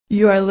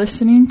You are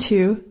listening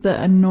to the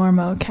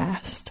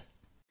Enormocast.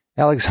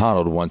 Alex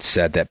Honnold once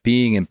said that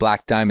being in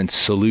Black Diamond's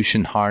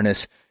solution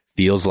harness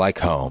feels like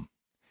home.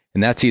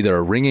 And that's either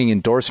a ringing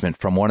endorsement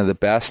from one of the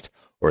best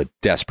or a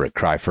desperate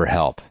cry for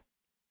help.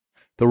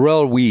 The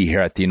royal we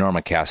here at the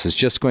Enormocast is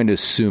just going to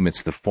assume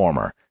it's the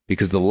former,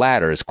 because the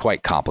latter is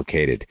quite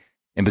complicated.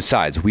 And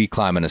besides, we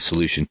climb in a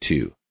solution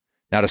too.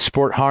 Not a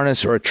sport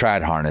harness or a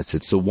trad harness,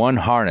 it's the one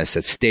harness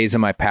that stays in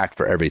my pack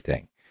for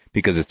everything,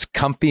 because it's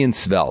comfy and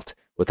svelte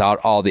without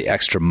all the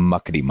extra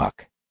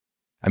muckety-muck.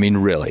 I mean,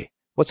 really,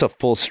 what's a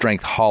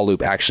full-strength haul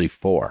loop actually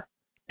for?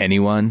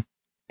 Anyone?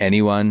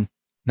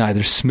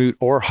 Neither Smoot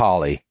or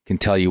Holly can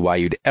tell you why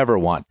you'd ever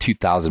want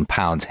 2,000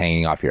 pounds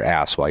hanging off your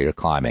ass while you're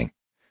climbing.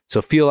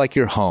 So feel like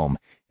you're home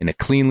in a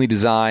cleanly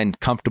designed,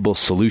 comfortable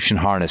solution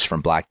harness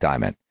from Black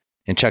Diamond.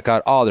 And check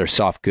out all their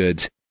soft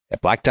goods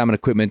at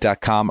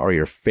blackdiamondequipment.com or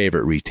your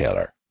favorite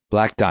retailer.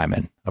 Black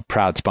Diamond, a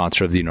proud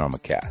sponsor of the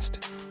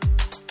Enormocast.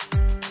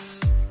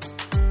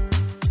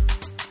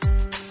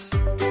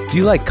 Do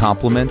you like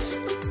compliments?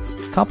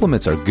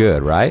 Compliments are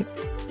good, right?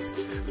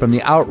 From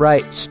the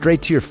outright,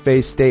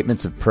 straight-to-your-face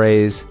statements of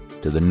praise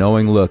to the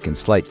knowing look and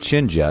slight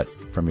chin jut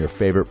from your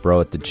favorite bro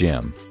at the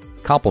gym,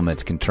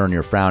 compliments can turn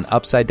your frown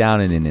upside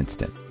down in an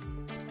instant.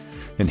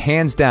 And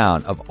hands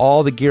down, of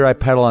all the gear I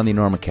peddle on the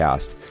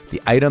Enormocast,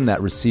 the item that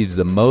receives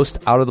the most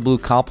out-of-the-blue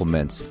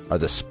compliments are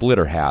the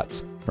splitter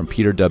hats from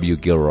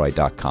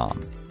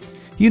peterwgilroy.com.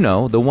 You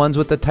know, the ones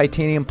with the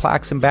titanium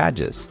plaques and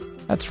badges.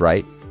 That's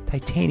right,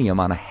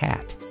 titanium on a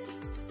hat.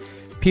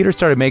 Peter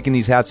started making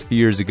these hats a few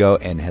years ago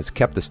and has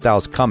kept the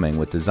styles coming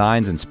with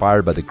designs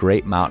inspired by the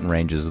great mountain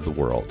ranges of the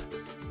world.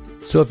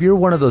 So if you're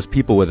one of those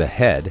people with a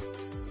head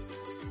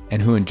and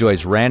who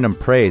enjoys random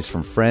praise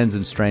from friends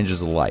and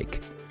strangers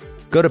alike,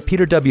 go to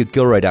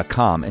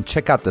peterwgilroy.com and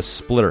check out the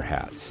splitter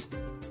hats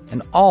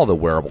and all the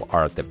wearable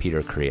art that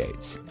Peter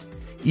creates.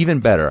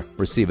 Even better,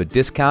 receive a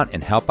discount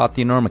and help out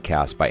the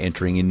Enormocast by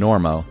entering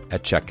Enormo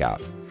at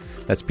checkout.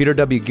 That's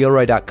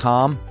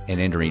peterwgilroy.com and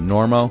enter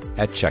Enormo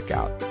at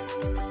checkout.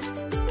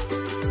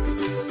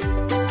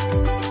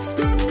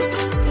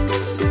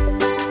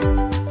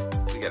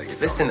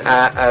 Listen,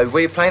 where are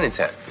you playing in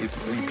town? Are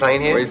you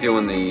playing here? We're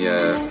doing the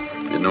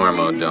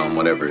Enormo Dome,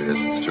 whatever it is.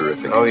 It's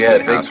terrific. Oh, it's yeah,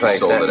 big big house. place,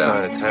 that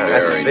side of town.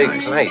 That's a big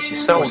nice place. You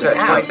sold it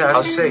out.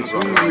 20,000 seats. We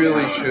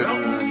really should.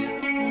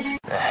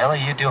 The hell are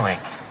you doing?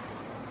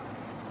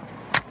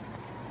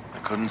 I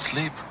couldn't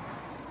sleep.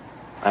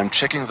 I'm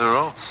checking the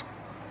ropes.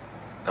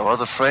 There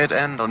was a frayed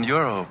end on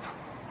your rope,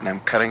 and I'm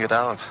cutting it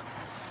out.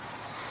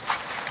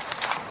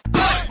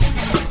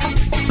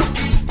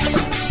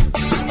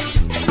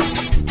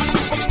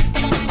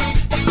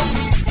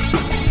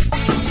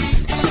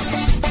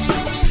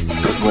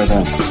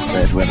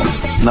 Bad weather.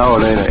 No,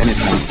 later,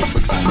 anytime.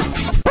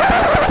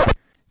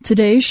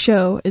 Today's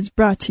show is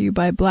brought to you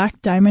by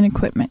Black Diamond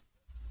Equipment,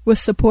 with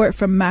support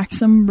from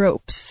Maxim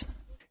Ropes.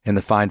 And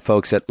the fine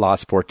folks at La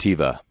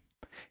Sportiva.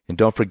 And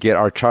don't forget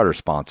our charter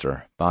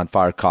sponsor,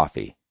 Bonfire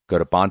Coffee. Go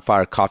to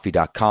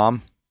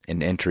bonfirecoffee.com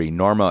and enter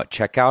Enormo at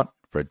checkout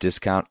for a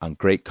discount on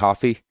great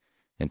coffee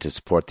and to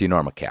support the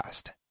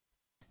Enormocast.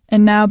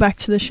 And now back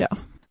to the show.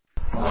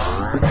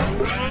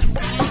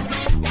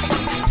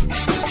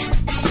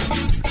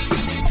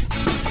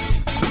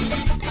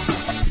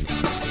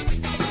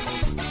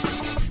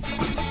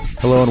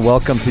 Hello and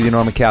welcome to the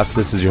Enormocast.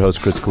 This is your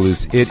host, Chris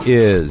Kalous. It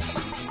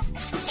is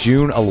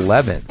June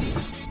 11th.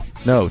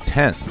 No,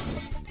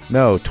 10th.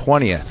 No,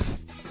 20th.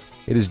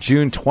 It is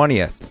June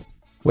 20th.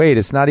 Wait,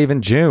 it's not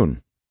even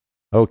June.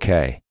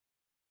 Okay.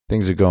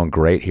 Things are going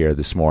great here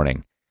this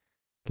morning.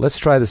 Let's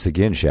try this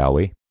again, shall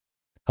we?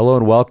 Hello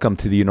and welcome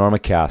to the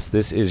Enormocast.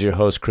 This is your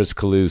host, Chris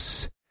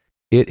Kalous.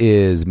 It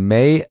is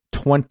May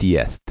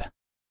 20th,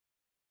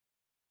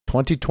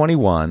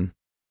 2021,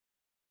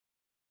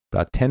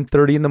 about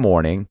 10:30 in the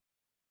morning.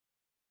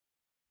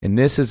 And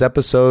this is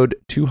episode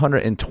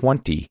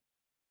 220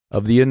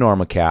 of the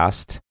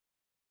Enormocast,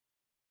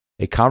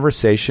 a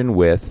conversation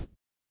with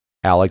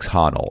Alex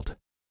Honnold.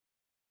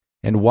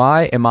 And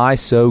why am I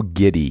so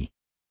giddy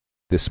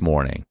this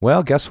morning?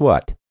 Well, guess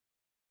what?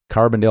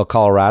 Carbondale,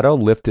 Colorado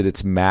lifted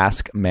its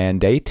mask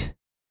mandate,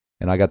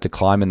 and I got to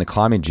climb in the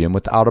climbing gym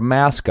without a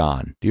mask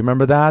on. Do you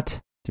remember that?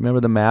 Do you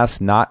remember the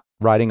mask not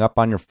riding up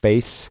on your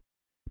face?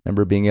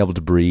 Remember being able to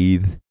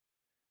breathe?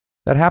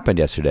 That happened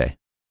yesterday.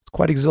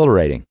 Quite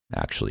exhilarating,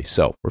 actually.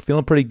 So we're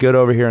feeling pretty good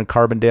over here in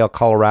Carbondale,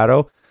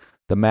 Colorado.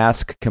 The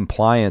mask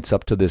compliance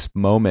up to this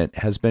moment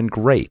has been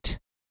great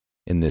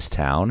in this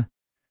town.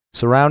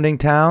 Surrounding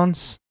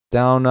towns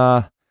down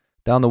the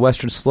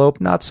western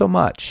slope, not so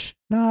much.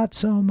 Not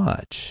so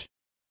much.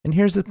 And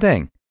here's the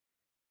thing.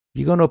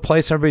 You go to a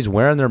place, everybody's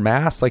wearing their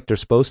masks like they're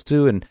supposed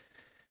to. And,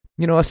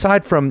 you know,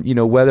 aside from, you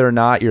know, whether or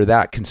not you're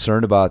that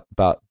concerned about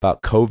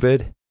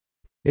COVID,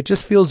 it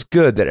just feels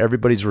good that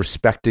everybody's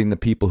respecting the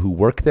people who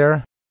work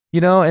there. You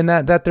know, and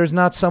that there's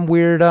not some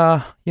weird,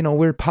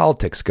 weird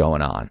politics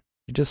going on.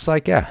 You're just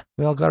like, yeah,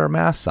 we all got our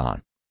masks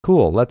on.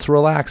 Cool, let's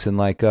relax and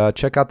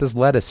check out this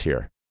lettuce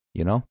here,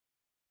 you know?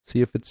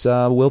 See if it's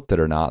wilted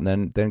or not,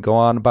 and then go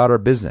on about our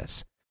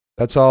business.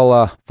 that's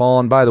all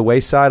fallen by the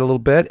wayside a little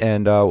bit,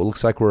 and it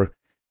looks like we're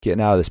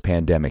getting out of this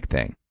pandemic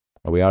thing.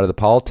 Are we out of the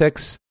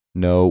politics?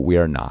 No, we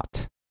are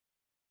not.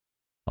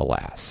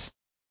 Alas.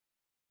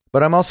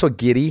 But I'm also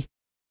giddy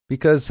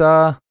because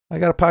I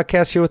got a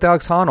podcast here with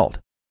Alex Honnold,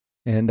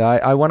 and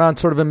I went on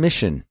sort of a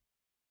mission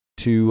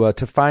to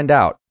find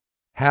out,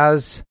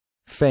 has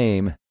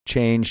fame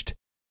changed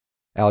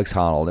Alex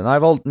Honnold? And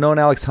I've known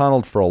Alex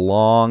Honnold for a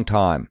long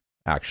time,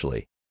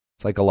 actually.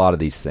 It's like a lot of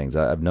these things.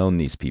 I've known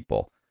these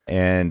people.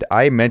 And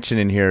I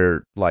mentioned in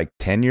here like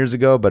 10 years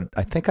ago, but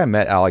I think I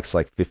met Alex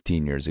like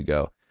 15 years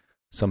ago,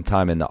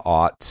 sometime in the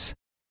aughts,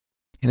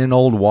 in an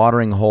old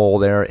watering hole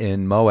there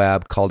in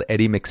Moab called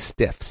Eddie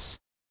McStiff's.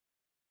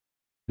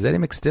 Is Eddie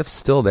McStiff's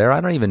still there?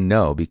 I don't even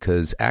know,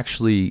 because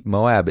actually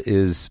Moab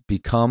is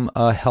become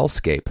a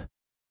hellscape,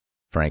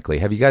 frankly.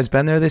 Have you guys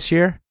been there this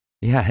year?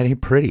 Yeah, it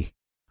ain't pretty.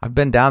 I've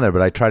been down there,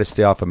 but I try to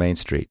stay off of Main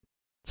Street.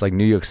 It's like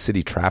New York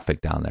City traffic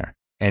down there.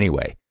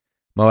 Anyway,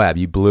 Moab,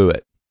 you blew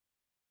it.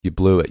 You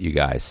blew it, you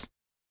guys.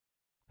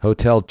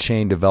 Hotel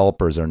chain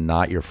developers are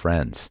not your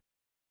friends.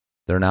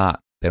 They're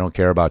not. They don't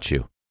care about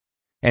you.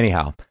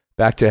 Anyhow,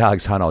 back to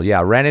Alex Honnold.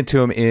 Yeah, ran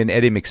into him in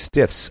Eddie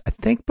McStiff's, I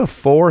think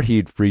before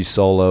he'd free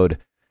soloed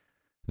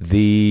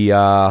the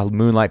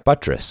Moonlight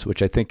Buttress,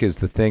 which I think is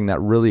the thing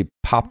that really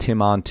popped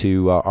him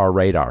onto our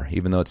radar,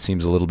 even though it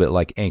seems a little bit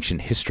like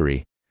ancient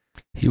history.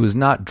 He was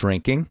not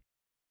drinking.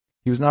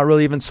 He was not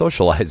really even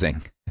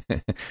socializing.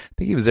 I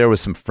think he was there with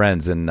some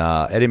friends, and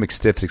Eddie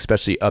McStiff's,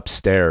 especially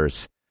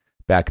upstairs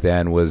back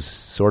then, was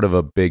sort of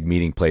a big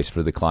meeting place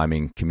for the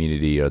climbing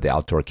community or the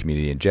outdoor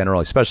community in general,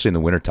 especially in the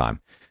wintertime.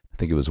 I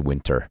think it was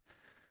winter.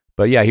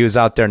 But yeah, he was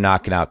out there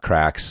knocking out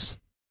cracks,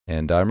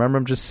 and I remember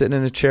him just sitting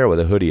in a chair with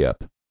a hoodie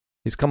up.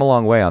 He's come a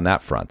long way on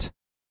that front,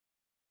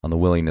 on the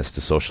willingness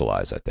to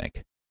socialize, I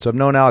think. So I've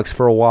known Alex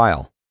for a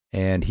while,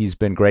 and he's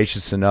been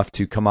gracious enough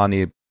to come on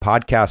the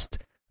podcast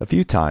a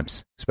few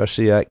times,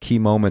 especially at key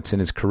moments in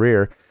his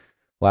career.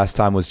 Last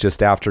time was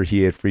just after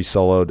he had free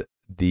soloed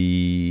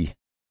the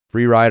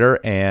Freerider,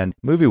 and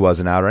movie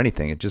wasn't out or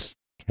anything. It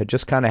had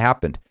just kind of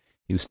happened.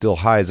 He was still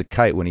high as a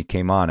kite when he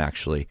came on,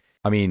 actually.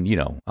 I mean,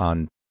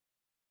 on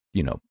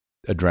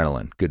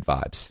adrenaline, good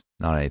vibes,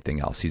 not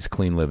anything else. He's a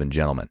clean living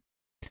gentleman.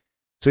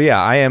 So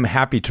yeah, I am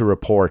happy to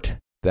report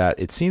that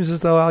it seems as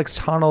though Alex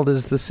Honnold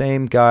is the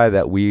same guy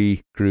that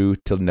we grew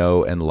to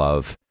know and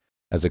love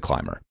as a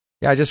climber.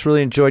 Yeah, I just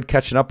really enjoyed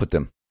catching up with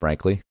him,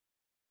 frankly.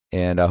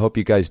 And I hope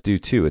you guys do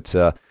too. It's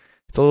a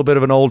little bit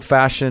of an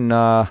old-fashioned,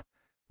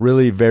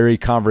 really very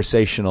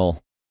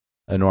conversational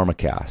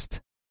Enormocast.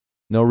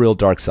 No real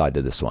dark side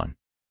to this one.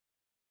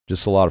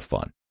 Just a lot of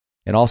fun.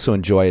 And also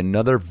enjoy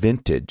another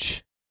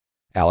vintage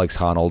Alex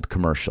Honnold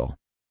commercial.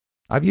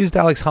 I've used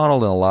Alex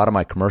Honnold in a lot of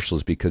my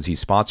commercials because he's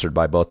sponsored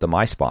by both of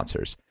my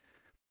sponsors.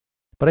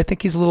 But I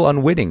think he's a little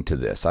unwitting to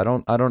this. I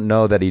don't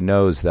know that he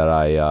knows that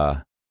I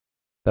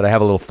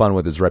have a little fun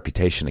with his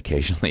reputation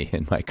occasionally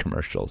in my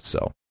commercials.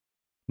 So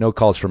no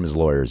calls from his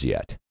lawyers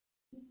yet.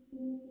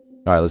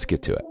 All right, let's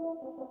get to it.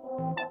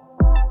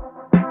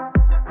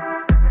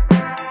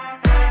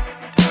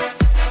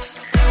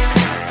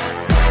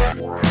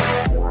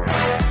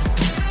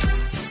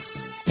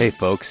 Hey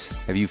folks,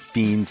 have you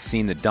fiends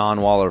seen the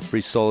Don Waller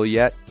free solo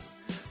yet?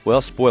 Well,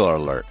 spoiler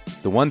alert.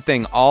 The one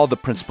thing all the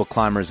principal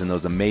climbers in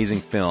those amazing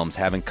films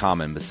have in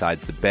common,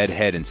 besides the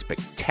bedhead and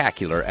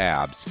spectacular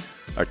abs,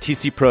 are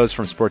TC pros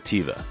from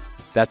Sportiva.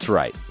 That's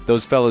right,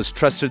 those fellas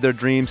trusted their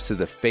dreams to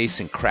the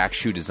face and crack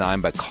shoe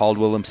designed by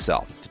Caldwell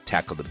himself to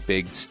tackle the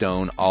big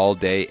stone all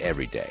day,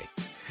 every day.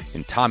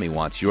 And Tommy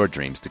wants your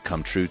dreams to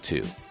come true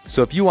too.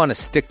 So if you want to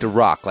stick to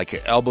rock like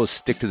your elbows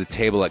stick to the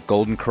table at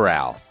Golden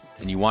Corral,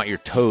 and you want your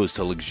toes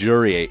to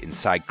luxuriate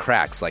inside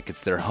cracks like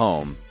it's their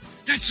home.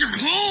 That's your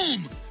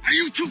home! Are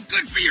you too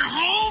good for your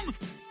home?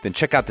 Then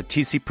check out the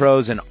TC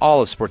Pros and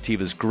all of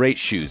Sportiva's great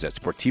shoes at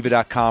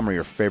Sportiva.com or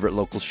your favorite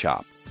local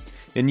shop.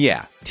 And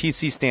yeah,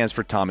 TC stands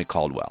for Tommy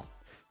Caldwell.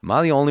 Am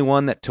I the only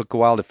one that took a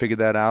while to figure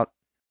that out?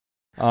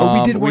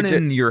 We did one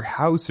in your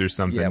house or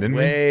something, didn't we?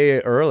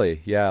 Way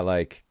early. Yeah,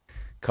 like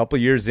a couple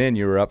years in,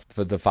 you were up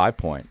for the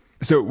 5-point.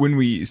 So when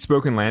we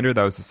spoke in Lander,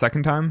 that was the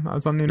second time I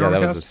was on the Enormocast? Yeah,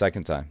 that was the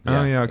second time.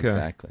 Oh, yeah, okay.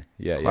 Exactly.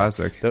 Yeah,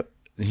 classic. Yeah.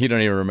 You don't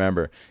even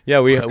remember. Yeah,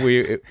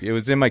 it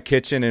was in my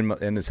kitchen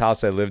in this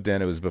house I lived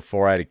in. It was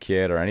before I had a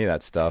kid or any of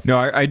that stuff. No,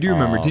 I do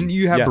remember. Didn't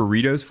you have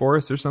burritos for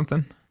us or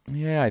something?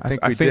 Yeah, I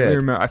think we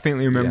did. I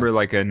faintly remember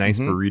like a nice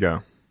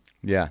burrito.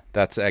 Yeah,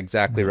 that's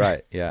exactly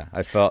right. Yeah,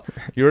 I felt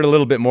you were a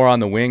little bit more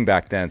on the wing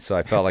back then, so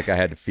I felt like I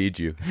had to feed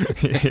you.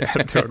 Yeah,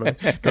 totally.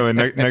 No,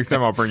 next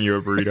time I'll bring you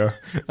a burrito.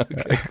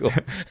 Okay, cool.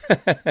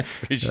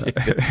 Appreciate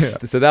it. Yeah.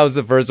 So that was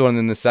the first one.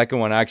 And the second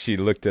one, I actually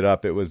looked it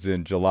up. It was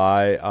in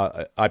July.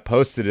 I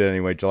posted it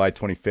anyway, July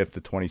 25th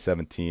of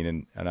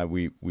 2017, and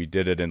we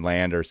did it in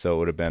Lander, so it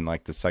would have been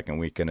like the second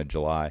weekend of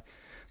July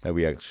that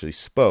we actually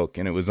spoke.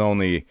 And it was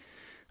only...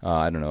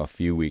 a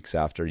few weeks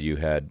after you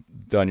had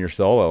done your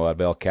solo at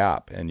Bell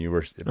Cap, and you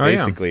were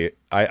basically,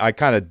 I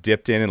kind of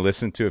dipped in and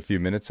listened to a few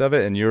minutes of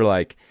it, and you're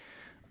like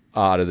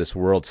out of this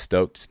world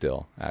stoked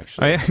still,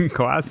 actually. I am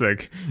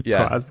classic.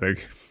 Yeah.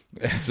 Classic.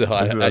 So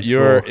That's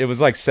it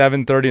was like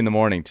 7:30 in the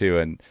morning too,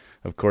 and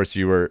of course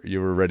you were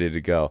ready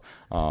to go.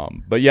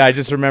 But yeah, I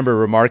just remember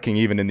remarking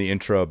even in the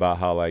intro about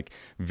how like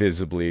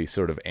visibly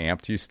sort of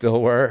amped you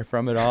still were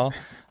from it all.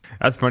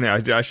 That's funny.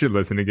 I should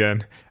listen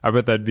again. I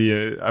bet that'd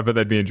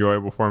be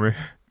enjoyable for me.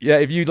 Yeah,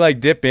 if you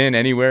like dip in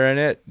anywhere in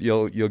it,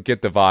 you'll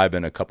get the vibe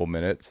in a couple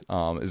minutes.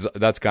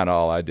 That's kind of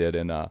all I did,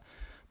 and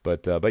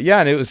but yeah,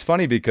 and it was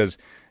funny because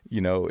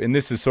and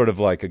this is sort of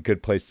like a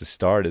good place to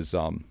start is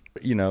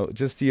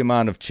just the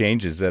amount of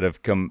changes that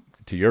have come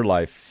to your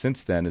life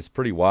since then is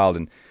pretty wild.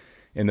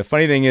 And the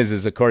funny thing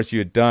is of course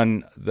you'd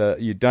done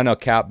El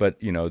Cap, but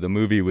the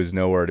movie was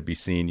nowhere to be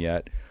seen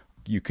yet.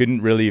 You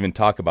couldn't really even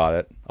talk about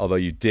it, although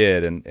you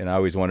did, and I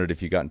always wondered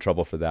if you got in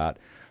trouble for that.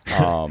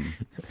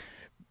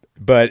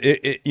 But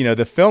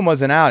the film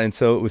wasn't out, and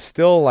so it was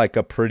still like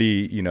a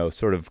pretty,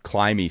 sort of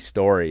climby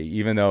story.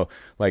 Even though,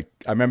 like,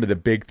 I remember the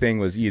big thing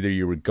was either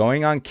you were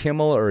going on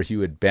Kimmel or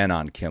you had been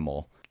on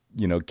Kimmel.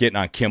 Getting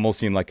on Kimmel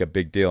seemed like a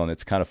big deal, and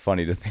it's kind of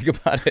funny to think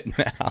about it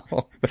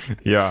now.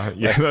 Yeah,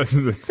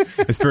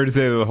 it's fair to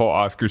say that the whole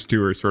Oscars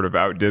tour sort of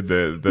outdid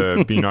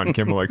the being on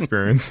Kimmel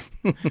experience.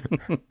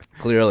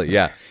 Clearly,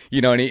 yeah.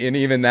 And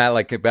even that,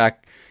 like,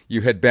 back,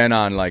 you had been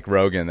on, like,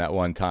 Rogan that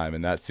one time,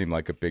 and that seemed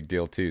like a big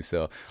deal, too.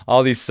 So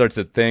all these sorts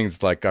of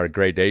things, like, are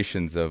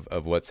gradations of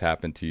what's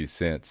happened to you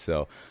since.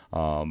 So,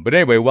 but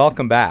anyway,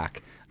 welcome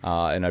back,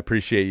 and I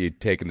appreciate you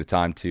taking the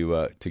time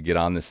to get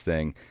on this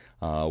thing.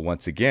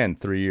 Once again,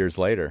 3 years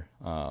later.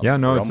 It's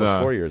almost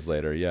 4 years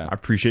later. Yeah, I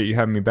appreciate you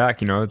having me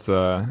back. It's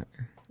the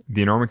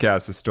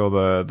Enormocast is still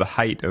the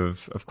height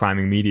of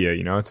climbing media.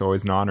 It's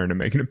always an honor to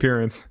make an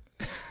appearance.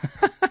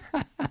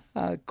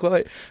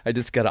 Quote. I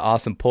just got an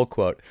awesome pull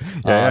quote.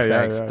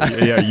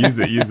 Yeah. Use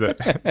it.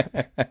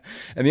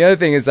 And the other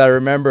thing is, I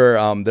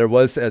remember there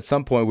was at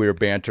some point we were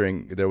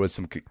bantering. There was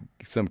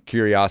some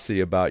curiosity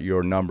about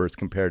your numbers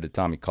compared to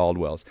Tommy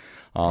Caldwell's.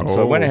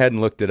 So I went ahead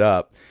and looked it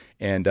up.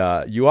 And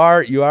you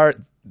are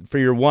for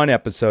your one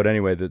episode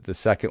anyway, the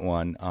second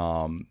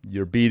one,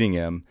 you're beating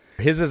him.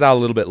 His is out a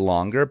little bit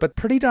longer, but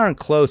pretty darn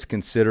close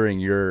considering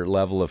your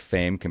level of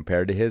fame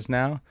compared to his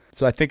now.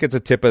 So I think it's a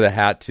tip of the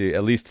hat to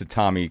at least to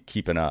Tommy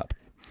keeping up.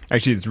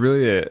 Actually, it's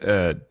really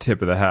a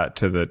tip of the hat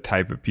to the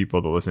type of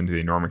people that listen to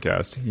the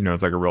Enormocast.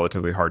 It's like a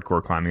relatively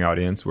hardcore climbing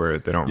audience where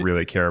they don't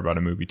really care about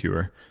a movie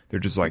tour. They're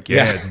just like,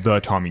 it's the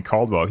Tommy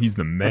Caldwell. He's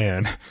the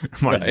man.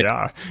 I'm like,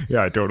 right.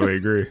 yeah, I totally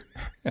agree.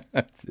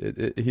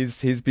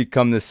 He's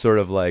become this sort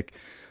of like,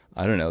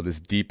 I don't know, this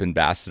deep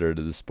ambassador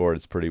to the sport.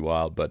 It's pretty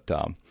wild. But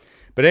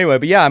anyway,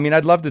 yeah, I mean,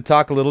 I'd love to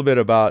talk a little bit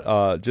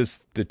about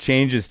just the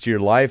changes to your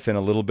life and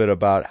a little bit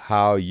about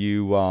how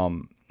you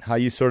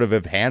sort of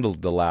have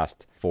handled the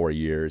last 4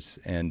 years,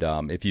 and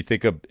if you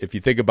think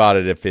about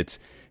it, if it's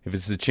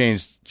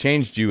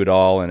changed you at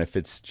all, and if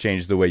it's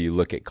changed the way you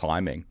look at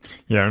climbing.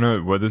 Yeah, I don't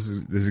know what this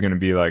is going to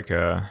be like.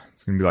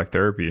 It's going to be like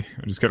therapy.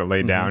 I'm just going to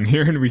lay down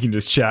here, and we can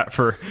just chat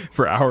for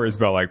hours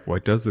about like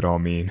what does it all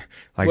mean.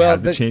 Like,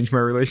 has it changed my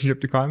relationship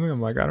to climbing? I'm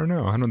like, I don't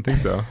know. I don't think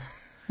so.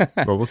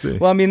 But we'll see.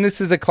 Well, I mean,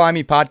 this is a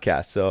climbing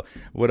podcast, so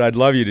what I'd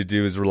love you to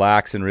do is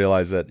relax and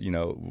realize that you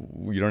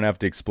don't have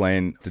to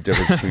explain the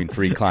difference between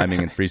free climbing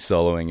and free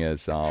soloing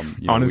is.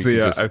 Honestly,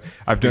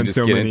 I've done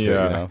so many.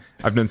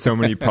 I've done so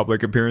many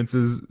public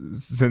appearances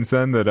since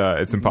then that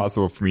it's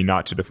impossible for me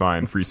not to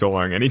define free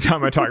soloing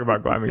anytime I talk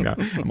about climbing now.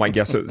 I'm like,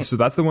 yeah, so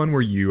that's the one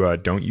where you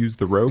don't use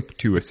the rope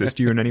to assist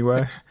you in any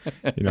way.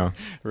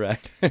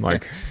 Right? I'm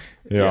like,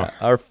 yeah.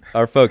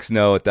 Our folks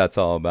know what that's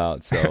all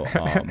about. So.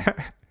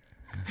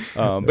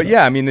 But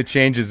yeah, I mean, the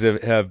changes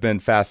have been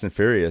fast and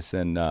furious,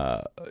 and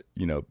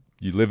you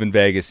live in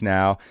Vegas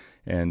now,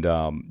 and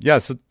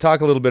so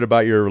talk a little bit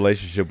about your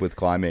relationship with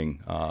climbing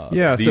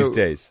these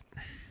days.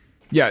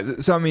 Yeah,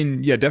 so I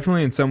mean,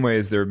 definitely in some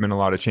ways there have been a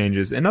lot of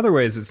changes. In other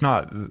ways, it's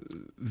not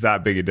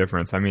that big a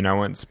difference. I mean, I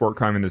went sport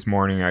climbing this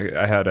morning.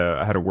 I had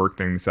a work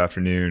thing this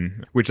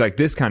afternoon, which like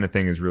this kind of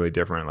thing is really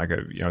different. Like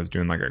I was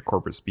doing like a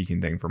corporate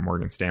speaking thing for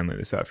Morgan Stanley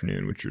this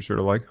afternoon, which you're sort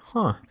of like,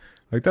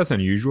 like that's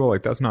unusual.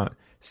 Like that's not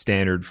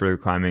standard for the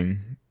climbing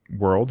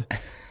world,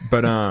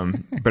 but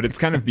it's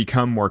kind of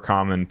become more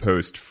common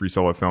post Free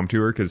Solo Film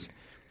Tour because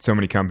so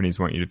many companies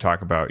want you to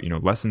talk about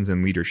lessons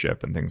in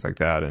leadership and things like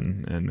that,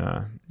 and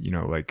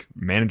like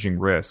managing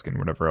risk and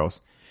whatever else.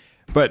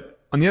 But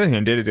on the other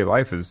hand, day-to-day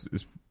life is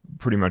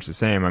pretty much the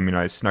same. I mean,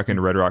 I snuck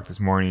into Red Rock this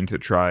morning to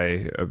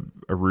try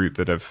a route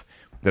that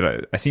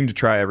I seem to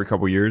try every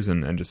couple years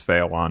and just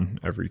fail on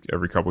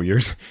every couple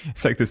years.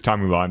 It's like this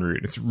Tom Mulan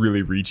route. It's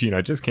really reachy and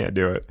I just can't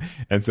do it.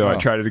 And so I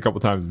tried it a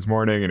couple times this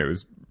morning and it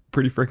was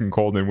pretty freaking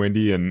cold and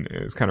windy and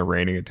it was kind of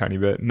raining a tiny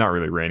bit. Not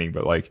really raining,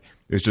 but like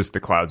it was just the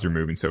clouds were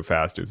moving so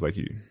fast. It was like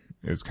it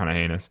was kind of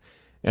heinous.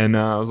 And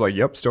I was like,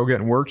 yep, still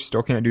getting work,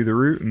 still can't do the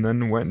route. And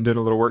then went and did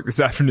a little work this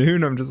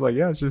afternoon. I'm just like,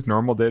 yeah, it's just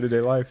normal day-to-day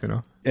life,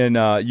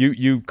 And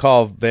you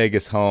call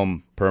Vegas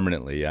home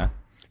permanently, yeah?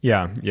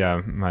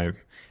 Yeah.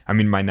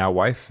 My now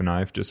wife and I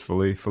have just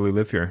fully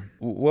live here.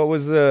 What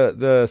was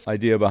the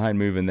idea behind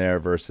moving there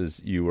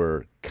versus you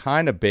were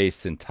kind of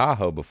based in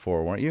Tahoe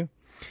before, weren't you?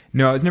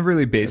 No, I was never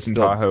really based in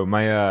still- Tahoe.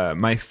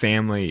 My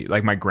family,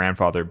 like my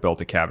grandfather,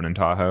 built a cabin in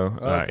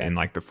Tahoe in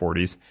like the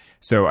 40s.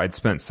 So I'd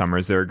spent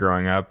summers there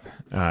growing up,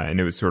 and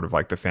it was sort of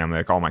like the family,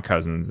 like all my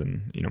cousins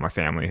and my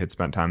family had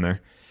spent time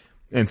there.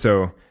 And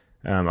so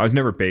I was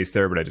never based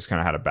there, but I just kind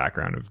of had a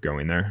background of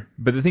going there.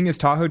 But the thing is,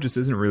 Tahoe just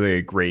isn't really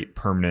a great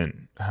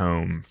permanent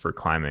home for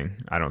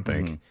climbing, I don't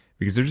think,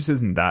 because there just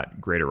isn't that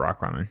great at rock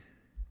climbing.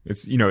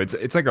 It's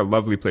it's like a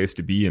lovely place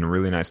to be and a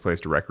really nice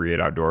place to recreate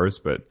outdoors,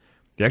 but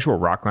the actual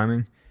rock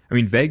climbing, I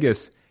mean,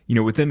 Vegas,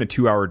 within a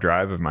 2-hour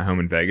drive of my home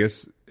in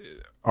Vegas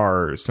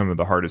are some of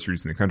the hardest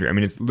routes in the country. I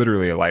mean, it's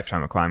literally a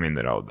lifetime of climbing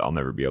that I'll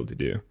never be able to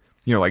do.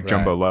 Like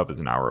Jumbo Love is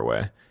an hour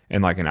away,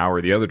 and like an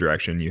hour the other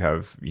direction, you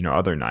have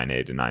other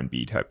 9A to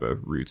 9B type of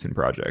routes and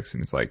projects,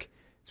 and it's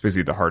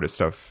basically the hardest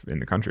stuff in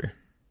the country.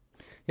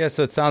 Yeah,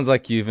 so it sounds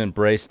like you've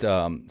embraced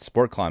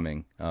sport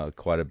climbing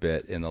quite a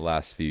bit in the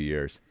last few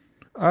years.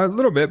 A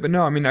little bit, but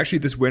no. I mean, actually,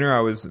 this winter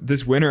I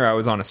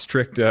was on a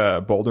strict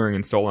bouldering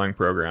and soloing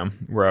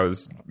program where I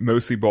was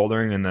mostly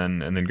bouldering and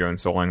then going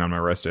soloing on my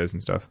rest days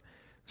and stuff.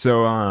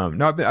 So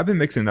no, I've been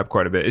mixing it up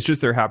quite a bit. It's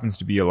just there happens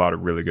to be a lot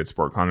of really good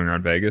sport climbing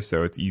around Vegas,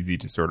 so it's easy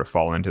to sort of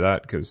fall into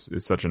that because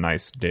it's such a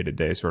nice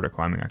day-to-day sort of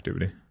climbing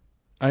activity.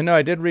 I know.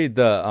 I did read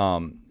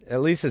at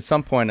least at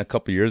some point a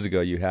couple years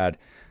ago, you had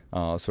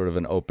sort of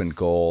an open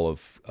goal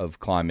of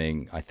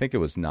climbing. I think it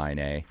was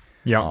 9A.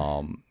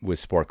 Yeah. With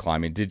sport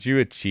climbing. Did you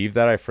achieve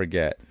that? I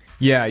forget.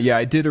 Yeah.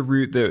 I did a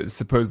route that was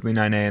supposedly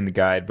 9A in the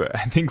guide, but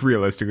I think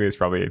realistically it's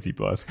probably 8C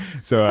plus.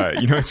 So,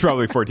 it's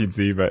probably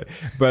 14C,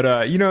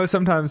 but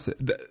sometimes,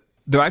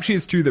 though actually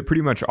it's true that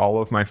pretty much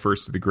all of my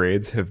first of the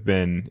grades have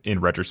been,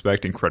 in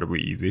retrospect,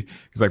 incredibly easy.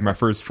 Because like my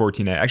first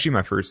 14A, actually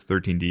my first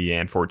 13D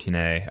and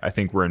 14A, I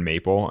think were in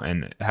Maple,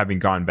 and having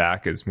gone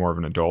back as more of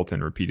an adult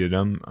and repeated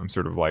them, I'm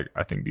sort of like,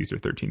 I think these are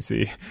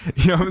 13C.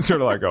 I'm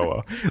sort of like, oh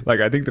well. Like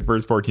I think the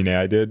first 14A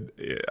I did,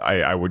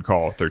 I would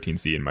call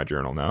 13C in my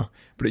journal now.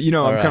 But I'm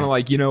kind of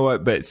like,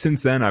 what? But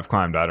since then I've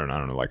climbed, I don't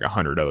know, like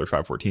 100 other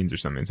 514s or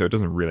something. So it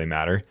doesn't really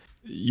matter.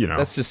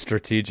 That's just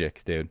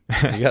strategic, dude.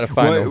 You got to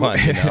find the one.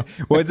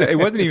 Well, it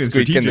wasn't even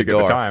strategic at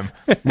the time.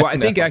 Well, I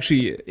think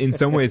actually, in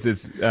some ways,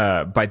 it's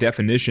by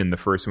definition the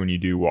first one you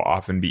do will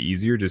often be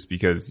easier, just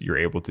because you're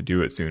able to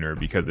do it sooner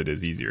because it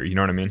is easier. You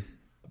know what I mean?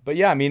 But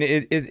yeah, I mean,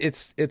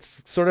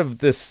 it's sort of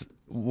this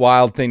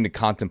wild thing to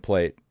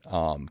contemplate,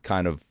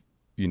 kind of,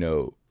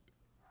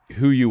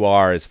 who you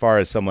are as far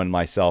as someone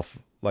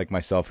like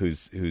myself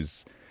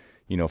who's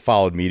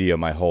followed media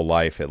my whole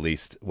life, at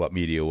least what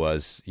media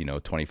was,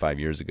 25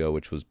 years ago,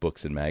 which was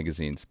books and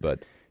magazines.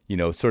 But,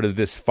 sort of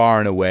this far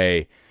and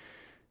away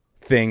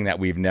thing that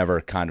we've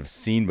never kind of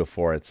seen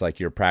before. It's like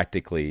you're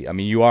practically, I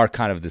mean, you are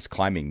kind of this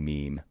climbing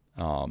meme.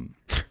 And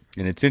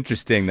it's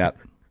interesting that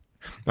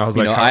I was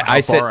like,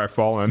 how far I've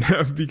fallen.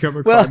 I've become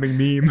a climbing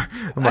meme.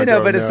 I'm like, I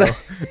know, oh, but no.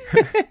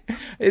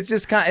 it's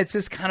just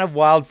kind of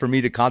wild for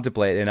me to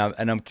contemplate.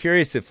 And I'm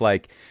curious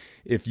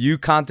if you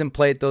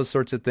contemplate those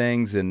sorts of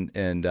things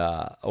and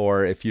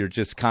or if you're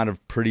just kind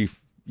of pretty,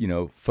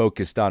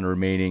 focused on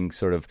remaining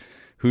sort of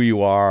who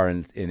you are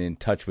and in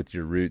touch with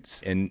your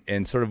roots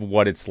and sort of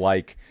what it's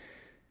like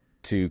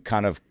to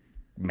kind of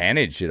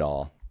manage it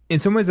all. In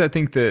some ways, I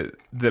think that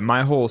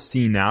my whole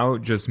scene now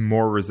just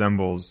more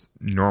resembles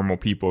normal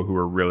people who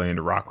are really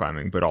into rock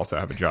climbing, but also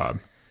have a job.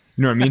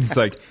 You know what I mean? It's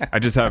like I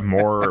just have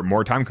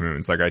more time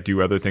commitments. Like I do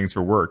other things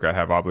for work. I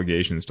have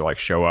obligations to like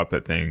show up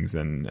at things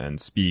and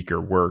speak or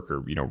work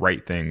or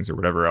write things or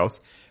whatever else.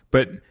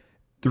 But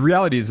the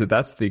reality is that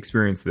that's the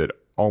experience that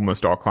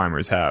almost all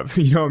climbers have.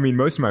 I mean,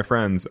 most of my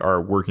friends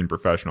are working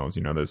professionals.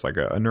 There's like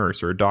a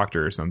nurse or a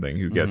doctor or something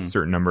who gets a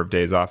certain number of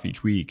days off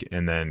each week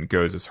and then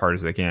goes as hard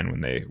as they can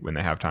when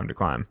they have time to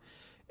climb.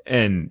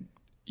 And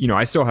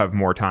I still have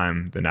more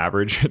time than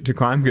average to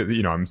climb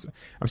because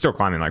I'm still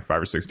climbing like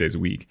 5 or 6 days a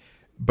week.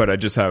 But I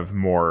just have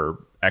more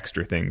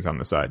extra things on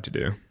the side to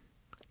do.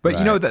 But,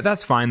 right.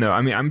 That's fine, though.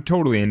 I mean, I'm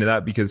totally into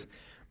that because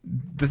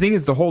the thing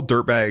is the whole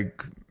dirtbag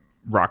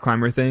rock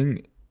climber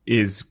thing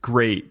is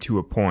great to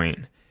a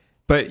point.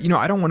 But,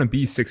 I don't want to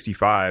be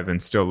 65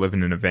 and still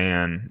living in a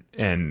van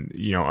and,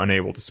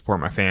 unable to support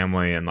my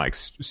family and like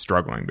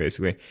struggling,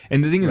 basically.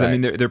 And the thing is, right. I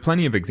mean, there are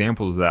plenty of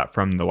examples of that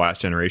from the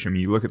last generation. I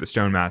mean, you look at the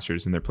Stone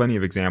Masters and there are plenty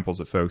of examples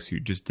of folks who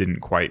just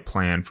didn't quite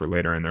plan for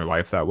later in their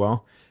life that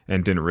well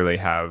and didn't really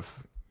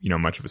have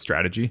much of a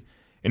strategy.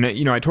 And,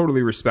 I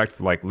totally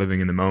respect like living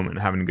in the moment,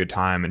 having a good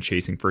time and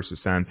chasing first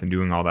ascents and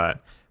doing all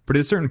that. But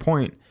at a certain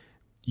point,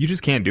 you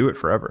just can't do it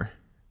forever,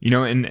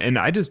 and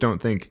I just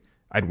don't think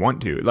I'd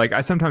want to. Like,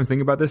 I sometimes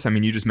think about this. I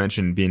mean, you just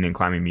mentioned being in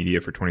climbing media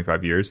for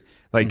 25 years.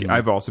 Like,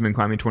 I've also been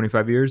climbing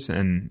 25 years.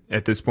 And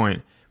at this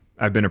point,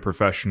 I've been a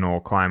professional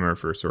climber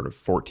for sort of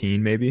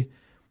 14 maybe.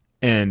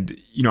 And,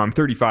 I'm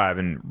 35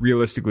 and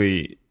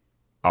realistically,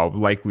 I'll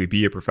likely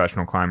be a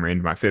professional climber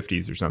into my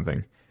 50s or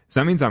something. So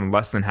that means I'm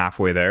less than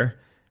halfway there.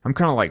 I'm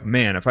kind of like,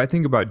 man, if I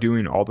think about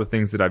doing all the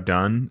things that I've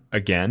done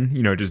again,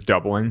 just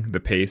doubling the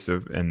pace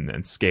of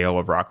and scale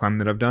of rock climbing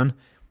that I've done,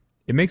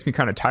 it makes me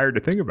kind of tired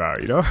to think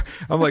about,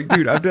 I'm like,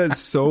 dude, I've done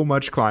so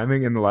much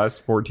climbing in the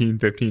last 14,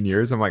 15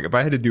 years. I'm like, if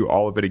I had to do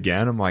all of it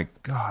again, I'm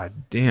like, God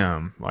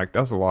damn, like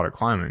that's a lot of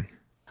climbing.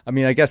 I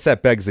mean, I guess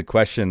that begs the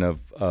question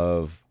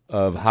of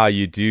how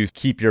you do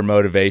keep your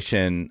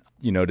motivation,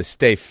 to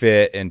stay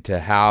fit and to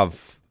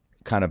have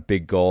kind of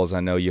big goals. I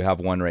know you have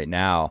one right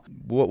now.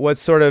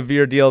 What's sort of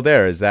your deal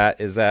there? Is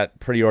that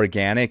pretty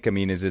organic? I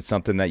mean, is it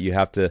something that you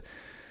have to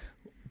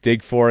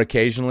dig for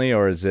occasionally,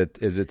 or is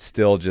it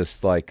still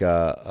just like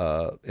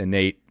a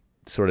innate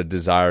sort of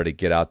desire to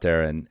get out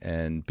there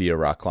and be a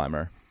rock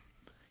climber?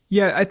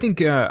 Yeah, I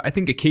think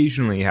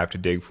occasionally you have to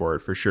dig for it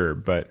for sure,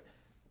 but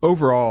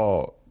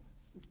overall,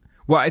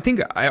 well, I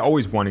think I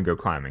always want to go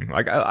climbing.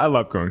 Like I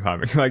love going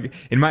climbing. Like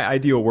in my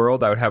ideal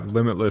world, I would have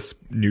limitless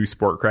new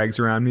sport crags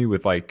around me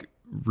with like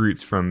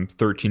routes from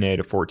 13A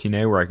to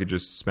 14A where I could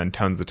just spend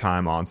tons of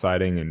time on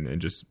sighting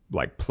and just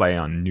like play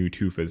on new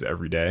tufas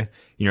every day.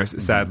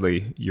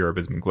 Sadly, Europe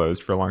has been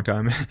closed for a long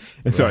time.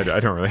 And so I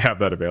don't really have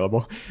that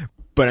available.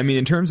 But I mean,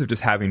 in terms of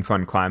just having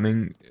fun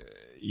climbing,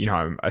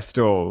 I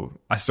still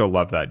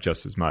love that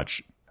just as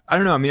much. I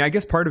don't know. I mean, I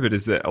guess part of it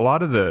is that a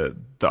lot of the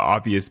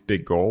obvious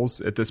big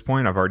goals at this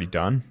point I've already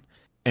done.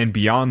 And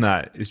beyond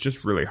that is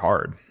just really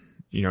hard.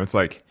 It's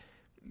like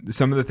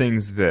some of the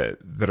things that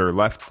are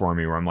left for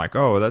me where I'm like,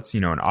 oh, that's,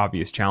 an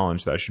obvious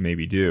challenge that I should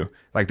maybe do.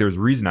 Like there's a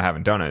reason I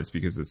haven't done it. It's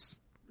because it's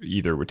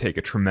either would take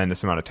a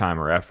tremendous amount of time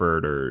or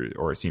effort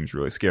or it seems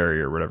really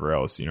scary or whatever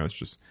else. It's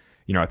just,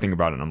 I think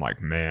about it and I'm like,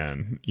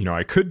 man,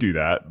 I could do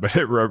that, but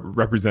it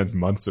represents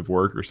months of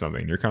work or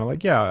something. You're kind of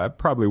like, yeah, I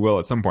probably will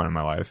at some point in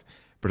my life.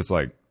 But it's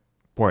like,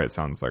 boy, it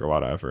sounds like a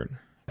lot of effort.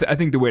 I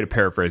think the way to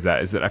paraphrase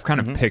that is that I've kind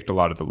of picked a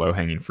lot of the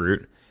low-hanging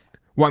fruit.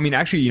 Well, I mean,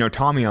 actually,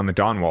 Tommy on the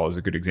Dawn Wall is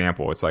a good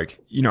example. It's like,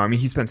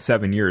 he spent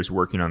 7 years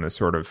working on this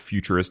sort of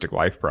futuristic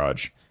life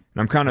project.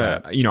 And I'm kind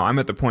of, I'm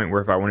at the point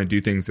where if I want to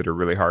do things that are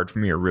really hard for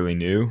me or really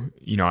new,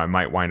 I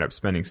might wind up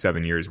spending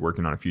 7 years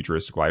working on a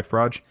futuristic life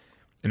project.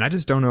 And I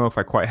just don't know if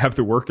I quite have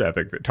the work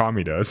ethic that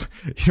Tommy does.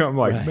 I'm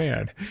like,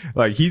 man,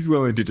 like he's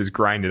willing to just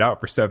grind it out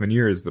for 7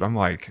 years. But I'm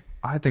like,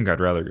 I think I'd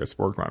rather go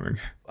sport climbing.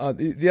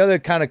 The other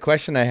kind of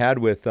question I had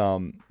with,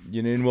 and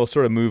we'll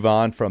sort of move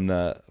on from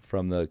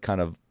the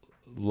kind of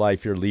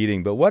life you're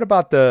leading, but what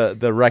about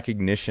the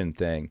recognition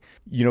thing?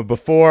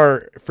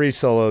 Before Free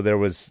Solo, there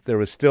was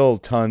still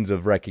tons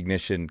of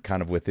recognition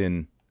kind of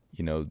within,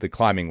 the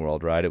climbing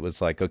world, right? It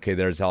was like, okay,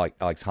 there's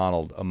Alex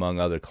Honnold among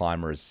other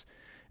climbers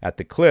at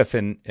the cliff,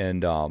 and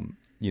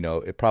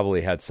it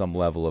probably had some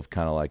level of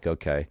kind of like,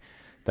 okay,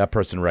 that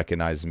person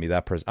recognizes me.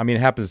 That person, I mean, it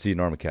happens to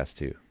the Enormocast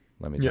too.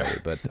 Let me tell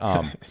you, but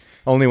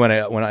only when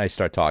I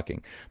start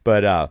talking.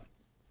 But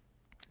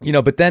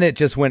but then it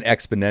just went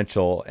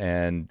exponential,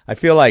 and I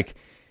feel like,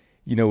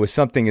 with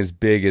something as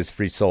big as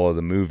Free Solo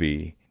the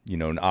movie,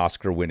 an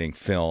Oscar-winning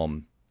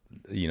film,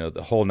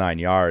 the whole 9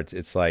 yards,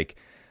 it's like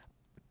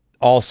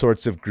all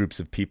sorts of groups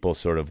of people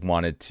sort of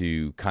wanted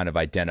to kind of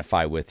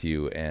identify with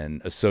you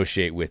and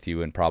associate with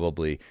you and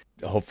probably,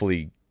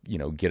 hopefully,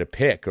 get a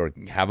pic or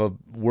have a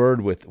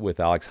word with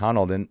Alex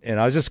Honnold. And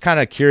I was just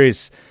kind of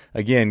curious,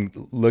 again,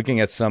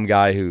 looking at some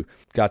guy who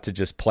got to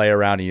just play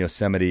around in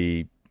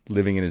Yosemite,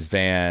 living in his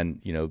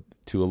van,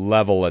 to a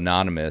level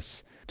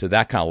anonymous, to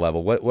that kind of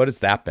level. What has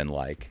that been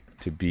like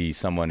to be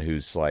someone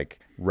who's like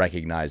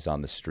recognized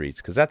on the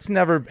streets? Because that's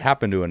never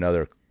happened to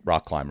another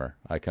rock climber.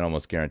 I can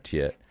almost guarantee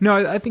it. No,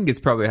 I think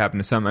it's probably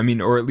happened to some. I mean,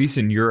 or at least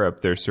in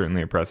Europe, there's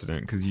certainly a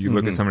precedent because you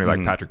look at somebody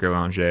like Patrick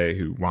Bélanger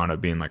who wound up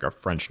being like a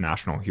French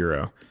national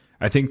hero.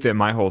 I think that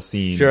my whole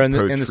scene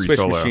post Free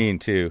Solo, Machine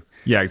too.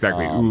 Yeah,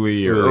 exactly.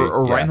 Uli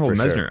or Reinhold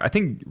Messner. Sure. I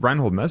think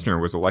Reinhold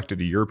Messner was elected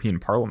to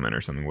European Parliament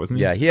or something, wasn't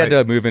he? Yeah, he had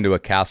to move into a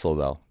castle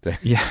though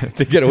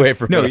to get away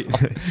from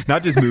it.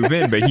 Not just move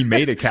in, but he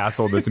made a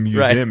castle that's a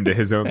museum to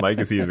his own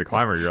legacy as a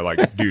climber. You're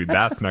like, dude,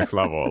 that's next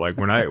level. Like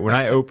when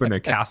I open a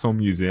castle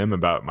museum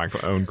about my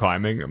own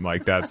climbing, I'm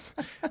like, that's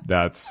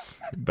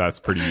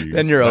pretty.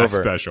 Then you're that's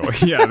over.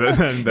 Special. Yeah,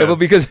 then well,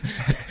 because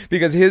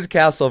his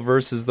castle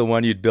versus the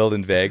one you'd build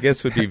in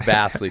Vegas would be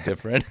vastly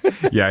different.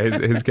 Yeah,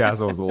 his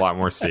castle is a lot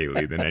more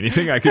stately than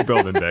anything I could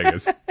build in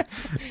Vegas.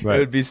 But it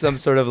would be some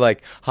sort of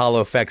like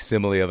hollow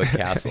facsimile of a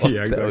castle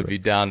that would be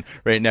down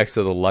right next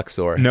to the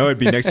Luxor. No, it'd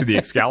be next to the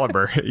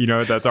Excalibur.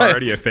 That's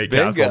already a fake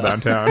castle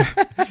downtown.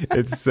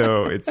 It's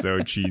so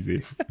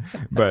cheesy.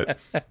 But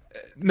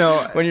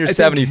no, when you're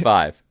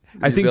 75.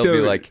 I think they'll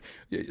be like,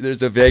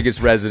 there's a Vegas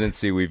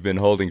residency we've been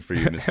holding for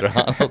you, Mr.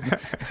 Honnold.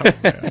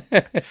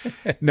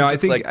 No, I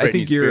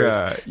think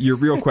your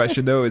real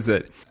question though is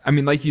that, I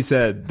mean, like you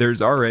said, there's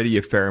already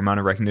a fair amount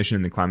of recognition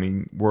in the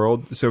climbing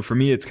world. So for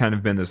me, it's kind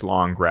of been this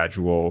long,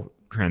 gradual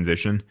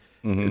transition,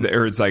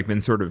 or it's like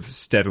been sort of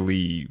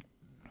steadily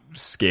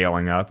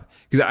scaling up.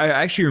 Because I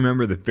actually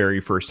remember the very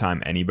first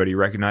time anybody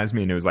recognized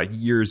me, and it was like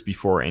years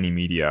before any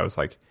media. I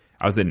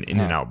was at an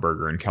In-N-Out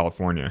Burger in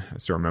California. I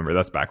still remember.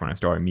 That's back when I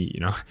still had meat,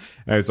 And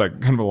it was like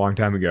kind of a long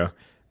time ago.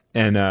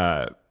 And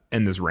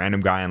this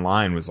random guy in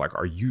line was like,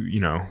 are you,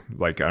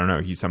 like, I don't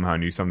know, he somehow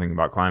knew something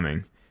about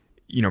climbing,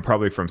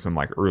 probably from some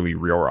like early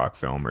Real Rock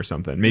film or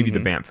something, maybe the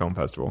Banff Film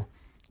Festival.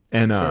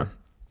 And I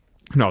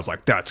was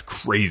like, that's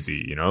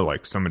crazy, you know,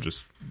 like someone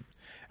just,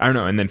 I don't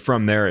know. And then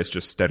from there, it's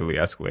just steadily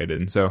escalated.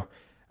 And so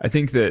I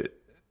think that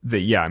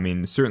yeah, I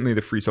mean, certainly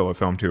the Free Solo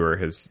Film Tour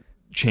has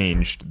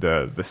changed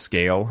the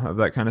scale of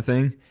that kind of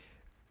thing,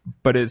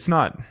 but it's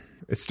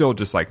still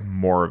just like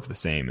more of the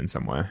same in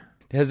some way.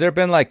 Has there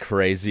been like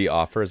crazy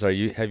offers?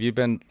 Have you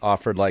been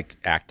offered like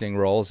acting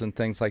roles and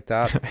things like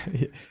that?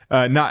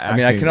 Not acting. I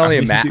mean, I can only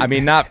imagine. I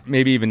mean, not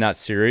maybe even not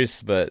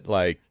serious, but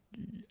like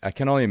I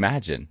can only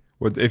imagine.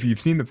 Well, if you've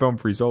seen the film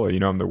Free Solo, you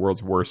know I'm the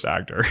world's worst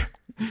actor.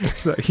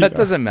 So, that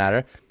doesn't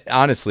matter.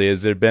 Honestly,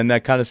 has there been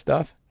that kind of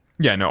stuff?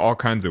 Yeah, no, all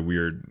kinds of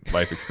weird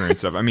life experience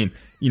stuff. I mean,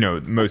 you know,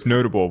 most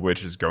notable of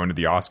which is going to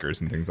the Oscars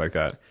and things like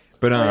that.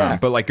 But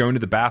but like going to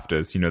the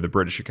BAFTAs, you know, the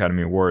British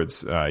Academy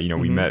Awards, you know,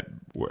 we met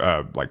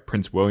like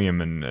Prince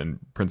William and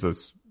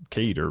Princess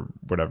Kate or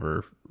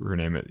whatever her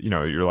name is. You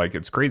know, you're like,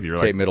 it's crazy. You're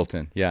Kate like,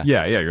 Middleton. Yeah.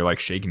 Yeah. You're like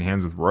shaking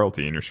hands with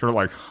royalty and you're sort of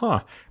like,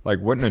 huh, like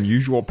what an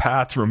unusual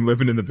path from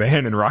living in the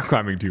van and rock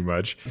climbing too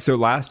much. So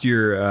last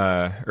year,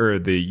 or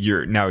a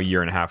year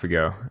and a half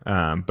ago,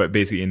 but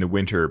basically in the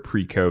winter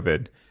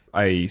pre-COVID,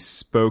 I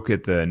spoke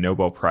at the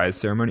Nobel Prize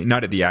ceremony,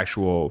 not at the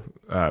actual,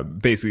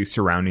 basically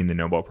surrounding the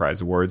Nobel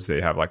Prize Awards. They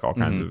have like all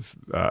kinds of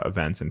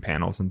events and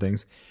panels and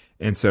things.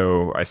 And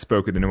so I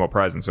spoke at the Nobel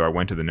Prize. And so I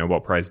went to the Nobel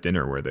Prize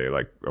dinner where they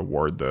like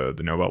award the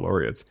Nobel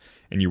laureates.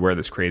 And you wear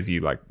this crazy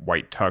like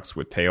white tux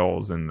with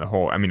tails and the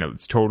whole, I mean,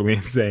 it's totally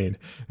insane.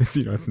 It's,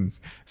 you know, it's in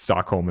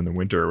Stockholm in the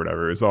winter or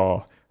whatever. It's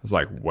all, I was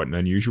like, what an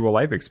unusual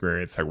life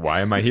experience. Like,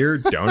 why am I here?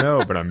 Don't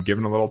know, but I'm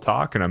giving a little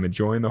talk and I'm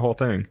enjoying the whole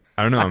thing.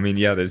 I don't know. I mean,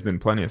 yeah, there's been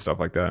plenty of stuff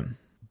like that.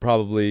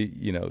 Probably,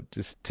 you know,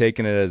 just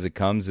taking it as it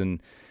comes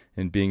and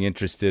being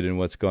interested in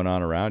what's going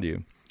on around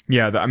you.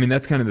 Yeah, I mean,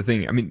 that's kind of the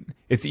thing. I mean,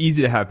 it's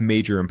easy to have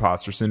major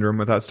imposter syndrome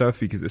with that stuff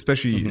because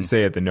especially,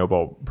 say, at the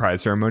Nobel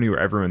Prize ceremony where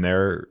everyone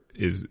there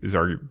is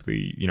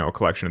arguably, you know, a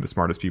collection of the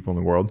smartest people in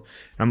the world.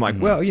 And I'm like,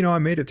 well, you know, I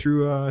made it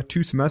through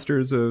 2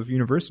 semesters of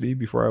university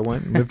before I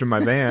went and lived in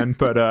my van.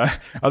 But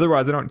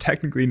otherwise, I don't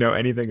technically know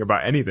anything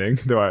about anything,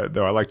 though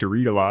I like to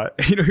read a lot.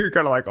 You know, you're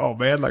kind of like, oh,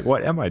 man, like,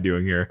 what am I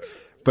doing here?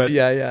 But,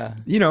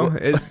 you know,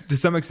 to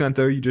some extent,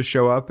 though, you just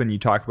show up and you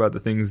talk about the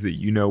things that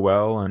you know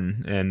well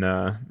and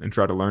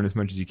try to learn as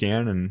much as you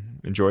can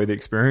and enjoy the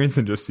experience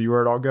and just see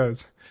where it all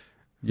goes.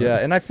 Yeah,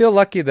 and I feel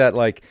lucky that,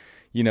 like,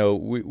 you know,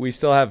 we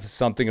still have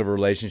something of a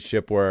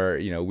relationship where,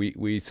 you know,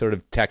 we sort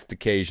of text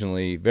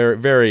occasionally, very,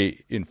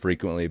 very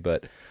infrequently,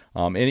 but,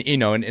 and you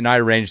know, and I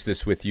arranged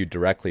this with you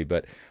directly,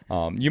 but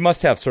you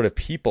must have sort of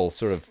people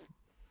sort of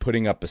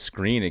putting up a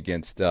screen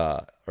against,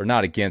 or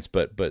not against,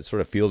 but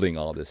sort of fielding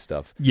all this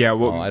stuff. Yeah,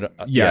 well,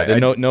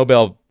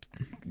 Nobel,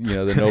 you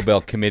know, the Nobel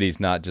committee's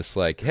not just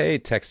like, hey,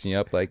 texting you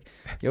up like,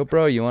 yo,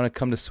 bro, you want to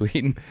come to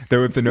Sweden?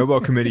 Though if the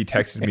Nobel committee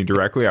texted me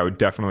directly, I would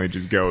definitely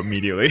just go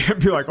immediately and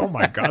be like, oh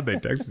my God, they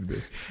texted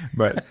me.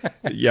 But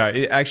yeah,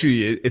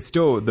 it's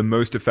still the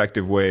most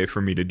effective way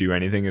for me to do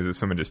anything is if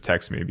someone just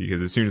texts me,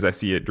 because as soon as I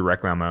see it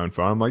directly on my own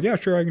phone, I'm like, yeah,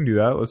 sure, I can do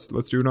that. Let's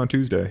do it on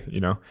Tuesday, you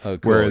know? Oh,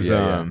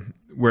 cool.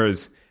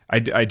 Whereas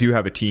I do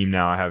have a team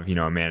now. I have, you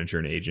know, a manager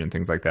and agent and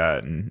things like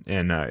that. And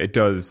it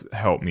does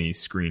help me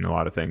screen a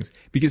lot of things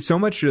because so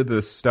much of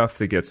the stuff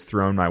that gets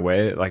thrown my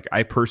way, like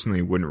I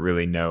personally wouldn't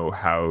really know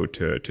how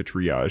to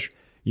triage,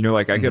 you know,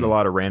 like I get a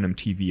lot of random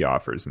TV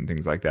offers and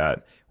things like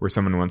that where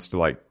someone wants to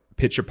like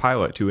pitch a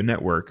pilot to a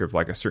network of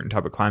like a certain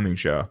type of climbing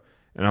show.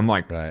 And I'm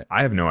like,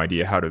 I have no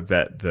idea how to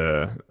vet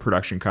the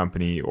production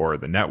company or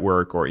the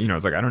network or, you know,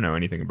 it's like, I don't know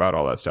anything about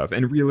all that stuff.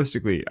 And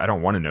realistically, I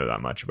don't want to know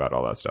that much about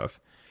all that stuff.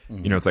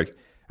 You know, it's like,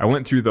 I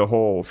went through the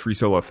whole Free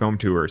Solo Film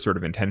Tour sort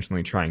of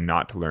intentionally trying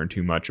not to learn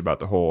too much about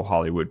the whole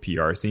Hollywood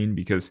PR scene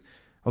because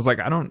I was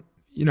like, I don't,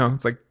 you know,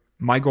 it's like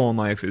my goal in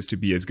life is to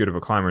be as good of a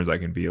climber as I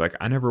can be. Like,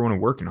 I never want to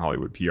work in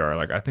Hollywood PR.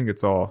 Like, I think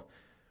it's all,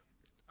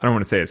 I don't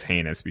want to say it's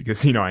heinous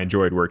because, you know, I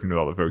enjoyed working with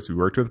all the folks we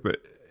worked with, but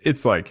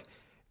it's like,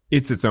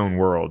 it's its own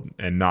world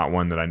and not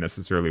one that I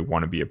necessarily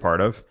want to be a part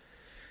of.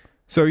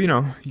 So, you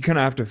know, you kind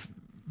of have to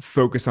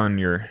focus on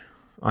your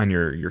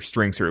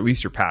strengths or at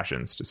least your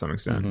passions to some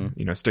extent,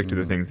 you know, stick to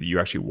the things that you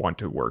actually want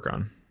to work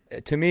on.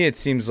 To me, it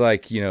seems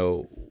like, you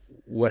know,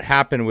 what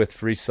happened with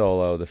Free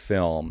Solo, the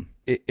film,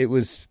 it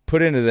was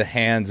put into the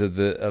hands of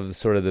the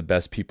sort of the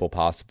best people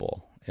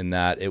possible in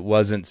that it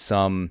wasn't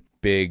some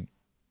big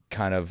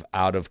kind of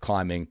out of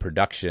climbing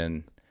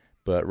production,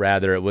 but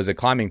rather it was a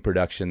climbing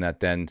production that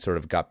then sort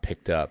of got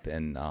picked up.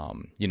 And,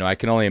 you know, I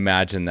can only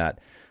imagine that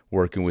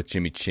working with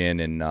Jimmy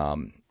Chin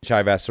and,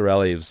 Shai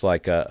Vassarelli was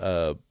like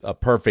a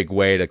perfect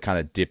way to kind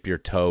of dip your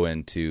toe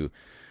into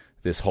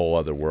this whole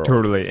other world.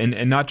 Totally.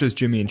 And not just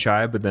Jimmy and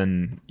Shai, but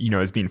then, you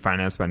know, it's being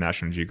financed by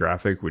National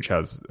Geographic, which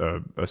has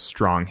a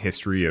strong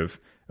history of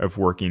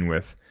working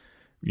with,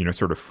 you know,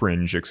 sort of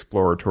fringe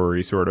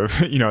exploratory sort of,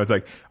 you know, it's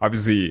like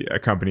obviously a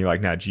company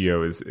like Nat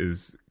Geo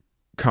is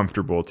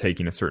comfortable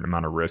taking a certain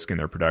amount of risk in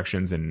their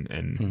productions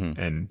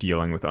and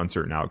dealing with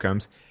uncertain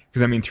outcomes.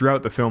 Because I mean,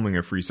 throughout the filming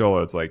of Free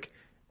Solo, it's like,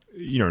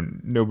 you know,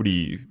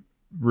 nobody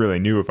really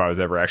knew if I was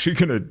ever actually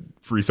going to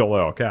free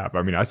solo El Cap.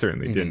 I mean, I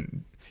certainly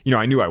didn't.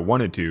 I knew I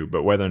wanted to,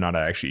 but whether or not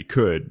I actually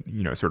could,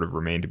 sort of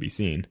remained to be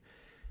seen.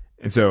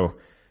 And so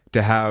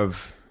to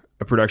have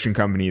a production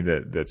company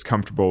that's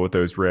comfortable with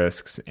those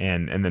risks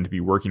and then to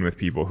be working with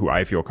people who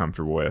I feel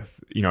comfortable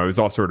with, it was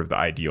all sort of the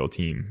ideal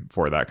team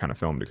for that kind of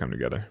film to come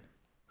together.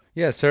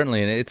 Yeah,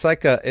 certainly. And it's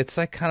like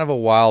kind of a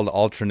wild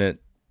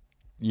alternate,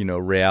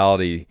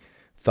 reality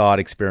thought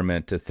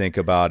experiment to think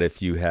about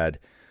if you had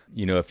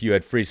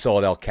free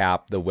soloed El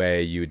Cap the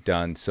way you'd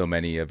done so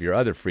many of your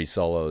other free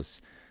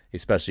solos,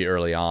 especially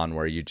early on,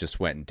 where you just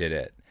went and did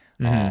it.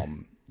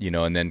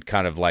 And then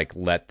kind of like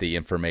let the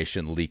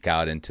information leak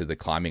out into the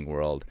climbing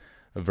world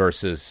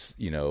versus,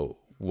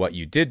 what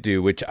you did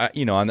do, which,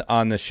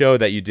 on the show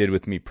that you did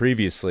with me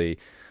previously,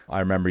 I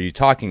remember you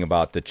talking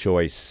about the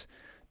choice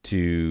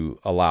to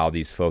allow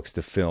these folks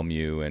to film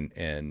you.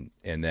 And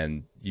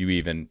then you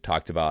even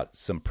talked about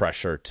some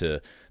pressure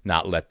to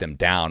not let them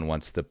down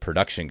once the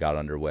production got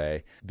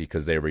underway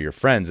because they were your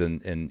friends.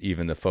 And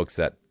even the folks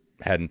that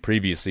hadn't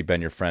previously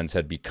been your friends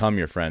had become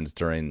your friends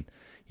during,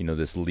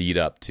 this lead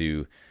up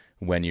to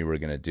when you were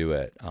going to do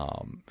it.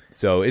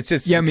 So it's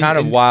just kind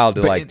of wild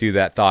to do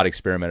that thought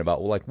experiment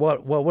about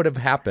what would have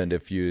happened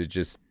if you had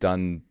just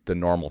done the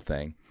normal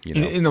thing.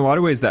 In a lot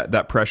of ways,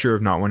 that pressure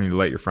of not wanting to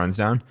let your friends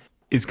down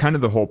is kind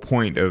of the whole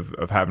point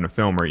of having a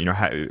film or,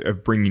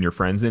 of bringing your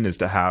friends in is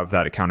to have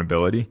that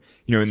accountability,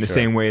 in the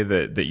same way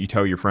that you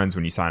tell your friends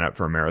when you sign up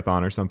for a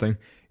marathon or something,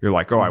 you're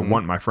like, I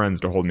want my friends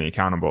to hold me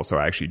accountable. So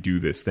I actually do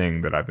this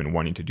thing that I've been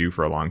wanting to do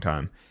for a long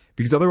time,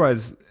 because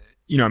otherwise,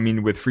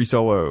 with free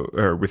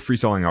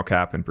soloing El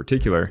Cap in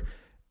particular,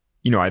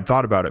 I'd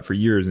thought about it for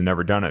years and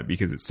never done it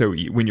because it's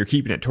when you're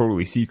keeping it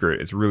totally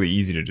secret, it's really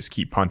easy to just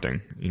keep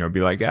punting,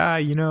 be like,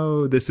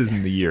 this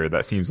isn't the year.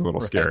 That seems a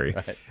little scary.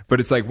 Right. But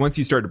it's like, once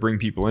you start to bring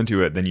people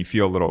into it, then you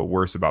feel a little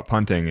worse about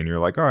punting and you're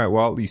like, all right,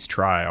 well, at least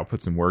try. I'll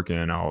put some work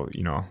in.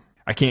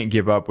 I can't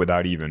give up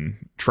without even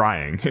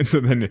trying. And so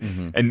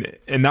then,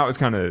 and that was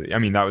kind of,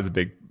 that was a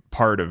big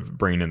part of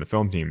bringing in the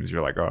film team is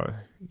you're like,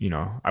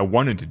 I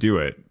wanted to do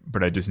it,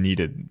 but I just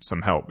needed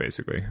some help.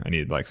 Basically. I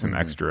needed like some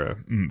extra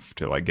oomph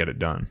to like get it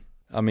done.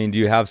 Do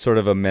you have sort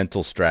of a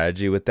mental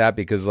strategy with that?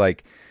 Because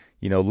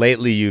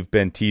lately you've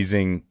been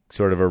teasing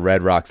sort of a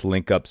Red Rocks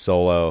link up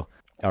solo.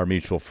 Our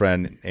mutual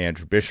friend,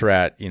 Andrew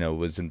Bisharat,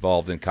 was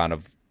involved in kind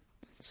of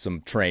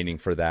some training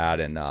for that.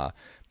 And,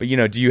 but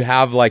do you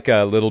have like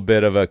a little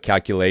bit of a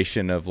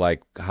calculation of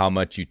like how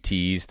much you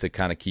tease to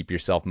kind of keep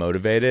yourself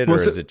motivated, or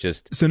is it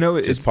just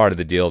part of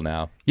the deal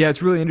now? Yeah,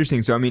 it's really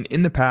interesting. So,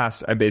 in the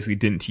past, I basically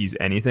didn't tease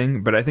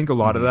anything, but I think a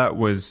lot of that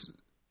was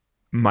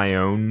my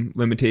own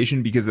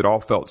limitation because it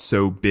all felt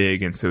so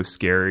big and so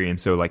scary and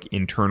so like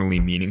internally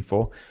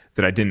meaningful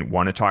that I didn't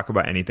want to talk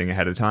about anything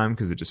ahead of time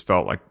because it just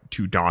felt like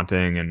too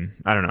daunting and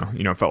I don't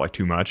know, it felt like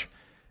too much.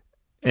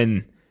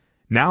 And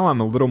now I'm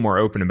a little more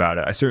open about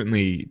it. I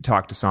certainly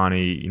talked to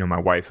Sonny, my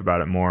wife, about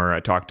it more. I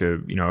talked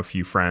to, a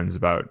few friends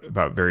about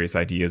various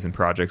ideas and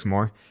projects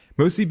more,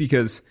 mostly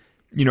because,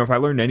 if I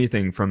learned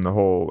anything from the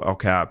whole El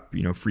Cap,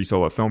 free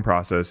solo film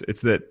process,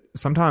 it's that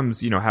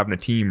sometimes, having a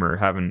team or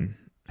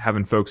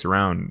having folks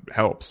around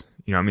helps.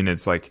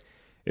 It's like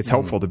it's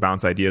helpful to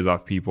bounce ideas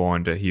off people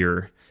and to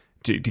hear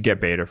to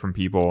get beta from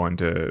people and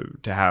to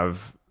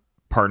have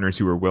partners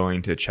who are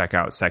willing to check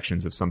out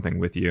sections of something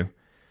with you.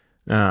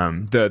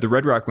 The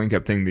Red Rock link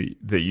up thing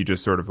that you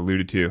just sort of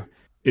alluded to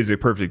is a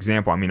perfect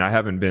example. I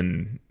haven't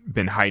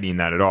been hiding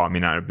that at all.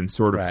 I've been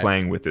sort of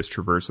playing with this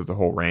traverse of the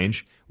whole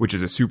range, which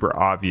is a super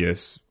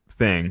obvious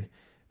thing.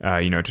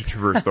 To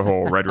traverse the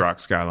whole Red Rock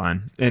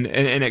skyline. And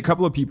a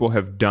couple of people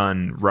have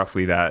done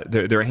roughly that.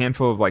 There are a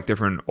handful of like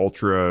different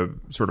ultra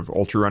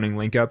running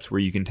link ups where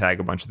you can tag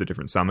a bunch of the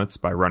different summits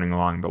by running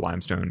along the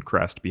limestone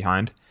crest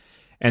behind.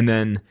 And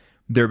then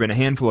there have been a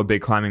handful of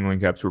big climbing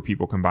link ups where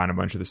people combine a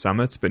bunch of the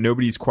summits, but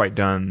nobody's quite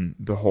done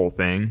the whole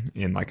thing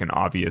in like an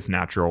obvious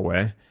natural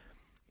way.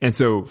 And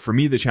so for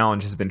me, the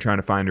challenge has been trying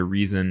to find a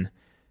reason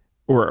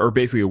or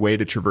basically a way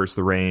to traverse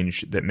the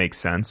range that makes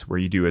sense, where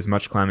you do as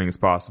much climbing as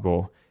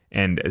possible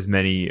and as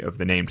many of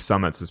the named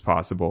summits as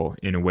possible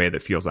in a way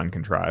that feels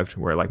uncontrived,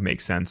 where it like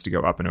makes sense to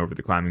go up and over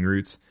the climbing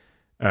routes,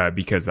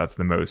 because that's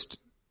the most,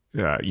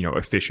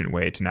 efficient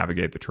way to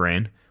navigate the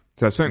terrain.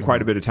 So I spent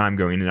quite a bit of time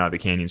going in and out of the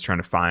canyons trying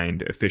to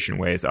find efficient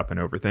ways up and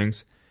over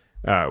things,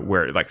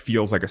 where it like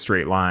feels like a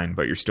straight line,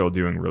 but you're still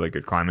doing really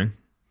good climbing,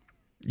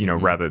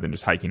 rather than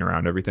just hiking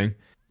around everything.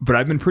 But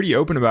I've been pretty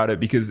open about it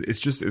because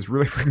it's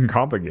really freaking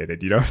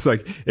complicated. It's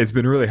like, it's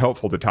been really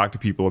helpful to talk to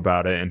people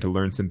about it and to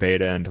learn some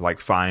beta and to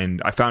like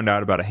I found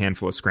out about a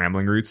handful of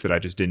scrambling routes that I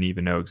just didn't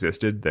even know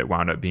existed that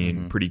wound up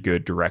being pretty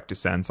good direct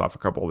descents off a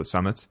couple of the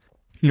summits.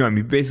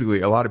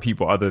 Basically a lot of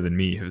people other than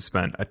me have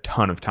spent a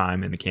ton of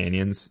time in the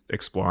canyons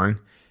exploring.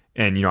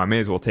 And, I may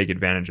as well take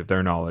advantage of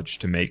their knowledge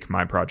to make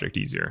my project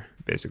easier,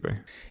 basically.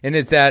 And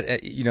is that,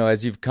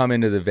 as you've come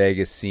into the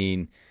Vegas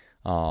scene,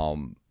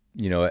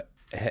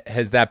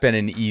 has that been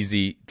an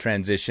easy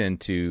transition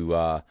to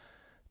a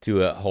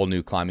whole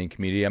new climbing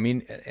community?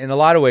 In a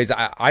lot of ways,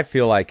 I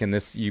feel like, and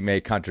this, you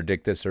may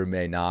contradict this or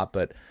may not,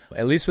 but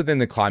at least within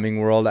the climbing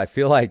world, I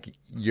feel like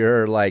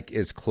you're like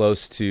as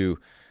close to,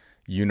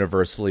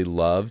 universally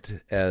loved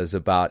as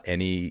about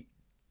any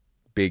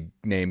big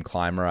name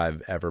climber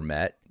I've ever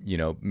met. You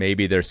know,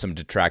 maybe there's some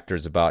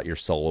detractors about your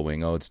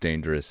soloing. Oh, it's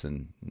dangerous,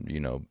 and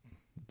you know,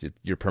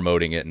 you're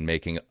promoting it and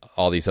making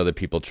all these other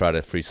people try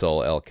to free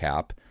solo El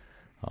Cap.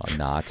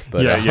 Not,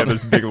 but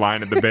there's a big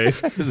line at the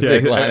base.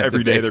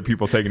 Every day there are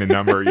people taking a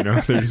number. You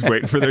know, they're just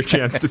waiting for their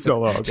chance to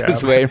solo El Cap.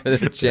 Just waiting for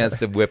their chance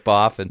to whip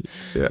off and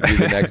do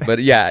the next. But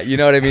yeah, you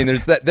know what I mean.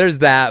 There's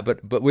that.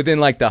 But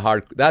within like the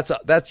hard,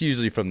 that's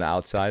usually from the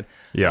outside.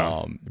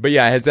 Yeah. But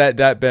yeah, has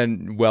that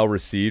been well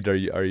received? Are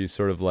you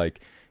sort of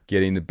like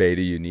getting the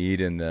beta you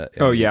need and the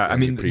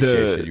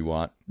appreciation you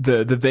want?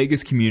 The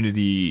Vegas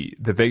community,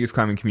 the Vegas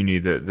climbing community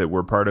that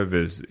we're part of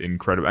is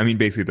incredible. I mean,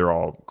 basically they're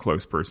all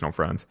close personal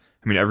friends.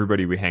 I mean,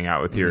 everybody we hang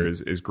out with here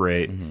is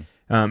great.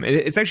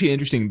 It's actually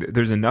interesting.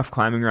 There's enough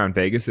climbing around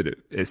Vegas that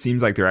it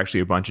seems like there are actually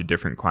a bunch of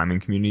different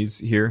climbing communities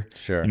here.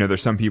 Sure. You know,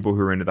 there's some people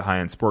who are into the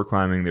high-end sport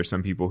climbing. There's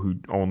some people who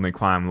only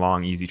climb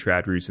long, easy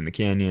trad routes in the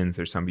canyons.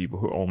 There's some people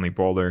who only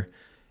boulder.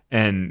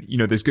 And, you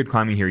know, there's good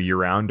climbing here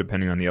year-round,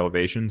 depending on the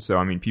elevation. So,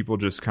 I mean, people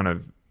just kind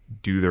of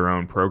do their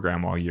own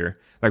program all year.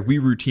 Like, we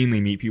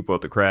routinely meet people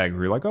at the crag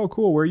who are like, oh,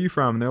 cool, where are you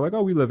from? And they're like,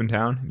 oh, we live in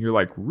town. And you're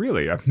like,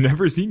 really? I've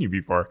never seen you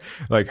before.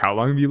 Like, how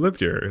long have you lived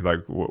here?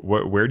 Like,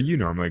 where do you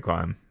normally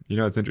climb? You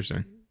know, it's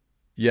interesting.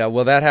 Yeah,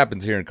 well, that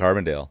happens here in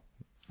Carbondale.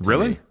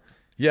 Really?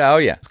 Yeah, oh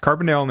yeah.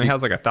 Carbondale only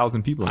has like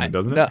 1,000 people in it,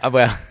 doesn't it? No,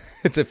 well,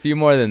 it's a few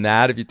more than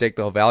that if you take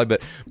the whole valley.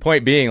 But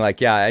point being,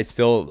 like, yeah,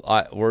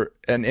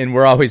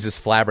 we're always just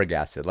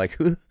flabbergasted. Like,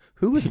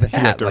 who was that?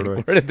 Yeah, totally.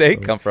 Like, where did they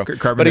come from?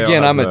 Carbondale but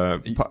again, has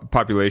a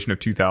population of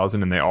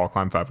 2,000 and they all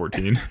climb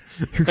 514.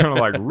 You're kind of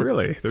like,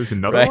 really? There's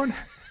another one?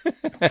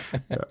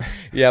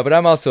 Yeah, but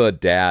I'm also a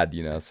dad,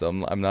 you know, so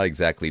I'm not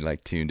exactly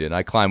like tuned in.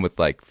 I climb with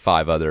like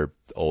 5 other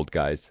old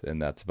guys,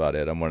 and that's about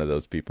it. I'm one of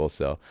those people.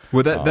 So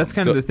well, that's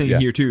kind of the thing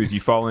here too, is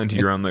you fall into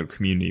your own little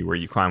community where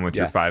you climb with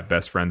your 5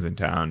 best friends in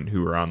town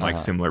who are on like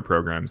similar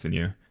programs than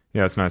you.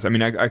 Yeah, it's nice. I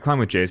mean, I climb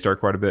with J-Star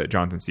quite a bit,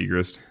 Jonathan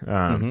Segrist,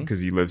 because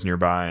he lives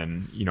nearby,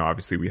 and you know,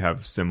 obviously we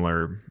have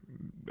similar.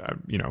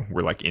 You know,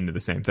 we're like into the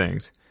same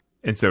things,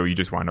 and so you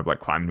just wind up like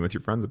climbing with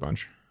your friends a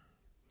bunch.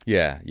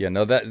 Yeah.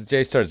 No, that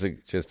J-Star's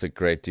just a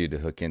great dude to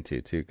hook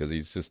into too, because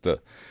he's just a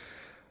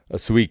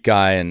sweet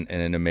guy and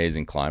an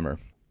amazing climber.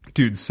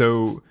 Dude,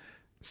 so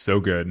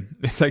good.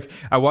 It's like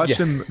I watched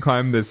him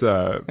climb this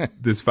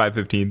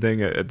 515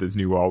 thing at this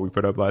new wall we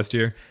put up last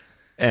year,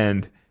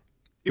 and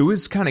it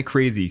was kind of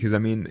crazy because I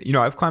mean, you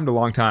know, I've climbed a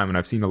long time and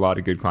I've seen a lot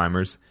of good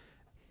climbers,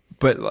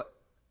 but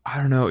I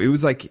don't know. It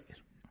was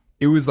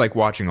like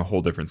watching a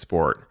whole different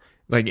sport.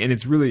 Like, and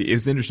it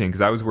was interesting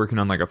because I was working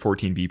on like a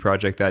 14B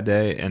project that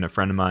day, and a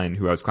friend of mine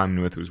who I was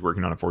climbing with was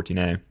working on a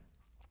 14A.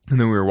 And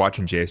then we were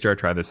watching J-Star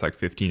try this like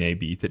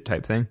 15A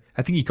type thing.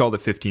 I think he called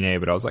it 15A,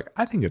 but I was like,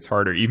 I think it's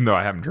harder, even though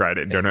I haven't tried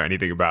it and don't know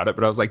anything about it.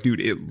 But I was like, dude,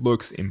 it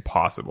looks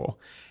impossible.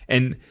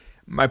 And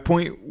my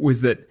point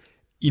was that,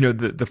 you know,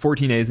 the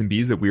 14As and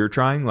Bs that we were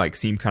trying like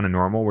seemed kind of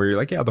normal, where you're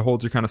like, yeah, the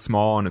holds are kind of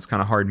small and it's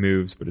kind of hard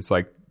moves, but it's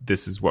like,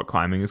 this is what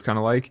climbing is kind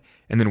of like.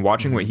 And then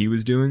watching what he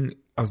was doing,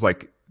 I was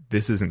like,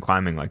 this isn't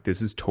climbing. Like,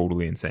 this is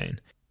totally insane.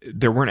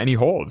 There weren't any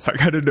holds.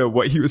 Like, I didn't know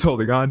what he was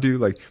holding on to.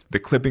 Like, the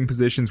clipping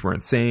positions were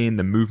insane.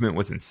 The movement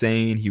was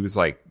insane. He was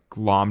like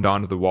glommed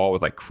onto the wall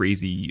with like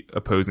crazy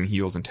opposing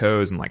heels and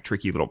toes and like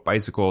tricky little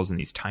bicycles and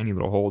these tiny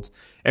little holds.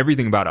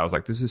 Everything about it, I was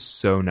like, this is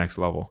so next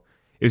level.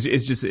 It's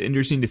just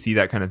interesting to see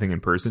that kind of thing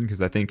in person,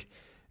 because I think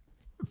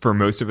for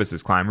most of us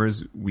as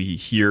climbers, we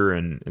hear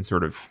and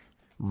sort of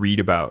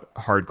read about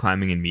hard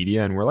climbing in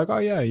media, and we're like, oh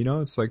yeah, you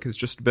know, it's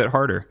just a bit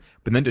harder.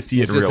 But then to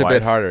see it in real life, it's just a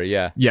bit harder,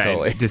 yeah,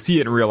 totally. To see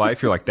it in real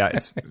life, you're like, that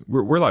is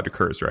we're allowed to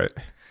curse, right?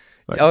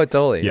 Like, oh,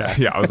 totally.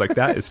 Yeah. I was like,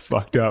 that is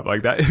fucked up.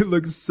 Like, that, it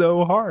looks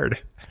so hard.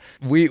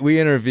 We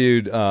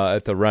interviewed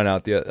at the Run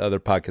Out, the other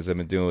podcast I've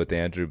been doing with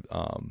Andrew,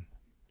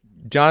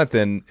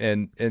 Jonathan,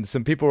 and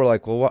some people were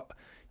like, well, what,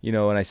 you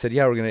know? And I said,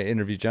 yeah, we're going to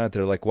interview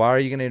Jonathan. They're like, why are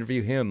you going to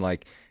interview him?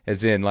 Like,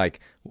 as in,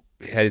 like,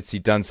 has he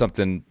done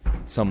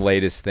some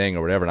latest thing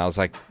or whatever? And I was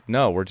like,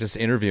 no, we're just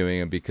interviewing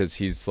him because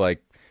he's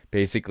like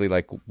basically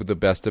like the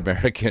best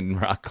American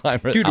rock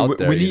climber out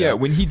there.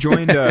 When he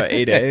joined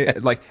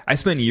 8A, like, I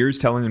spent years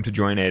telling him to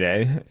join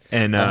 8A,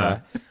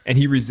 and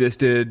he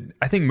resisted.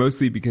 I think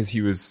mostly because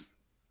he was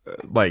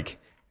like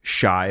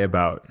shy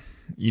about,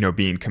 you know,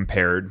 being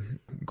compared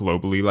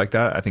globally like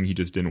that. I think he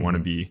just didn't want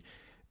to be,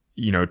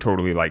 you know,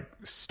 totally like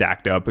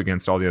stacked up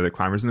against all the other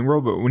climbers in the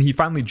world. But when he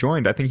finally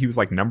joined, I think he was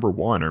like number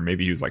 1, or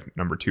maybe he was like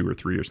number 2 or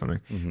 3 or something.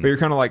 But you're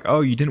kind of like,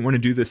 oh, you didn't want to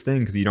do this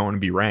thing because you don't want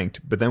to be ranked.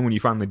 But then when you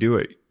finally do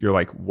it, you're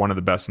like one of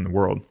the best in the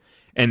world,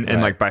 and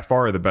like by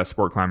far the best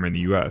sport climber in the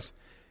US.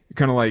 You're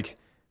kind of like,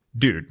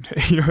 dude,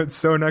 you know, it's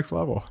so next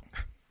level.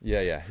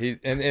 Yeah. He's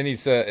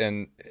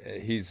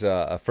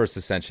a first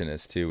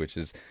ascensionist too, which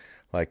is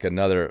like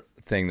another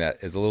thing that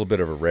is a little bit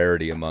of a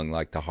rarity among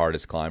like the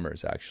hardest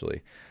climbers,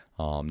 actually.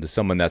 There's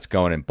someone that's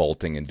going and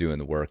bolting and doing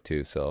the work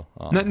too. So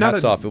not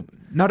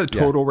a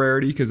total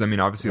rarity, because I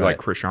mean, obviously, like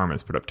Chris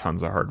Sharma's put up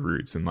tons of hard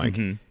routes, and like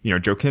you know,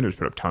 Joe Kinder's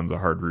put up tons of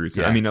hard routes.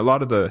 Yeah. I mean, a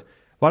lot of the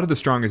lot of the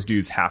strongest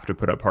dudes have to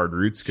put up hard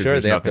routes because Sure,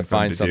 there's they have nothing to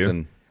find for them to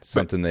do.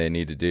 something they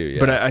need to do. Yeah.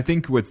 But I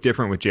think what's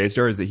different with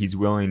J-Star is that he's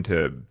willing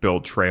to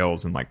build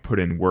trails and like put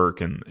in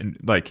work and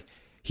like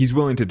he's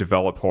willing to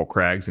develop whole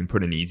crags and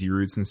put in easy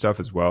routes and stuff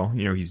as well.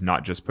 You know, he's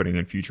not just putting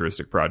in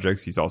futuristic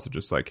projects. He's also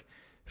just like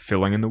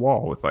filling in the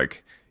wall with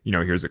like, you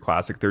know, here's a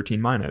classic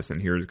 13 minus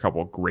and here's a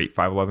couple of great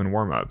 511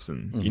 warm-ups.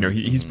 And, you know,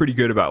 he's pretty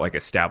good about like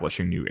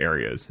establishing new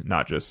areas,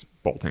 not just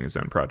bolting his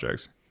own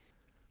projects.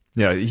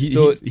 Yeah,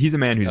 he's a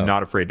man who's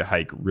not afraid to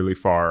hike really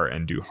far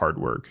and do hard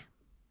work.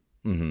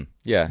 Mm-hmm.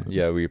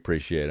 Yeah, we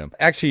appreciate him.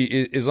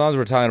 Actually, as long as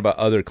we're talking about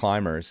other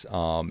climbers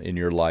in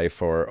your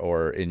life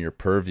or in your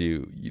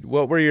purview,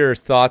 what were your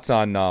thoughts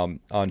on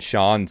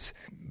Sean's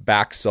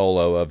back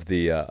solo of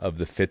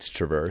the Fitz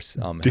Traverse,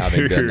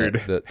 having been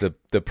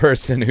the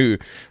person who,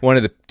 one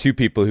of the two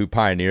people who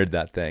pioneered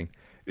that thing?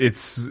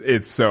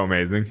 It's so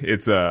amazing.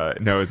 It's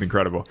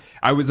incredible.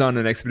 I was on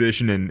an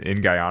expedition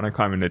in Guyana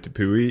climbing at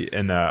Tepui,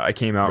 and I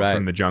came out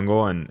from the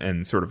jungle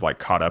and sort of like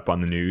caught up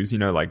on the news, you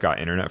know, like got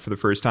internet for the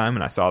first time,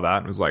 and I saw that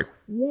and was like,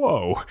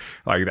 whoa,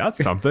 like that's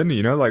something,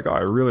 you know, like, oh, I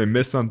really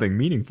missed something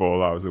meaningful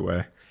while I was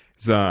away.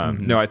 So,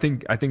 no, I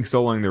think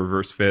soloing the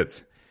reverse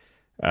Fitz,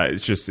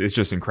 it's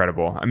just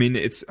incredible. I mean,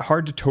 it's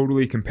hard to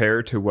totally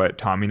compare to what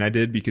Tommy and I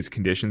did because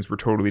conditions were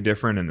totally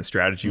different and the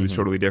strategy was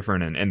totally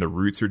different and the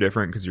routes are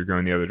different because you're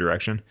going the other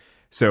direction.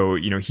 So,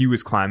 you know, he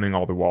was climbing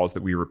all the walls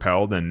that we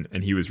rappelled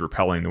and he was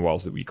rappelling the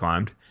walls that we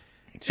climbed.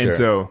 Sure. And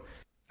so,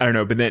 I don't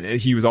know, but then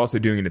he was also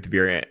doing it at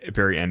the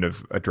very end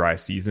of a dry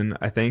season,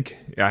 I think.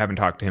 I haven't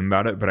talked to him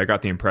about it, but I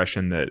got the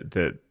impression that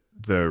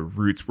the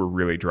routes were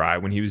really dry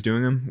when he was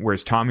doing them,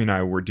 whereas Tommy and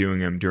I were doing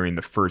them during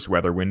the first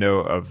weather window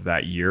of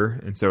that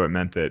year. And so it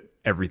meant that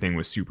everything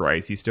was super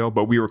icy still,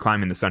 but we were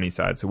climbing the sunny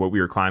side. So what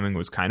we were climbing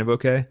was kind of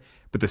okay,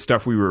 but the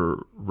stuff we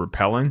were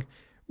rappelling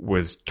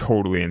was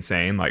totally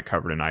insane, like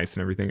covered in ice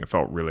and everything. It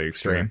felt really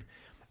extreme. Sure.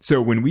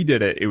 So when we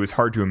did it, it was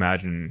hard to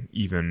imagine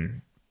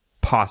even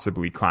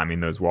possibly climbing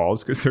those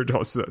walls because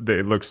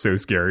they looked so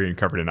scary and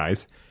covered in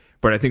ice.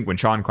 But I think when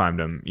Sean climbed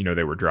them, you know,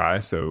 they were dry.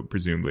 So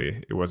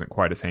presumably it wasn't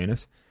quite as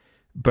heinous.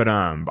 But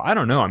I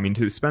don't know. I mean,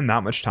 to spend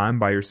that much time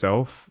by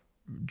yourself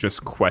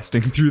just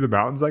questing through the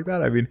mountains like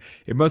that, I mean,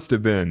 it must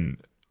have been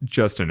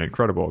just an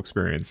incredible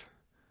experience.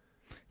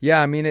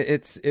 Yeah, I mean,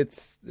 it's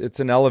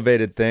an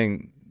elevated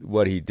thing,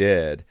 what he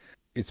did.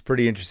 It's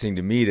pretty interesting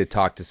to me to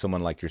talk to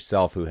someone like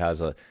yourself who has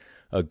a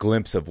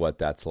glimpse of what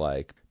that's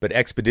like. But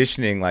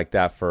expeditioning like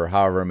that for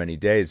however many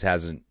days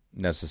hasn't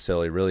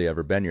necessarily really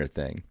ever been your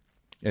thing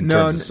in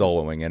terms of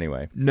soloing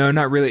anyway. No,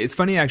 not really. It's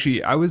funny,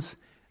 actually.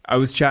 I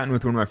was chatting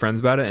with one of my friends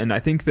about it, and I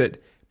think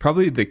that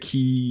probably the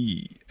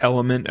key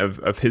element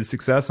of his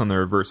success on the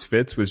reverse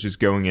Fitz was just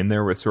going in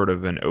there with sort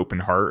of an open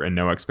heart and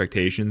no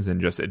expectations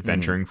and just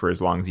adventuring for as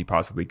long as he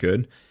possibly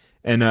could.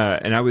 And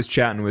I was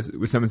chatting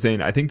with someone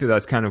saying, I think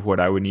that's kind of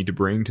what I would need to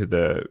bring to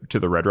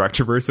the Red Rock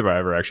Traverse if I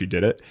ever actually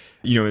did it.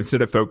 You know,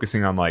 instead of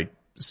focusing on like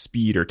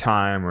speed or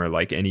time or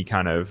like any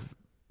kind of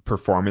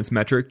performance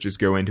metric, just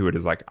go into it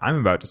as like, I'm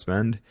about to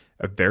spend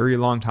a very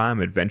long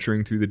time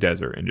adventuring through the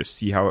desert and just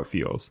see how it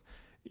feels.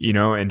 You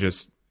know, and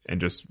just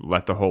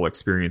let the whole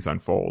experience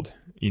unfold,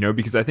 you know,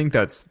 because I think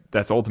that's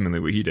ultimately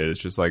what he did. It's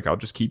just like, I'll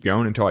just keep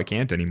going until I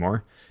can't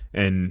anymore.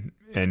 And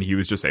he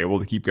was just able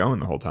to keep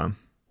going the whole time.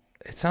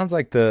 It sounds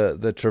like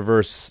the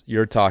Traverse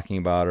you're talking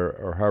about,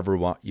 or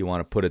however you want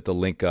to put it, the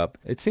link up,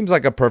 it seems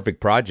like a perfect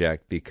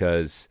project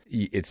because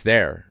it's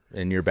there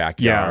in your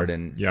backyard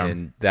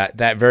and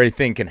that very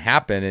thing can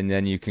happen, and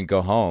then you can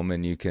go home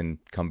and you can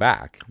come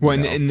back. Well,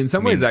 and in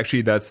some ways,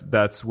 actually,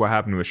 that's what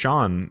happened with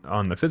Sean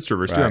on the Fitz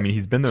Traverse too. I mean,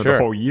 he's been there the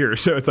whole year,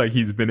 so it's like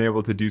he's been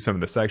able to do some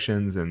of the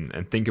sections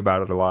and think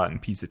about it a lot and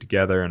piece it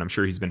together, and I'm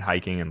sure he's been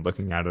hiking and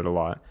looking at it a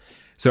lot.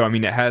 So, I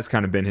mean, it has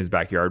kind of been his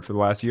backyard for the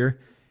last year.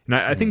 And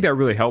I think that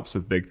really helps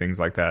with big things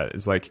like that.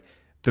 Is like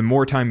the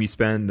more time you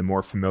spend, the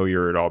more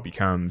familiar it all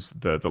becomes,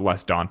 the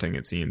less daunting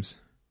it seems.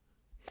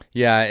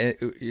 Yeah,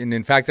 and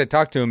in fact, I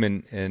talked to him,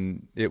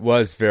 and it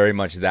was very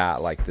much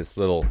that, like this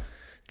little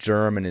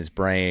germ in his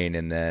brain,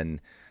 and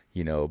then,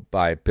 you know,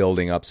 by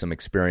building up some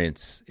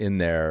experience in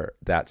there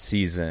that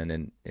season,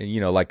 and you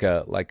know, like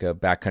a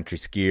backcountry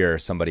skier or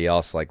somebody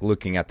else, like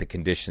looking at the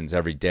conditions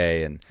every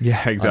day and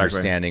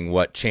understanding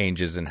what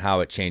changes and how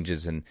it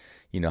changes, and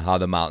you know, how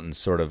the mountains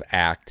sort of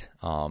act,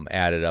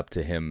 added up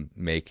to him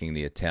making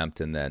the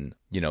attempt, and then,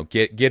 you know,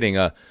 getting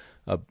an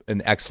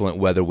excellent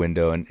weather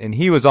window. And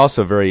he was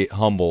also very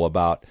humble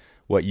about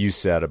what you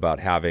said about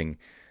having,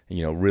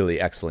 you know, really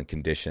excellent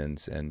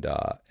conditions and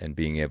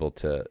being able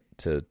to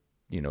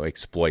you know,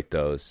 exploit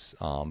those.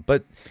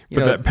 But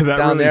that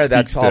down really there,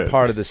 that's all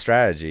part of the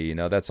strategy. You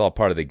know, that's all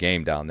part of the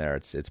game down there.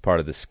 It's part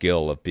of the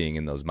skill of being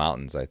in those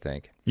mountains, I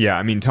think. Yeah,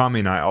 I mean, Tommy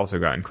and I also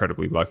got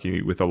incredibly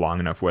lucky with a long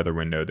enough weather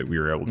window that we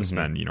were able to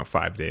spend, you know,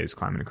 5 days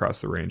climbing across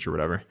the range or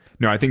whatever.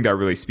 No, I think that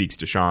really speaks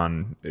to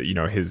Sean, you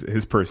know,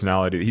 his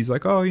personality. He's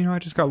like, oh, you know, I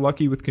just got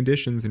lucky with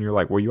conditions. And you're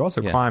like, well, you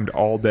also climbed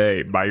all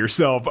day by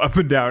yourself up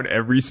and down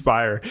every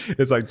spire.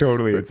 It's like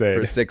totally insane.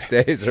 For 6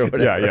 days or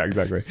whatever. Yeah,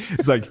 exactly.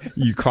 It's like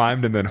you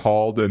climbed and then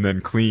hauled and then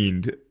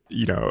cleaned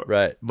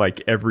right,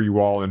 like every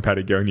wall in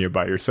Patagonia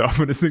by yourself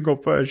in a single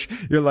push.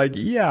 You're like,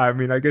 yeah, I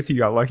mean, I guess you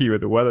got lucky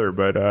with the weather,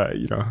 but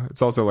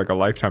it's also like a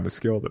lifetime of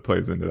skill that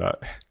plays into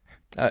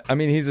that. I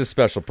mean, he's a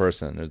special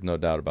person. There's no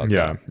doubt about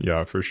that.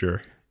 Yeah, for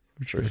sure.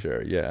 For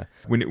sure, yeah.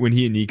 When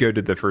he and Nico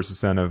did the first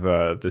ascent of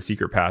the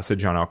Secret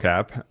Passage on El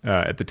Cap,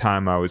 at the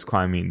time I was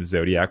climbing the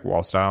Zodiac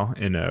wall style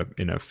in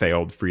a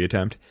failed free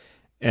attempt,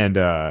 and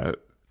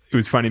it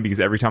was funny because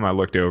every time I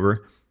looked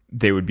over,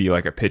 they would be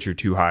like a pitch or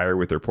two higher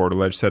with their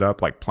portaledge set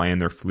up, like playing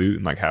their flute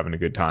and like having a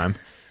good time.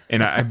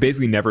 And I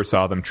basically never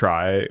saw them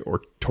try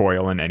or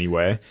toil in any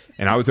way.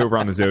 And I was over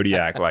on the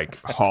Zodiac, like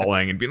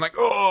hauling and being like,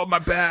 oh, my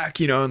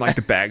back, and like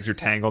the bags are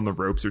tangled and the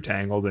ropes are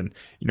tangled. And,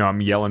 I'm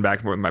yelling back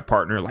and forth with my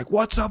partner, like,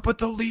 what's up with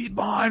the lead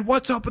line?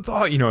 What's up with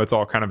the, it's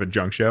all kind of a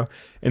junk show.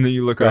 And then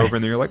you look over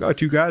and then you're like, oh,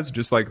 two guys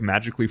just like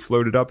magically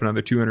floated up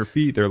another 200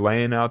 feet. They're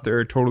laying out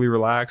there totally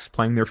relaxed,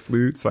 playing their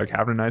flutes, like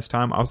having a nice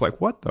time. I was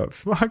like, what the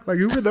fuck? Like,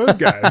 who are those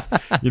guys?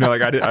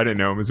 Like I didn't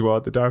know them as well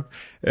at the time.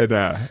 And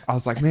I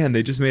was like, man,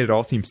 they just made it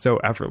all seem so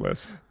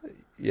effortless.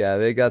 Yeah,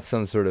 they got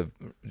some sort of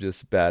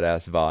just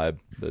badass vibe,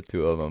 the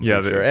two of them.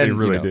 Yeah, sure. they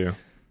really do.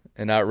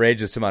 An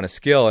outrageous amount of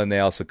skill, and they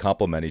also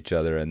complement each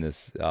other in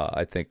this,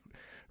 I think,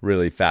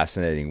 really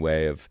fascinating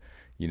way of,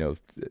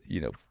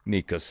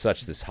 Nico's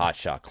such this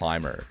hotshot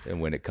climber, and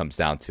when it comes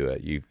down to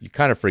it, you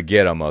kind of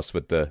forget almost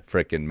with the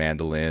frickin'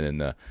 mandolin and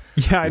the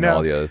I know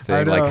all the other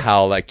thing, like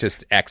how like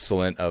just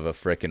excellent of a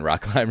frickin'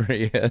 rock climber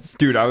he is.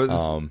 Dude, I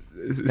was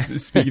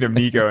speaking of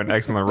Nico and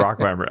excellent rock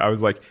climber, I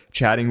was like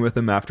chatting with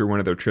him after one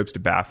of their trips to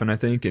Baffin, I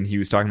think, and he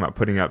was talking about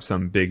putting up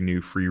some big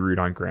new free route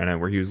on granite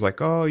where he was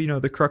like, oh,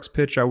 the Crux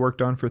pitch I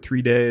worked on for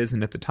 3 days,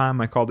 and at the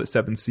time I called it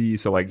 7C,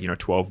 so like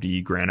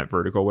 12D granite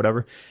vertical,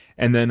 whatever.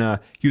 And then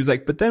he was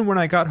like, but then when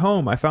I got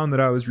home, I found that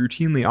I was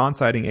routinely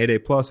on-sighting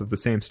 8A plus of the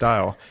same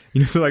style.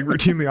 So like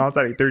routinely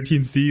on-sighting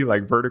 13C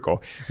like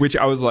vertical, which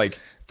I was like,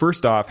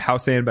 first off, how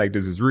sandbagged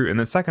is his route? And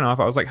then second off,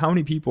 I was like, how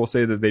many people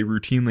say that they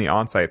routinely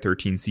on-sight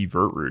 13C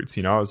vert routes?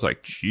 I was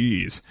like,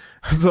 geez.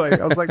 I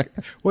was like,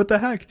 what the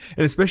heck?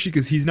 And especially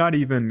because he's not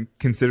even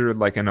considered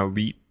like an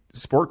elite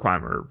sport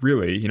climber,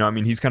 really.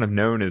 He's kind of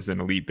known as an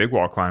elite big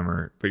wall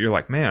climber, but you're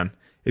like, man,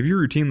 if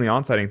you're routinely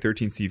on-sighting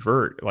 13C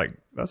vert, like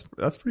that's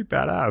pretty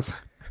badass.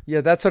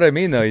 Yeah, that's what I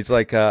mean, though. He's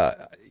like,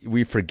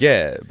 we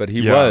forget, but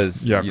he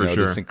was, for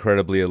sure, this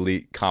incredibly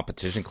elite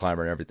competition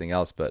climber and everything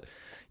else. But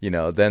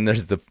then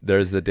there's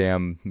the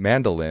damn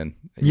mandolin.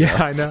 I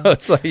know. So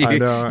it's like you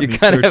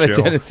kind of have a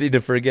tendency to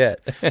forget.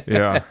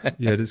 yeah,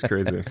 it is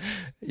crazy.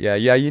 Yeah,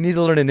 you need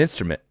to learn an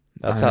instrument.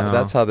 That's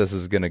how this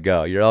is gonna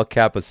go. Your El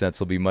Cap ascents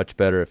will be much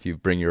better if you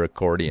bring your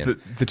accordion.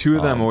 The two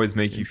of them always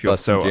make you feel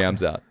so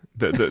jams out.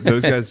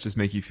 Those guys just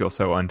make you feel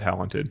so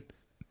untalented.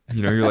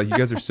 You're like, you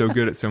guys are so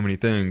good at so many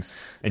things,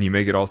 and you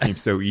make it all seem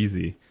so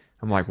easy.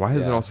 I'm like, why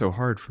is it all so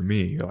hard for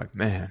me? You're like,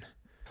 man.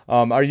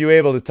 Are you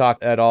able to talk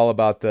at all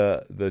about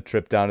the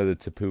trip down to the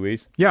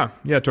Tepuis? Yeah,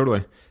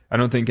 totally. I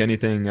don't think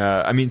anything.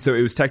 So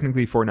it was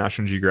technically for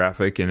National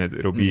Geographic, and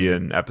it'll be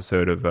an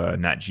episode of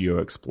Nat Geo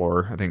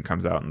Explorer. I think it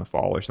comes out in the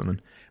fall or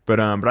something. But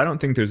I don't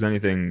think there's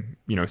anything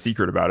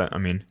secret about it. I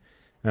mean,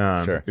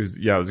 sure.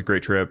 It was a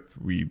great trip.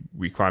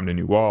 We climbed a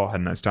new wall, had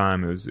a nice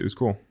time. It was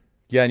cool.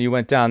 Yeah, and you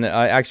went down there.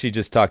 I actually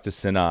just talked to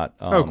Sinat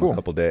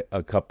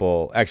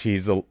cool. Actually,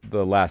 he's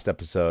the last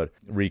episode,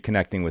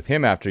 reconnecting with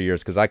him after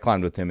years, because I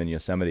climbed with him in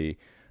Yosemite.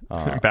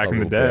 Back in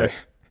the day.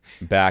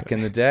 Back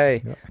in the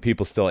day. Yeah.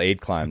 People still aid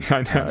climbed.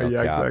 I know,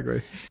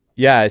 exactly.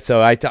 Yeah,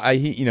 so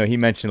he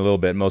mentioned a little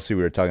bit. Mostly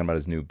we were talking about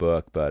his new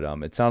book, but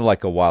it sounded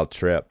like a wild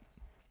trip.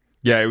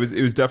 Yeah, it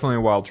was definitely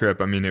a wild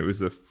trip. I mean, it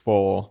was a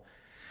full...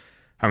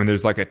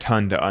 there's like a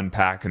ton to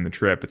unpack in the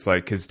trip. It's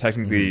like, because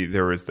technically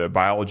there was the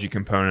biology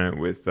component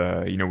with,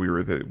 we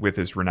were with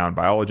this renowned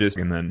biologist,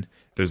 and then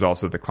there's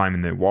also the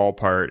climbing the wall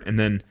part. And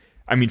then,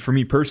 for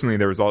me personally,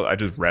 I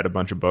just read a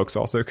bunch of books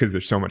also, because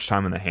there's so much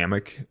time in the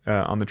hammock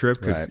on the trip,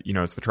 because,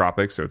 it's the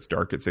tropics, so it's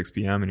dark at 6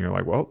 p.m. and you're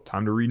like, well,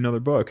 time to read another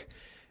book.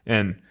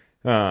 And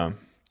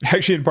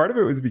actually, and part of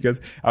it was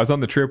because I was on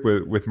the trip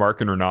with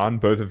Mark and Renan,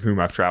 both of whom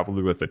I've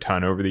traveled with a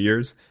ton over the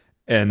years.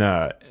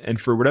 And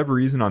for whatever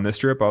reason on this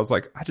trip, I was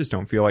like, I just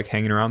don't feel like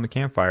hanging around the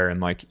campfire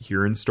and like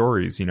hearing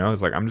stories, I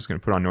was like, I'm just going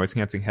to put on noise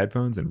canceling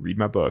headphones and read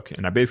my book.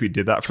 And I basically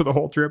did that for the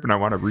whole trip, and I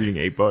wound up reading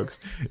 8 books.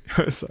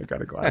 It's like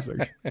kind of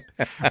classic.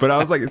 But I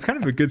was like, it's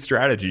kind of a good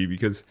strategy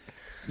because,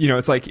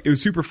 it's like, it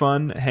was super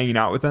fun hanging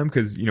out with them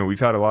because, we've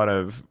had a lot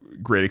of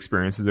great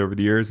experiences over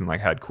the years and like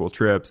had cool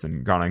trips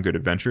and gone on good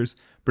adventures.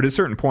 But at a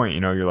certain point,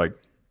 you're like,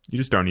 you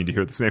just don't need to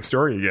hear the same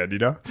story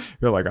again,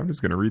 You're like, I'm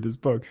just going to read this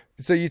book.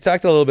 So you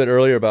talked a little bit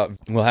earlier about,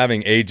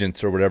 having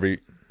agents or whatever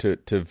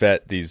to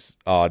vet these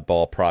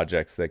oddball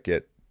projects that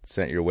get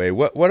sent your way.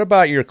 What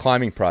about your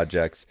climbing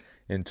projects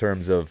in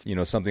terms of,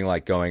 something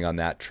like going on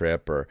that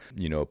trip or,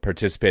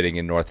 participating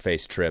in North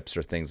Face trips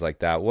or things like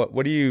that?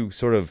 What do you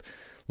sort of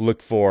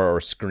look for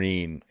or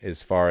screen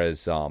as far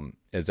as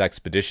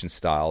expedition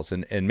styles?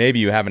 And maybe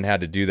you haven't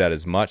had to do that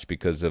as much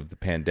because of the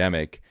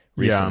pandemic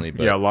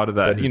recently. A lot of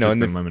that has just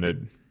been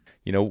limited.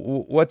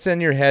 what's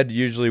in your head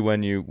usually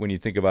when you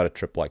think about a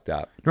trip like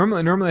that?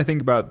 Normally I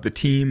think about the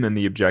team and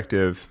the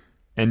objective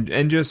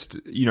and just,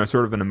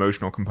 sort of an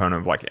emotional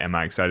component of like, am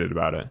I excited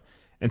about it?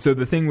 And so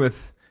the thing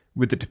with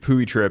the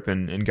Tepui trip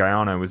in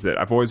Guyana was that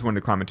I've always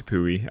wanted to climb a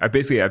Tepui.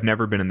 I've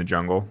never been in the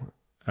jungle,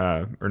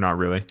 or not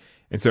really.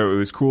 And so it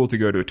was cool to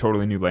go to a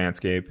totally new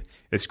landscape.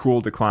 It's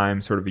cool to climb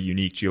sort of a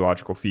unique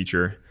geological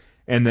feature.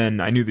 And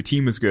then I knew the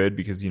team was good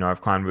because,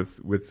 I've climbed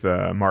with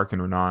Mark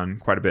and Renan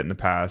quite a bit in the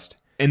past.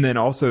 And then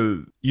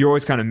also you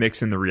always kind of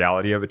mix in the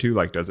reality of it too.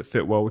 Like, does it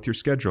fit well with your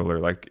schedule, or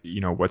like,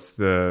 what's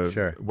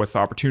the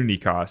opportunity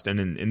cost? And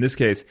in this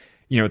case,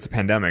 it's a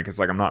pandemic. It's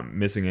like, I'm not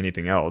missing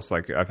anything else.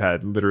 Like, I've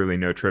had literally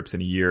no trips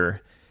in a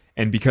year.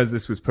 And because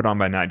this was put on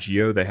by Nat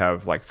Geo, they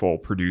have like full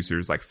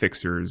producers, like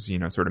fixers,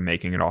 sort of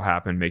making it all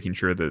happen, making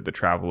sure that the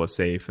travel is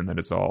safe and that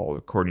it's all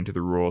according to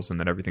the rules and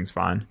that everything's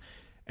fine.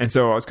 And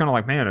so I was kind of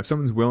like, man, if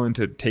someone's willing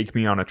to take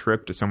me on a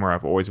trip to somewhere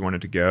I've always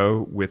wanted to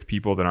go with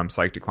people that I'm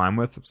psyched to climb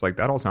with, it's like,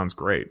 that all sounds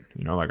great.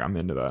 Like, I'm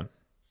into that.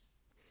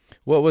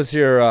 What was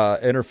your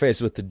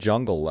interface with the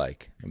jungle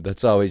like?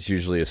 That's always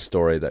usually a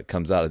story that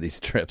comes out of these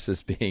trips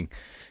as being,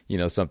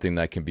 something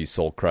that can be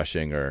soul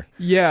crushing or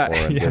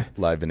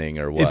enlivening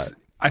or what.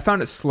 I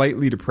found it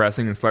slightly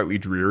depressing and slightly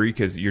dreary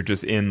because you're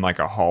just in like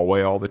a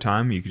hallway all the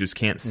time. You just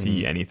can't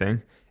see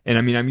anything. And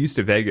I mean, I'm used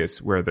to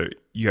Vegas where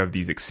you have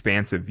these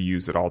expansive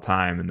views at all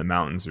time and the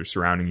mountains are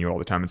surrounding you all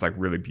the time. It's like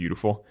really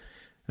beautiful.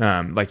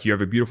 Like, you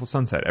have a beautiful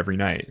sunset every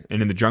night.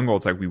 And in the jungle,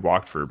 it's like we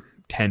walked for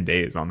 10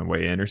 days on the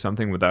way in or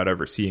something without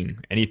ever seeing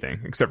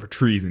anything except for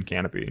trees and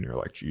canopy. And you're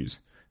like, geez,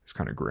 it's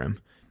kind of grim.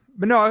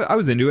 But no, I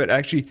was into it.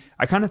 Actually,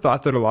 I kind of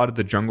thought that a lot of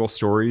the jungle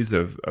stories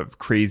of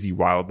crazy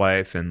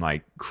wildlife and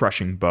like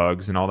crushing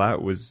bugs and all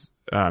that was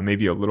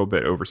maybe a little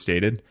bit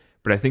overstated.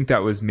 But I think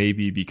that was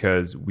maybe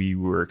because we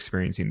were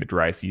experiencing the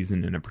dry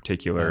season in a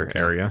particular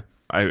area.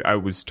 I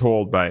was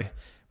told by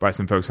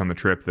some folks on the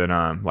trip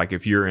that like,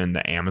 if you're in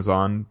the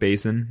Amazon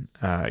basin,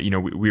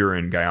 we were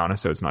in Guyana,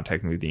 so it's not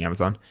technically the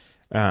Amazon.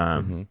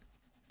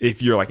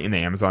 If you're like in the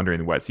Amazon during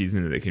the wet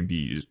season, it can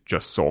be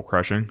just soul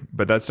crushing.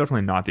 But that's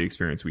definitely not the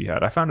experience we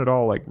had. I found it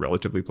all like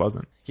relatively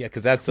pleasant. Yeah,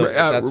 because that's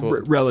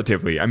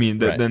relatively. I mean,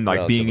 then like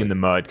relatively. Being in the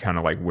mud kind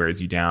of like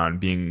wears you down.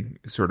 Being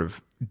sort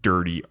of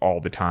dirty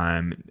all the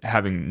time,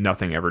 having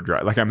nothing ever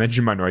dry. Like I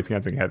mentioned, my noise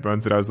canceling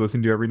headphones that I was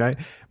listening to every night.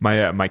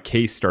 My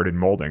case started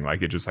molding.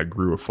 Like, it just like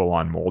grew a full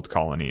on mold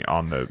colony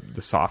on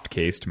the soft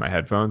case to my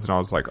headphones, and I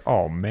was like,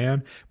 oh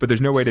man. But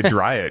there's no way to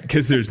dry it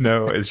because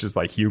it's just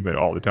like humid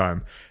all the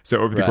time. So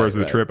over the course of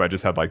the trip, I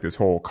just had like this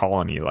whole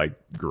colony like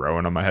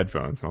growing on my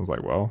headphones, and I was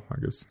like, well, I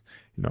guess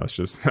that's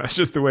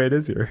just the way it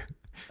is here.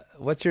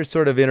 What's your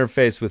sort of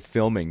interface with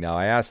filming now?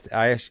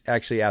 I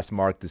actually asked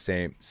Mark the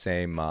same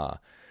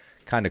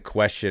kind of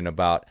question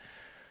about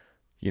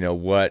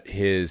what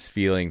his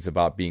feelings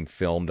about being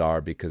filmed are,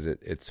 because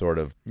it sort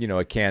of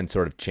it can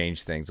sort of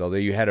change things. Although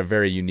you had a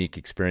very unique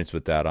experience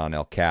with that on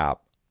El Cap,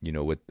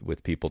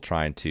 with people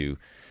trying to.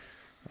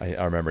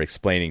 I remember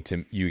explaining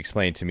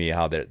to me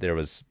how there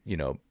was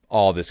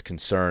all this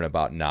concern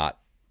about not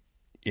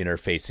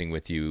interfacing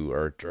with you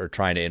or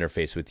trying to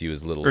interface with you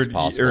as little as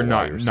possible, or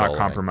not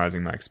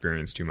compromising my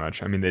experience too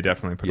much. I mean, they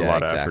definitely put a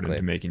lot of effort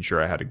into making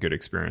sure I had a good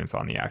experience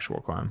on the actual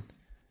climb.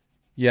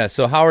 Yeah.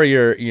 So how are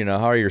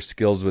your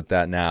skills with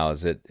that now?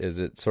 Is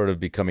it sort of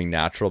becoming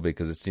natural,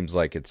 because it seems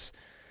like it's,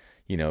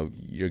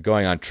 you're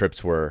going on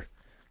trips where,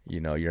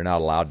 you're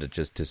not allowed to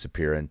just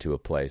disappear into a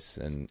place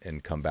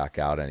and come back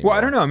out anymore. Well,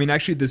 I don't know. I mean,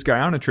 actually this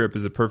Guyana trip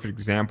is a perfect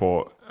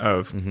example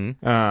of,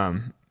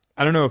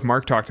 I don't know if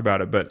Mark talked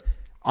about it, but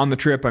on the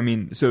trip, I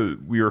mean, so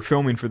we were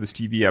filming for this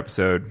TV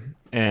episode,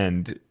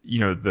 and,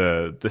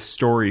 the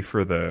story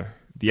for the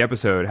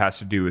episode has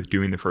to do with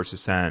doing the first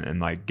ascent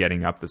and like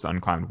getting up this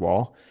unclimbed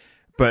wall.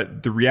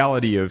 But the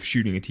reality of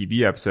shooting a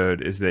TV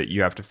episode is that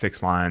you have to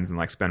fix lines and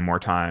like spend more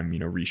time,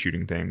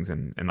 reshooting things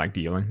and like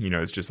dealing,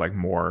 it's just like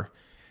more,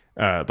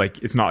 like,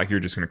 it's not like you're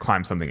just going to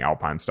climb something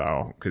Alpine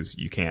style, because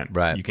you can't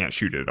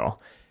shoot it at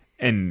all.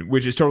 And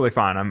which is totally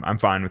fine. I'm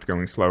fine with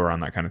going slower on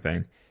that kind of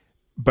thing.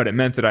 But it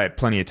meant that I had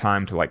plenty of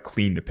time to like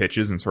clean the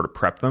pitches and sort of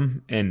prep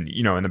them. And,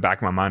 in the back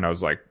of my mind, I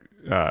was like,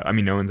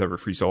 no one's ever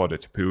free soloed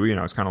at Tepui. And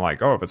I was kind of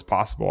like, oh, if it's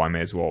possible, I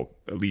may as well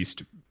at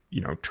least,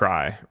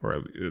 try, or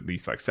at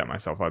least like set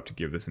myself up to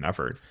give this an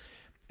effort.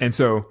 And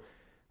so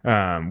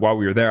while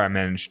we were there, I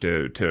managed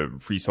to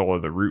free solo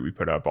the route we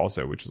put up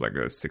also, which was like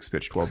a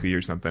 6-pitch 12B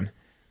or something,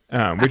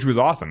 which was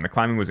awesome. The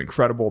climbing was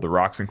incredible. The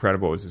rock's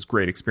incredible. It was this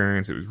great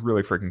experience. It was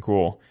really freaking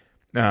cool.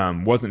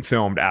 Wasn't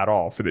filmed at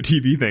all for the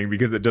TV thing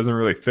because it doesn't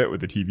really fit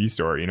with the TV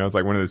story. It's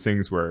like one of those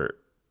things where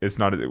it's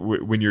not,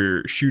 when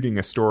you're shooting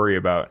a story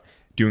about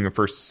doing a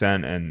first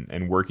ascent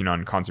and working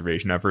on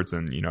conservation efforts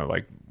and,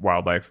 like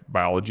wildlife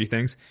biology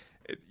things,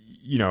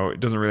 it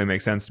doesn't really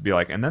make sense to be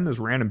like, and then this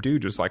random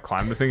dude just like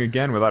climbed the thing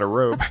again without a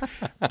rope.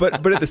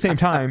 But at the same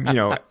time,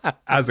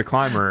 as a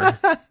climber,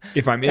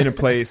 if I'm in a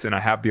place and I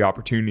have the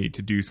opportunity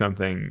to do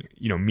something,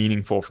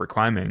 meaningful for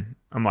climbing,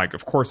 I'm like,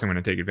 of course I'm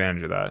going to take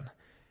advantage of that.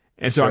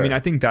 And so, I mean, I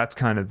think that's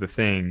kind of the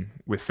thing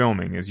with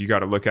filming, is you got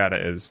to look at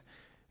it as,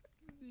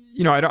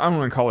 I don't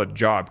want to call it a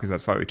job because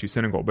that's slightly too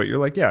cynical, but you're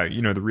like, yeah,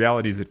 the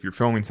reality is that if you're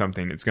filming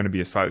something, it's going to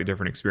be a slightly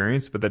different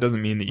experience, but that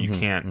doesn't mean that you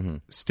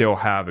can't still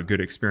have a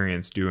good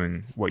experience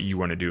doing what you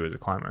want to do as a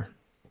climber.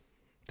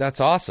 That's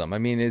awesome. I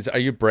mean, are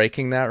you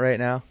breaking that right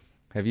now?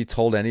 Have you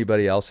told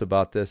anybody else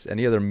about this?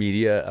 Any other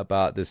media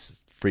about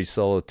this free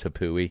solo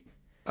Tepui?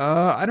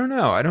 I don't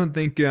know. I don't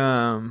think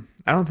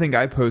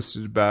I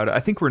posted about it. I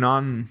think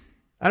Renan,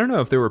 I don't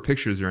know if there were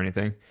pictures or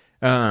anything.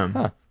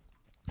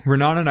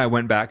 Renan and I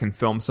went back and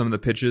filmed some of the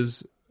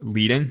pitches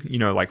leading,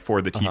 like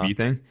for the TV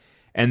thing.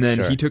 And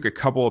then he took a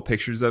couple of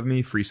pictures of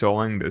me free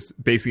soloing this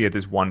basically at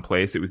this one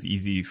place. It was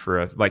easy for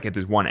us, like at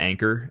this one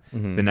anchor.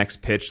 The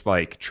next pitch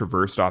like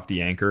traversed off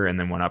the anchor and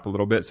then went up a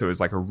little bit. So it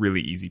was like a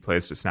really easy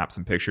place to snap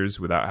some pictures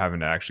without having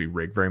to actually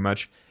rig very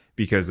much,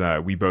 because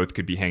we both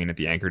could be hanging at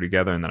the anchor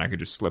together, and then I could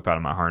just slip out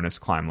of my harness,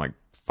 climb like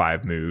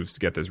 5 moves,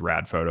 get this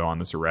rad photo on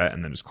the Surrette,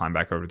 and then just climb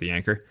back over to the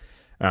anchor.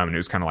 And it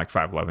was kind of like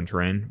 5'11"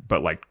 terrain,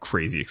 but like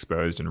crazy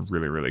exposed and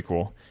really, really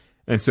cool.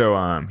 And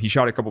so he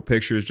shot a couple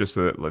pictures just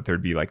so that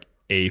there'd be like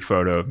a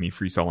photo of me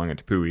free soloing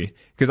at Tepui.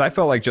 Because I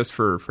felt like just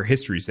for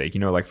history's sake,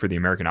 like for the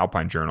American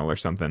Alpine Journal or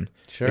something,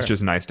 it's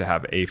just nice to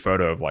have a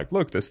photo of like,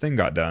 look, this thing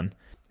got done.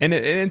 And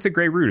it's a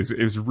great route.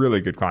 It was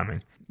really good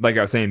climbing. Like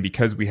I was saying,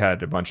 because we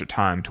had a bunch of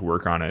time to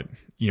work on it,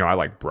 I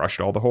like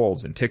brushed all the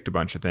holes and ticked a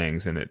bunch of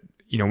things. And it,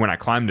 when I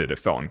climbed it, it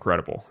felt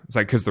incredible. It's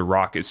like, because the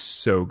rock is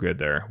so good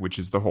there, which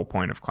is the whole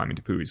point of climbing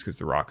Tepui, because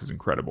the rock is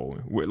incredible.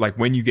 Like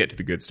when you get to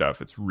the good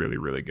stuff, it's really,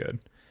 really good.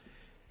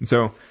 And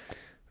so,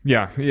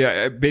 yeah.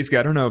 Basically,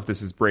 I don't know if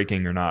this is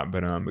breaking or not,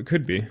 but it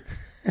could be.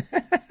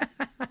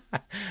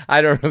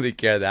 I don't really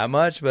care that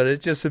much, but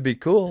it just would be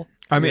cool.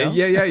 I mean,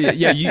 yeah.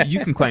 You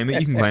can claim it.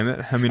 You can claim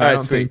it. I mean, I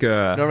don't think.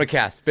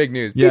 Enormocast, big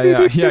news.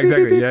 Yeah,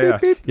 exactly.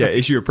 Yeah.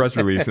 Issue a press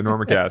release,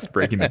 Enormocast,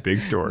 breaking the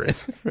big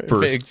stories.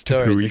 First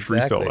Tepui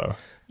free solo.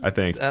 I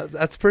think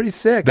that's pretty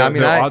sick.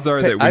 The odds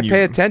are that when I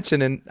pay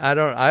attention, and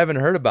I haven't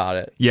heard about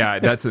it. Yeah,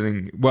 that's the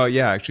thing. Well,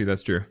 yeah, actually,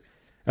 that's true.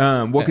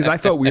 Because I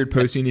felt weird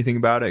posting anything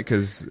about it,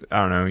 because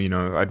I don't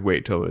know, I'd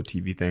wait till the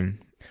TV thing.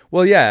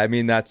 Well, yeah, I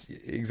mean, that's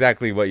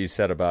exactly what you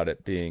said about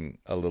it being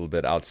a little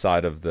bit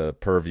outside of the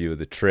purview of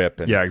the trip.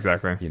 And, yeah,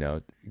 exactly.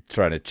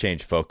 Trying to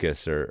change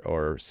focus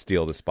or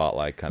steal the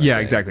spotlight kind of thing. Yeah,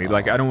 exactly.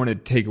 Like, I don't want to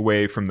take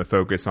away from the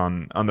focus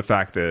on the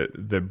fact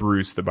that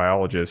Bruce, the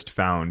biologist,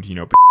 found,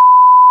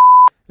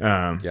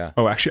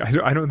 Oh,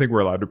 actually, I don't think we're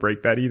allowed to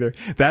break that either.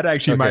 That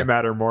actually might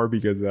matter more,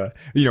 because,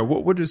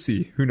 we'll just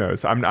see. Who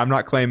knows? I'm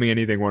not claiming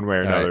anything one way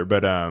or another,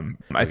 but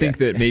I think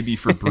that maybe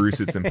for Bruce,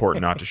 it's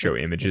important not to show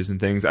images and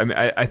things. I mean,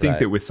 I think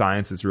that with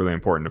science, it's really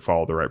important to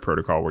follow the right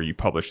protocol where you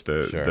publish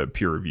the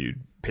peer-reviewed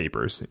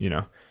papers,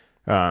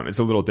 It's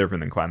a little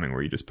different than climbing,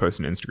 where you just post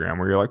an Instagram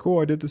where you're like,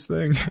 oh, I did this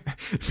thing.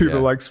 People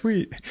are like,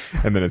 sweet.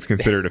 And then it's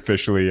considered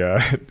officially,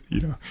 then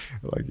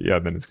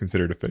it's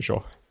considered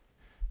official.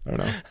 I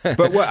don't know.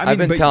 But what I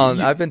mean,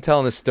 I've been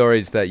telling the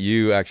stories that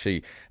you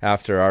actually,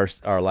 after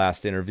our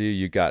last interview,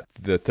 you got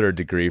the 3rd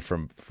degree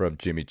from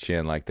Jimmy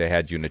Chin. Like, they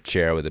had you in a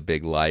chair with a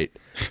big light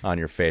on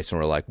your face,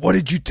 and we're like, "What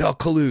did you tell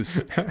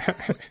Kalous?"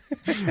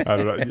 I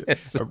don't know.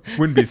 I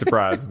wouldn't be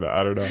surprised, but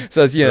I don't know.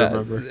 So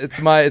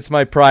it's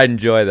my pride and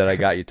joy that I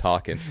got you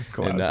talking,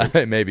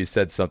 and maybe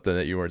said something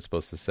that you weren't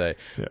supposed to say.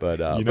 Yeah. But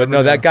no,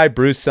 know. That guy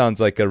Bruce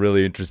sounds like a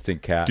really interesting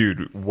cat,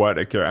 dude. What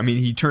a character! I mean,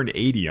 he turned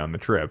 80 on the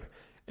trip.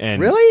 And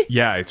really?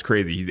 Yeah, it's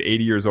crazy. He's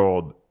 80 years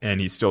old,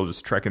 and he's still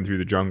just trekking through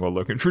the jungle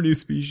looking for new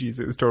species.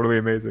 It was totally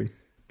amazing.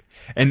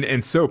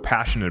 And so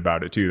passionate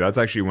about it, too. That's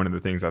actually one of the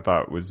things I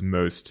thought was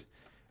most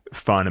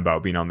fun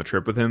about being on the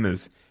trip with him,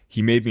 is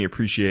he made me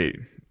appreciate,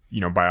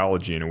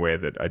 biology in a way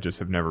that I just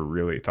have never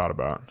really thought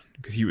about,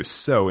 because he was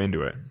so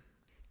into it.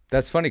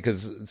 That's funny,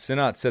 because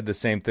Sinat said the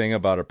same thing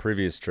about a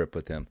previous trip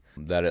with him,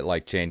 that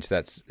it changed.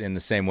 That's in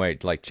the same way,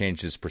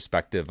 changed his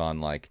perspective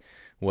on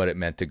what it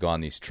meant to go on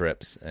these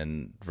trips,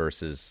 and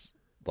versus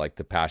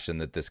the passion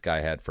that this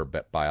guy had for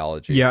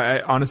biology.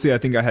 Yeah, honestly, I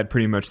think I had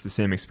pretty much the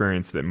same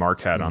experience that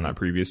Mark had on that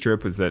previous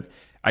trip, was that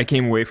I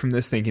came away from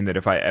this thinking that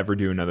if I ever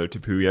do another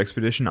Tepui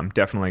expedition, I'm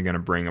definitely going to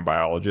bring a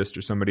biologist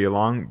or somebody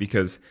along,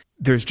 because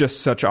there's just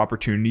such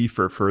opportunity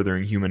for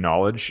furthering human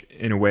knowledge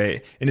in a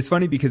way. And it's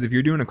funny, because if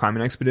you're doing a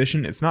climbing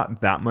expedition, it's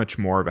not that much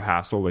more of a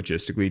hassle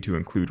logistically to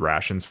include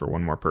rations for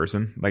one more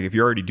person. Like, if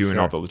you're already doing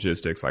all the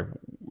logistics,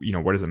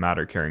 what does it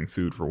matter carrying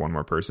food for one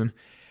more person?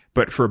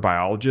 But for a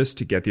biologist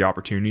to get the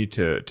opportunity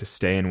to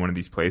stay in one of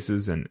these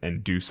places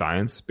and do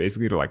science,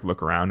 basically to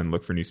look around and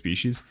look for new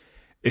species,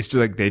 it's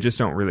just they just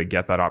don't really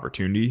get that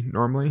opportunity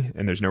normally,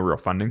 and there's no real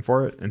funding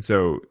for it. And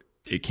so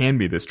it can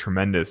be this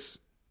tremendous,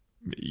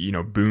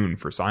 boon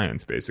for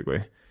science,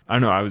 basically. I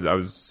don't know. I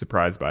was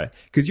surprised by it,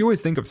 because you always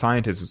think of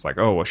scientists as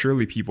oh, well,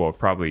 surely people have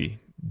probably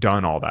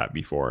done all that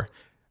before,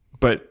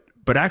 but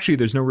actually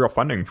there's no real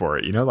funding for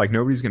it.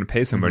 Nobody's going to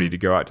pay somebody to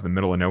go out to the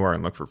middle of nowhere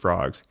and look for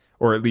frogs,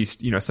 or at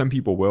least, some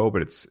people will,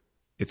 but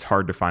it's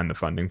hard to find the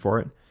funding for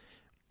it.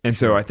 And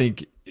so I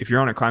think if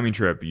you're on a climbing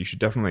trip, you should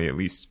definitely at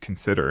least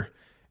consider,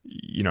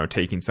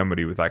 taking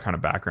somebody with that kind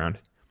of background.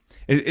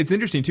 It's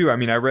interesting too. I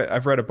mean,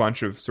 I've read a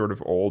bunch of sort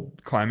of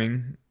old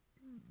climbing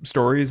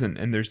stories,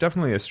 and there's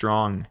definitely a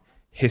strong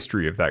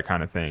history of that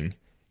kind of thing.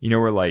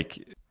 Where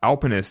like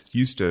alpinists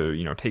used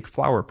to, take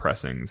flower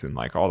pressings and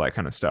like all that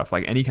kind of stuff.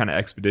 Like any kind of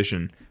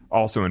expedition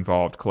also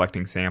involved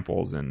collecting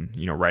samples and,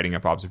 writing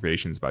up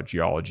observations about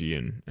geology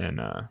and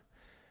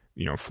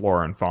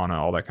flora and fauna,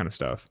 all that kind of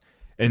stuff.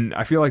 And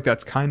I feel like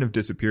that's kind of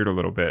disappeared a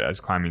little bit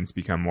as climbing's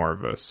become more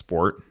of a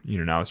sport.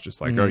 Now it's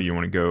just like, oh, you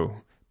want to go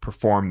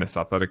perform this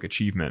athletic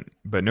achievement,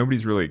 but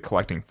nobody's really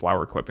collecting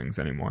flower clippings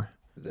anymore.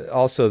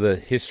 Also, the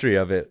history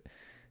of it,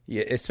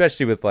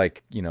 especially with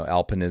like,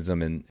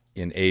 alpinism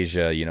in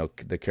Asia,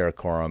 the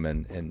Karakoram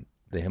and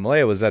the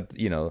Himalaya, was that,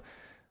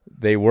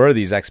 they were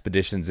these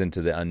expeditions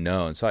into the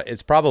unknown. So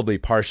it's probably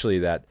partially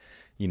that,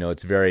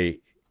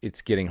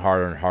 it's getting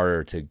harder and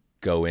harder to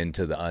go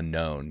into the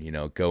unknown,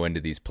 go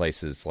into these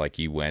places like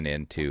you went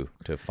into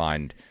to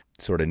find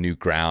sort of new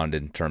ground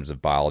in terms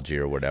of biology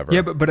or whatever.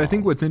 Yeah, but I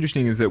think what's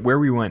interesting is that where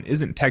we went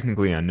isn't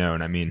technically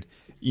unknown. I mean,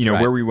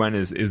 right. Where we went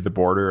is the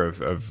border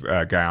of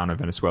Guyana,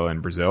 Venezuela,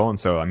 and Brazil. And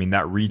so, I mean,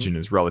 that region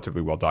is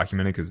relatively well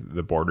documented because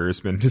the border has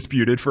been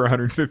disputed for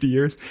 150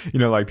 years.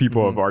 Like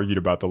people have argued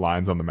about the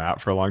lines on the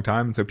map for a long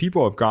time. And so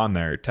people have gone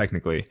there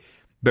technically,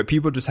 but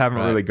people just haven't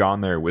really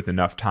gone there with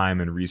enough time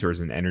and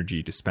resource and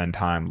energy to spend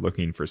time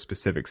looking for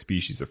specific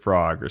species of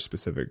frog or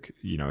specific,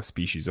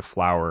 species of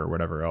flower or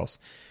whatever else.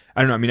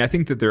 I don't know. I mean, I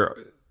think that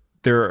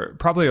there are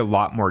probably a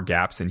lot more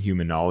gaps in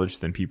human knowledge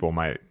than people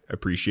might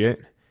appreciate.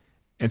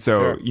 And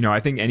so, I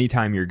think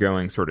anytime you're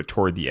going sort of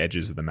toward the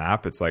edges of the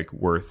map, it's like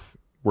worth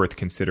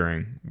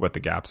considering what the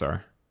gaps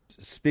are.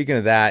 Speaking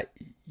of that,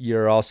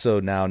 you're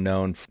also now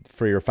known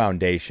for your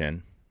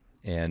foundation.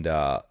 And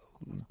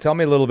tell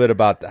me a little bit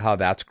about how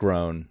that's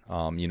grown,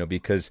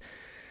 because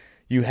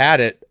you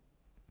had it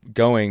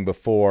going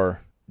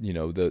before,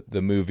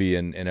 the movie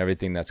and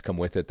everything that's come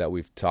with it that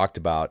we've talked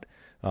about.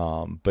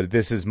 But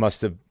this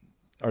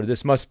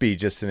must be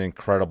just an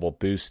incredible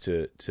boost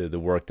to the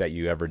work that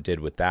you ever did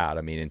with that.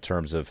 I mean, in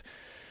terms of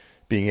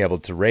being able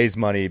to raise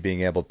money,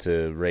 being able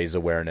to raise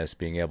awareness,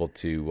 being able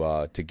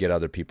to get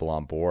other people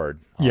on board.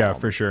 Yeah,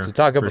 for sure. So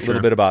talk a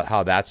little bit about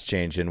how that's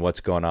changed and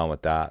what's going on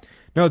with that.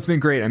 No, it's been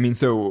great. I mean,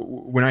 so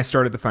when I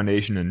started the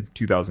foundation in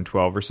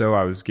 2012 or so,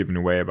 I was giving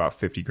away about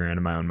 $50,000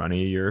 of my own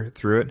money a year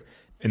through it.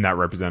 And that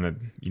represented,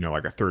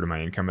 like a third of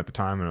my income at the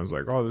time. And I was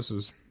like, oh, this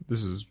is,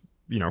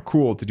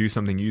 cool to do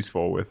something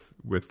useful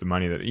with the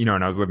money that,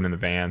 and I was living in the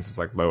vans. It's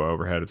like low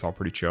overhead. It's all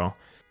pretty chill.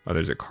 Oh,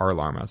 there's a car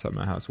alarm outside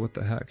my house. What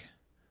the heck?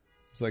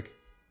 It's like,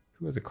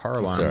 who has a car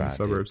alarm in the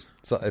suburbs?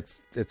 So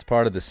it's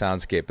part of the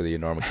soundscape of the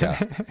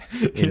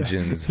Enormocast.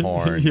 Engines,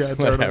 horns,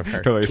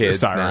 whatever. Totally. Kids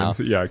sirens.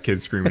 now. Yeah,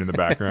 kids screaming in the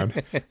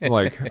background. I'm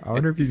like, I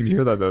wonder if you can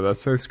hear that though.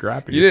 That's so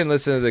scrappy. You didn't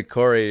listen to the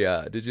Corey.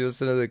 Did you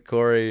listen to the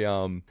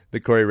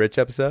Corey Rich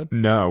episode?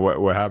 No.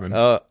 What happened?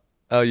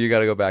 Oh, you got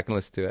to go back and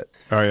listen to it.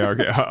 Oh yeah,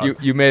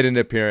 okay. You made an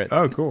appearance.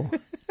 Oh, cool.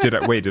 Did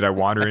I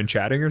wander in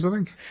chatting or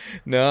something?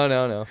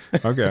 No.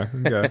 Okay.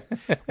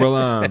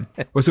 Well,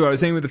 so what I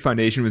was saying with the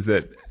foundation was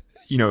that,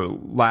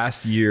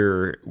 last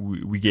year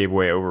we gave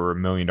away over $1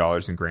 million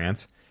in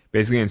grants,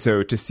 basically. And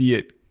so to see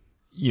it,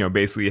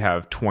 basically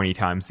have 20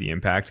 times the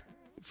impact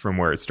from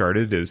where it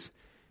started is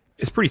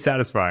pretty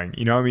satisfying.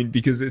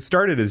 Because it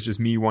started as just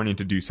me wanting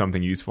to do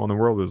something useful in the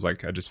world. It was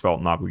like, I just felt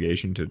an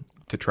obligation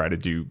to try to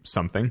do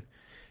something.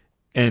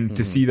 And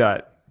to see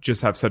that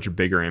just have such a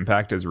bigger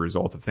impact as a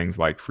result of things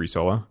like Free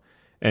Solo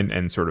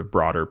and sort of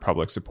broader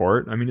public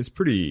support. I mean, it's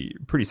pretty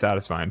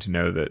satisfying to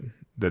know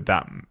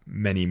that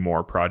many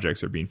more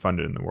projects are being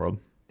funded in the world.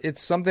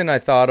 It's something I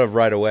thought of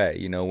right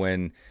away,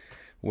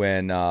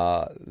 when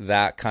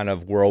that kind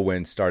of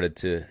whirlwind started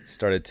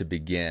to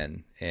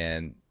begin.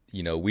 And,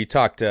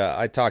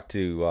 I talked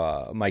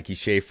to Mikey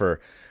Schaefer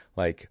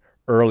like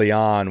early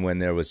on when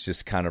there was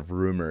just kind of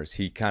rumors.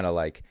 He kind of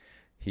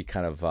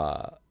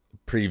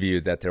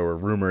previewed that there were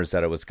rumors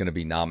that it was going to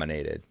be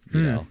nominated,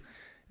 you know,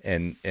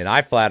 and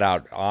I flat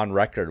out on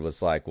record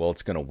was like, well,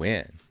 it's going to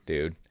win,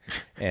 dude.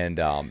 And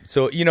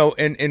so,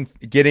 and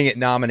getting it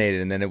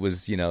nominated, and then it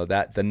was,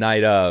 that the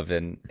night of,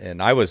 and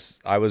I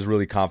was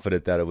really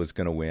confident that it was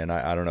going to win.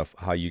 I don't know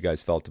how you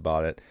guys felt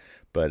about it,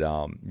 but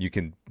you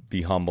can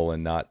be humble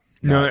and not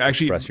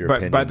actually, express your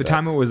opinion. By the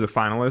time it was a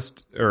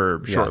finalist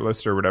or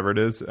shortlist or whatever it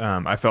is,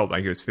 I felt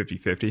like it was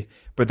 50-50,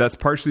 but that's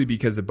partially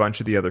because a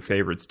bunch of the other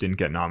favorites didn't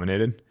get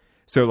nominated.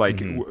 So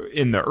like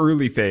in the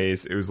early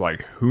phase, it was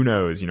like, who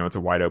knows, it's a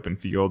wide open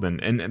field.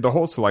 And the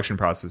whole selection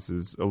process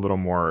is a little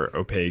more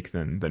opaque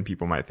than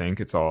people might think.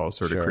 It's all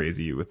sort of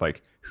crazy with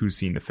like who's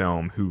seen the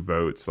film, who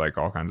votes, like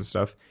all kinds of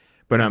stuff.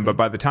 But but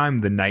by the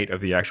time the night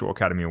of the actual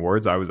Academy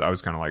Awards, I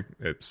was kind of like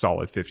a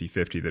solid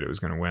 50-50 that it was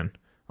going to win.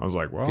 I was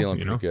like, well,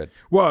 feeling pretty good.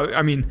 Well,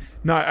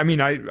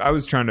 I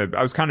was kind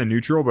of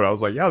neutral, but I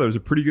was like, yeah, there's a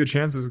pretty good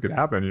chance this could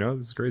happen.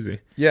 This is crazy.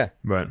 Yeah.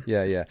 But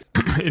yeah.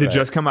 It had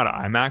just come out of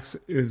IMAX.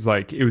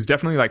 It was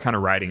definitely like kind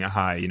of riding a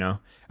high,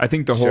 I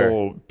think the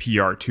whole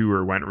PR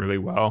tour went really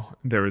well.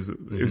 It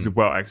was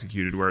well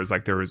executed, whereas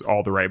like there was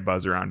all the right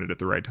buzz around it at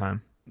the right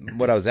time.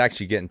 What I was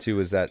actually getting to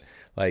is that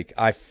like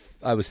I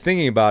was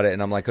thinking about it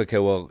and I'm like, okay,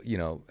 well,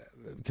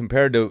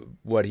 compared to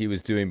what he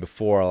was doing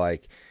before,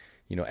 like,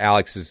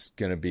 Alex is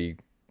going to be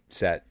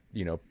set,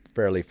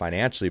 fairly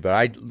financially, but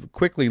I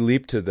quickly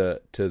leaped to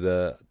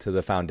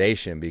the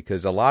foundation,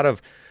 because a lot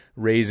of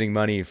raising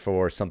money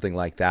for something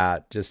like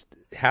that just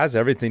has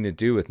everything to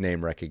do with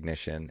name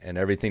recognition and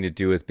everything to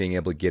do with being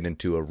able to get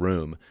into a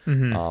room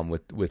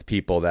with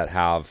people that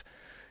have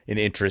an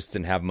interest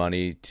and have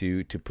money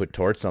to put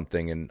towards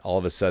something, and all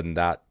of a sudden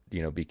that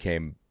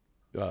became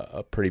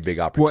a pretty big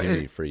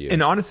opportunity for you.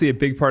 And honestly, a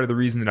big part of the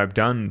reason that I've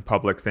done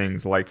public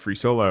things like Free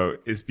Solo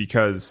is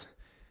because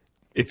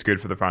it's good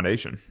for the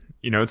foundation.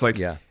 It's like,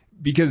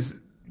 because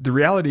the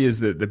reality is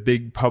that the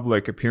big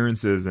public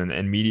appearances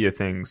and media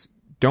things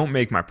don't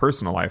make my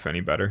personal life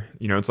any better.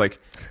 It's like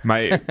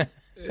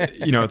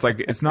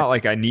it's not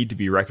like I need to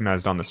be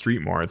recognized on the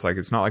street more. It's like,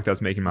 it's not like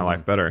that's making my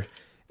life better.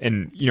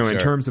 And, in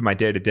terms of my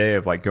day to day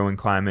of like going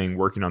climbing,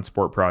 working on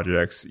sport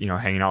projects,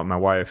 hanging out with my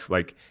wife,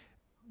 like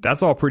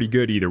that's all pretty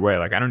good either way.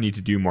 Like I don't need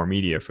to do more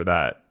media for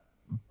that.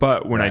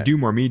 But when I do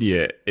more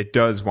media, it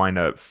does wind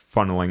up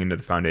funneling into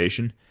the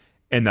foundation,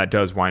 and that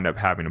does wind up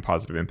having a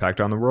positive impact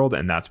on the world.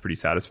 And that's pretty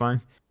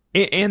satisfying.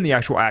 And the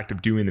actual act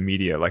of doing the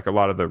media, like a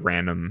lot of the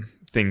random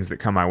things that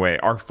come my way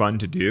are fun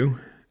to do,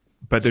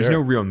 but there's no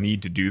real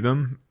need to do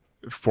them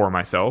for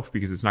myself,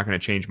 because it's not going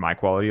to change my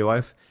quality of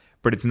life.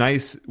 But it's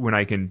nice when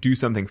I can do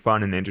something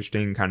fun and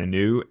interesting, kind of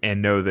new,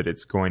 and know that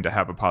it's going to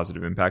have a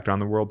positive impact on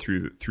the world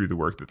through the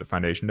work that the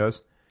foundation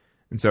does.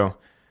 And so,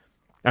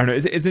 I don't know.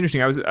 It's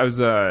interesting. I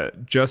was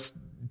just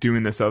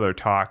doing this other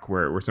talk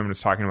where someone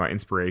was talking about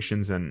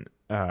inspirations, and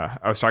I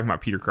was talking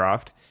about Peter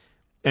Croft,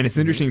 and it's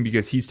interesting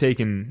because he's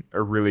taken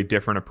a really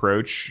different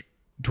approach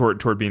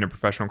toward being a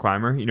professional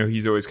climber.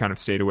 He's always kind of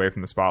stayed away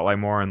from the spotlight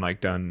more and like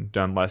done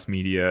less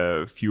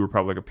media, fewer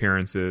public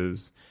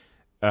appearances,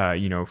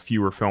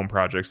 fewer film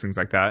projects, things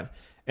like that.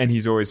 And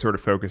he's always sort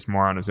of focused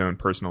more on his own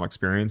personal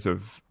experience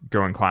of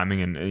going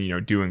climbing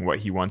and doing what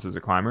he wants as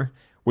a climber,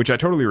 which I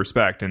totally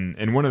respect.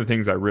 And one of the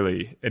things I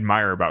really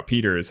admire about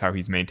Peter is how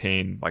he's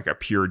maintained like a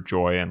pure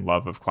joy and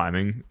love of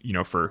climbing,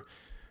 for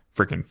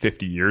freaking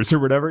 50 years or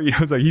whatever.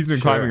 It's like he's been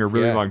climbing a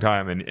really long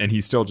time, and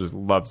he still just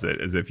loves it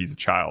as if he's a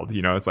child.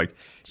 It's like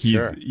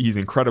he's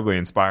incredibly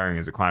inspiring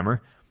as a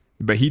climber,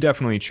 but he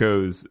definitely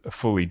chose a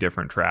fully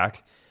different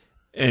track.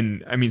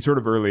 And I mean, sort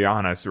of early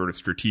on, I sort of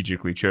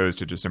strategically chose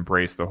to just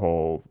embrace the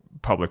whole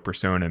public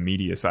persona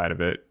media side of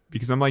it,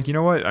 because I'm like, you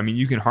know what? I mean,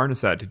 you can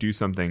harness that to do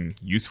something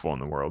useful in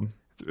the world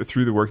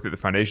through the work that the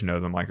foundation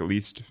does. I'm like, at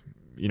least,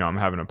 I'm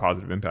having a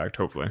positive impact,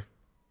 hopefully.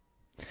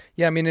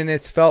 Yeah. I mean, and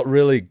it's felt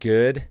really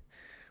good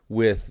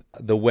with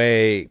the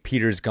way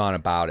Peter's gone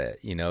about it.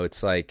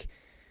 It's like,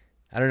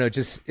 I don't know,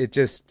 it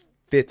just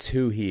fits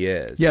who he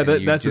is. Yeah.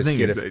 That's the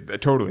thing.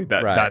 Totally.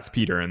 That's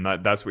Peter, and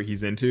that's what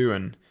he's into.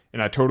 And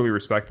I totally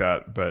respect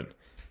that, but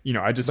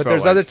But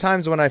there's other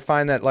times when I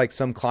find that like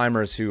some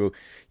climbers who,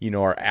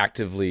 are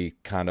actively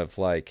kind of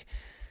like,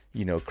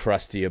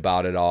 crusty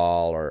about it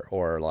all,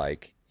 or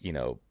like,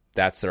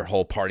 that's their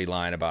whole party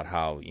line about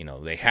how,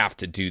 they have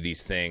to do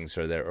these things,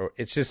 or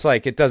it's just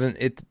like, it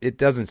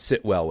doesn't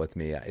sit well with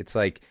me. It's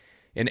like,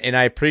 and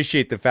I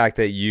appreciate the fact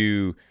that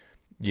you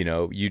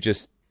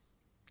just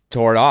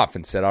tore it off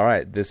and said, all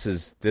right, this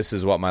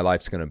is what my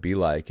life's going to be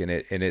like. And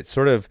it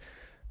sort of,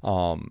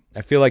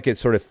 I feel like it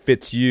sort of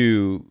fits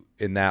you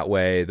in that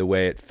way, the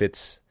way it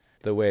fits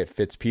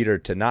Peter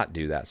to not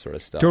do that sort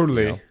of stuff.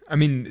 Totally. I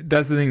mean,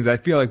 that's the thing, is I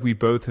feel like we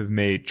both have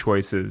made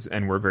choices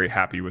and we're very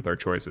happy with our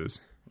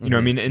choices. You know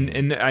what I mean?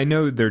 And I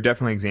know there are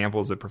definitely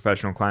examples of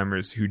professional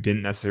climbers who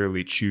didn't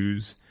necessarily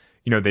choose,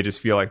 they just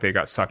feel like they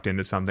got sucked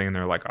into something and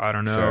they're like, I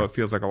don't know, it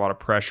feels like a lot of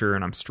pressure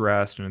and I'm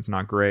stressed and it's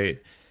not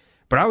great.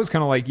 But I was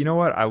kind of like, you know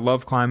what? I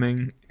love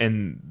climbing,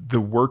 and the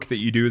work that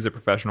you do as a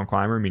professional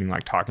climber, meaning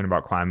like talking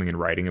about climbing and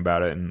writing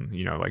about it and,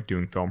 like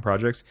doing film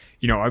projects,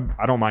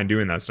 I don't mind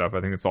doing that stuff.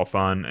 I think it's all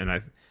fun. And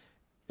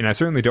I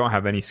certainly don't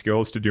have any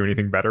skills to do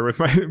anything better with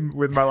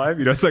my life.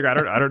 It's like, I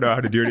don't know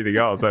how to do anything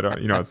else. I don't,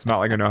 it's not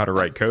like I know how to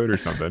write code or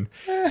something.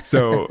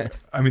 So,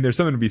 I mean, there's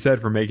something to be said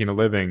for making a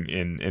living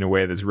in a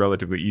way that's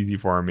relatively easy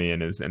for me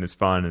and is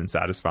fun and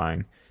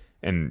satisfying,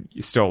 and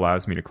it still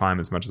allows me to climb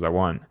as much as I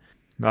want.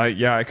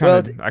 I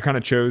kind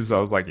of chose. I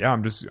was like, yeah,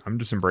 I'm just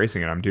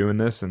embracing it. I'm doing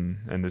this,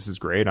 and this is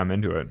great. I'm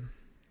into it.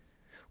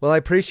 Well, I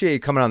appreciate you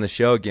coming on the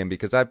show again,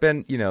 because I've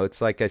been, it's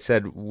like I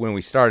said when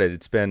we started,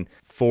 it's been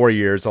 4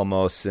 years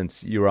almost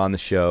since you were on the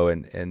show,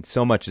 and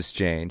so much has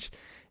changed.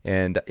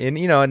 And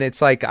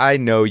it's like, I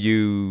know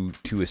you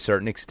to a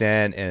certain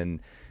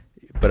extent,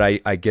 but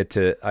I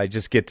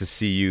just get to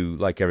see you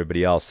like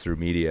everybody else through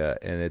media,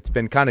 and it's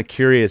been kind of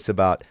curious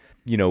about,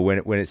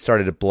 when it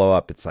started to blow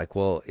up, it's like,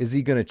 well, is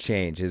he going to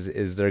change?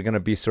 Is there going to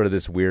be sort of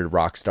this weird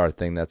rock star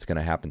thing that's going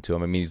to happen to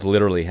him? I mean, he's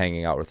literally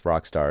hanging out with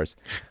rock stars,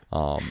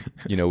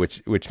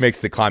 which makes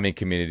the climbing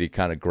community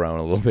kind of groan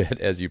a little bit,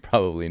 as you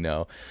probably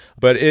know.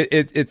 But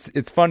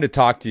it's fun to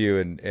talk to you,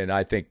 and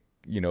I think,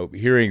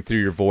 hearing through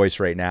your voice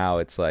right now,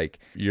 it's like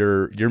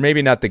you're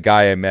maybe not the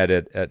guy I met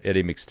at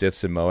Eddie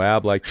McStiff's in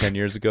Moab like 10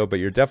 years ago, but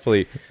you're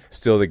definitely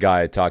still the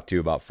guy I talked to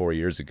about 4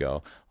 years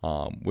ago.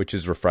 which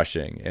is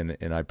refreshing,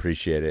 and I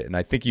appreciate it. And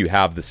I think you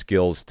have the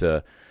skills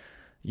to,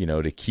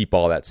 to keep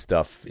all that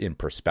stuff in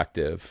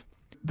perspective.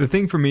 The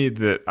thing for me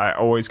that I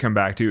always come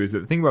back to is that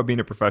the thing about being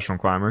a professional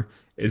climber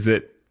is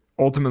that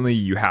ultimately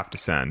you have to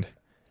send.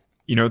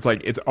 It's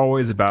like it's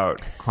always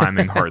about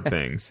climbing hard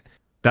things.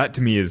 That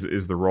to me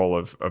is the role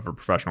of a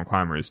professional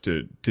climber, is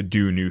to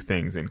do new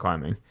things in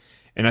climbing.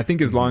 And I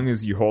think as long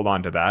as you hold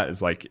on to that,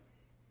 is like,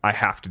 I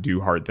have to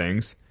do hard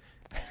things.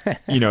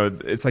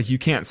 It's like you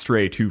can't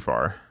stray too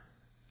far.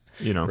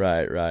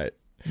 Right.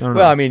 No.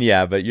 Well, I mean,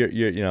 yeah, but you're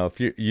if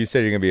you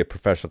said you're gonna be a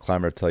professional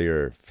climber until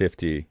you're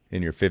 50,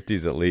 in your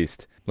 50s at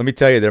least. Let me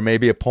tell you, there may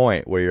be a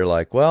point where you're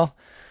like, well,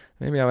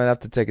 maybe I'm gonna have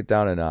to take it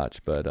down a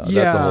notch, but that's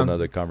a whole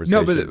nother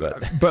conversation. No,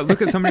 but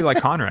look at somebody like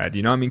Conrad.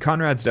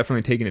 Conrad's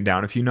definitely taken it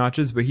down a few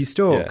notches, but he's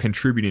still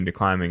contributing to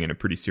climbing in a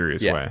pretty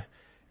serious way.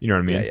 You know what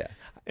I mean? Yeah.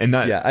 And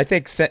I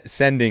think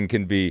sending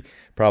can be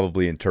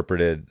probably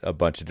interpreted a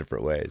bunch of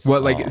different ways.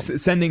 Well,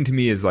 sending to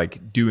me is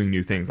like doing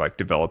new things, like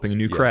developing a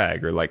new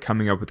crag, or like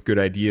coming up with good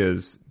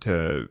ideas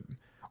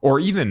or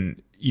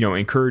even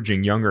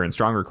encouraging younger and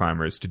stronger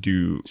climbers to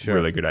do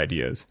really good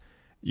ideas.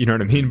 You know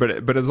what I mean?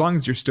 But as long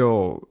as you're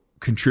still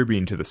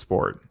contributing to the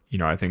sport,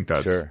 I think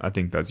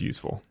that's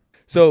useful.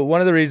 So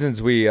one of the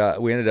reasons we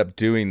ended up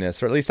doing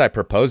this, or at least I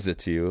proposed it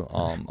to you,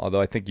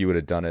 although I think you would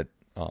have done it.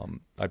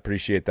 I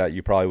appreciate that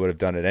you probably would have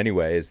done it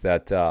anyway, is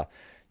that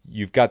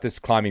you've got this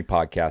climbing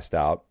podcast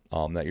out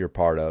that you're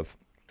part of.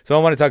 So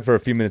I want to talk for a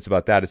few minutes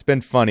about that. It's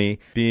been funny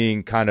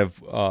being kind of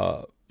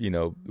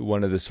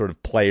one of the sort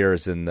of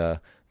players in the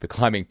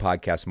climbing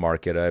podcast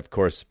market. I of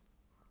course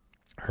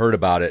heard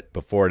about it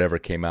before it ever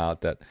came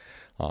out, that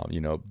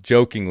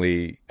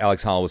jokingly,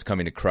 Alex Honnold was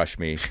coming to crush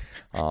me,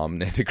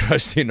 and to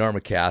crush the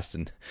Enormocast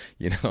and,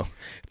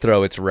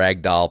 throw its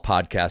ragdoll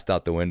podcast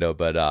out the window.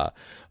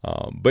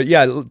 But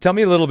yeah, tell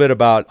me a little bit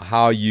about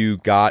how you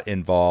got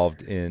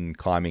involved in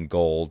Climbing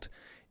Gold,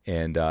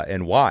 and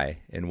why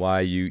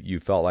you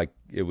felt like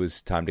it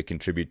was time to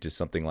contribute to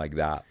something like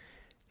that.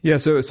 Yeah,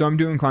 so I'm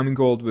doing Climbing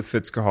Gold with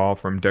Fitz Cahall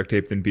from Duct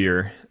Taped and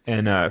Beer,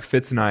 and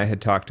Fitz and I had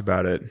talked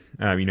about it.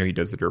 He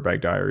does the Dirtbag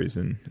Diaries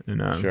and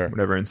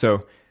whatever, and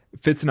so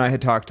Fitz and I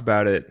had talked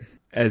about it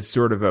as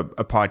sort of a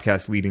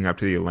podcast leading up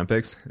to the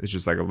Olympics. It's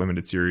just like a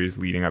limited series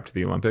leading up to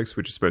the Olympics,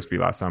 which is supposed to be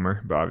last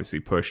summer, but obviously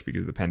pushed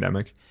because of the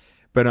pandemic.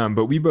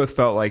 But we both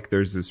felt like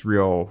there's a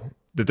real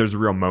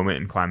moment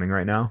in climbing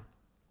right now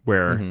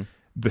where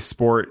the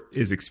sport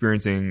is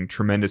experiencing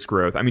tremendous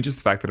growth. I mean, just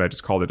the fact that I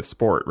just called it a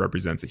sport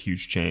represents a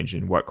huge change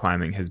in what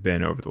climbing has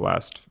been over the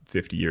last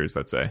 50 years,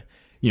 let's say.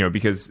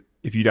 Because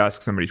if you'd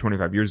ask somebody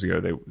 25 years ago,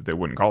 they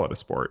wouldn't call it a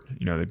sport.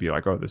 They'd be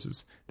like, oh, this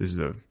is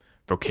a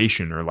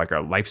vocation, or like a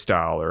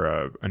lifestyle,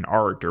 or an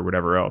art, or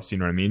whatever else. You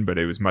know what I mean? But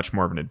it was much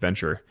more of an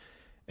adventure.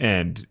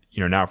 And,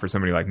 now for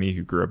somebody like me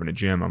who grew up in a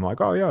gym, I'm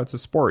like, oh yeah, it's a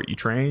sport. You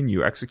train,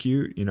 you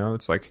execute,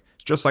 it's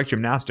just like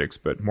gymnastics,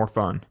 but more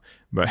fun.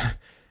 But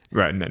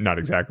right, not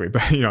exactly,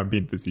 but I'm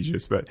being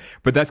facetious, but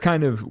that's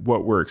kind of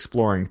what we're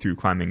exploring through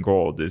Climbing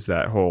Gold, is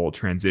that whole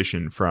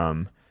transition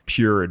from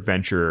pure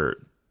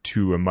adventure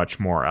to a much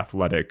more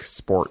athletic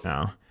sport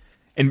now.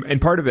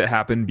 And part of it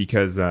happened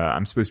because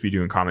I'm supposed to be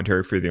doing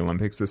commentary for the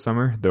Olympics this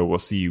summer, though we'll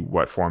see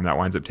what form that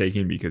winds up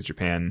taking, because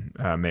Japan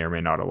may or may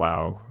not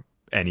allow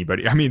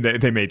anybody. I mean,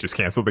 they may just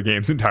cancel the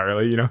games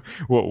entirely.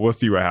 We'll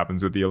see what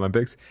happens with the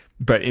Olympics.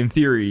 But in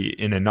theory,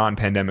 in a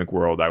non-pandemic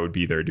world, I would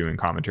be there doing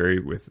commentary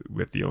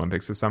with the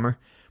Olympics this summer.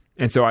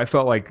 And so I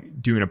felt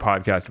like doing a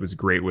podcast was a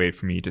great way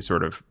for me to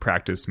sort of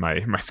practice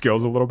my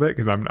skills a little bit,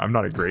 because I'm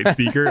not a great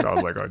speaker. And I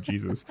was like, oh,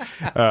 Jesus.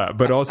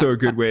 But also a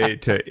good way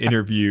to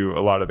interview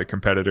a lot of the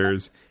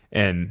competitors.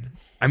 And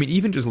I mean,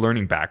 even just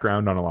learning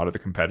background on a lot of the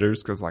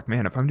competitors, because like,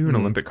 man, if I'm doing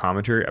Olympic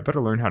commentary, I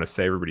better learn how to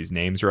say everybody's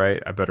names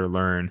right. I better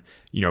learn,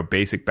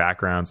 basic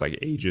backgrounds like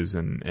ages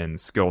and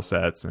skill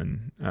sets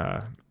and,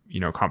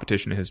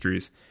 competition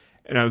histories.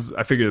 And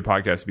I figured the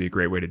podcast would be a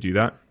great way to do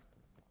that.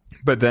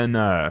 But then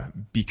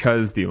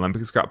because the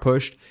Olympics got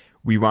pushed,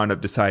 we wound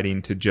up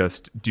deciding to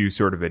just do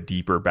sort of a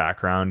deeper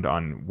background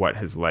on what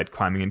has led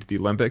climbing into the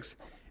Olympics.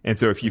 And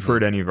so if you've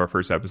heard any of our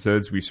first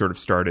episodes, we've sort of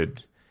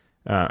started.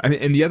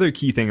 And the other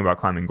key thing about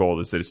Climbing Gold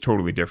is that it's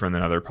totally different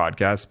than other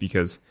podcasts,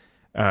 because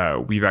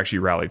we've actually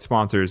rallied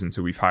sponsors. And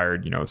so we've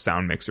hired,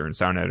 sound mixer and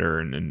sound editor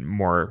and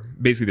more.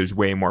 Basically, there's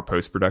way more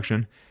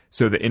post-production.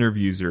 So the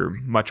interviews are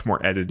much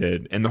more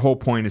edited. And the whole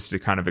point is to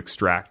kind of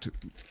extract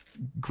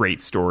great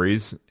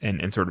stories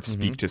and sort of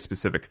speak to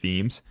specific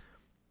themes.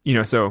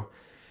 So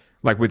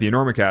like with the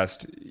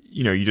Enormocast,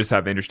 you just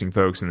have interesting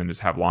folks and then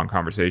just have long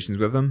conversations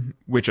with them,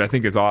 which I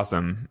think is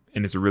awesome.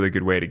 And it's a really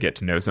good way to get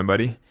to know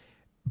somebody.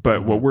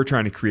 But what we're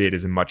trying to create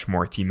is a much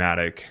more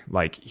thematic,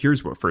 like,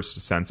 here's what first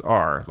ascents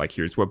are, like,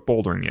 here's what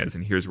bouldering is,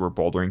 and here's where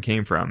bouldering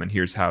came from, and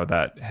here's how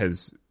that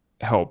has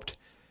helped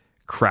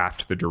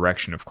craft the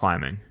direction of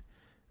climbing,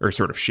 or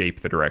sort of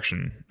shape the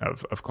direction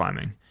of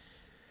climbing.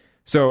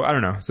 So I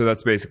don't know. So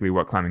that's basically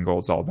what Climbing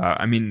Gold is all about.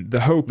 I mean,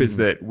 the hope is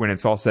that when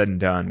it's all said and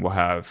done,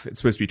 it's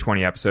supposed to be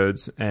 20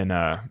 episodes, and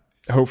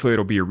hopefully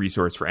it'll be a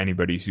resource for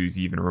anybody who's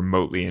even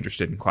remotely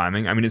interested in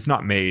climbing. I mean, it's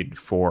not made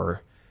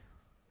for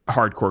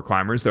hardcore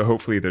climbers, though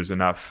hopefully there's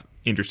enough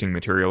interesting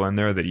material in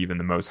there that even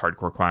the most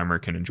hardcore climber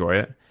can enjoy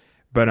it.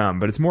 But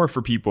it's more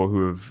for people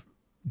who have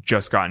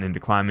just gotten into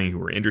climbing,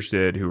 who are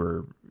interested, who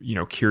are,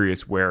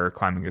 curious where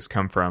climbing has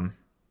come from.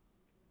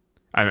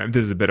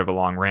 This is a bit of a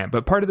long rant,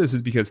 but part of this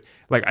is because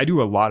I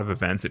do a lot of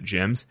events at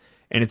gyms,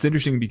 and it's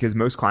interesting because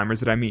most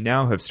climbers that I meet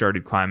now have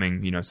started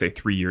climbing, say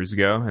 3 years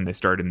ago, and they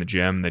started in the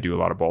gym and they do a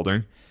lot of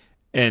bouldering.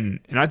 And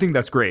I think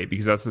that's great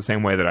because that's the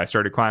same way that I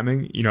started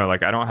climbing.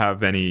 I don't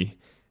have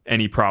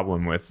any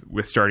problem with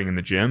starting in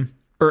the gym.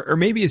 Or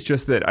maybe it's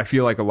just that I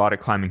feel like a lot of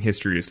climbing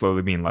history is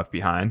slowly being left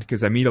behind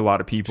because I meet a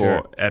lot of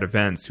people at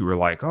events who are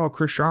like, oh,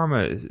 Chris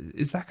Sharma,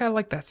 is that guy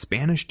like that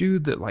Spanish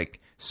dude that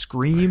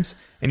screams?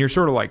 And you're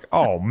sort of like,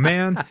 oh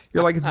man,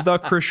 you're like, it's the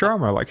Chris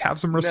Sharma, have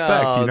some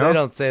respect, No, they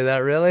don't say that,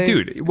 really.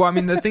 Dude, well, I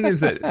mean, the thing is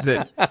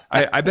that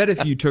I bet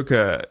if you took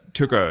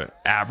a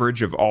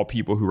average of all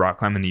people who rock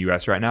climb in the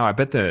US right now, I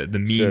bet the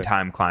mean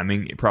time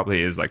climbing, it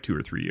probably is 2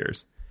 or 3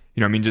 years.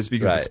 Just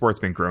because the sport's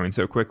been growing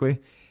so quickly.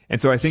 And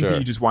so I think that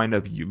you just wind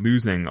up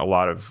losing a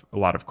lot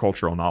of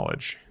cultural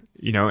knowledge,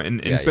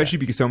 and especially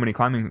because so many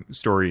climbing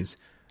stories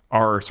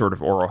are sort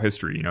of oral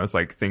history, it's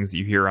like things that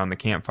you hear around the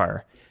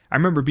campfire. I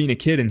remember being a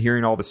kid and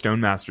hearing all the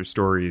Stonemaster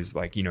stories,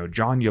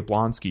 John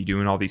Yablonsky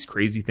doing all these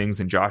crazy things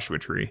in Joshua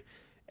Tree.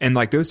 And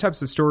those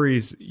types of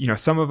stories,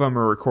 some of them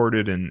are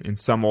recorded in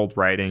some old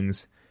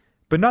writings,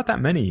 but not that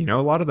many, a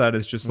lot of that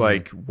is just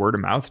word of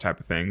mouth type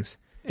of things.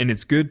 And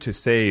it's good to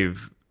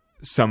save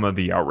some of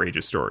the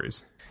outrageous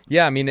stories.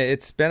 Yeah, I mean,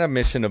 it's been a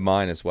mission of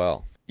mine as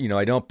well.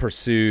 I don't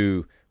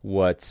pursue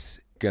what's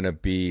going to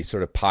be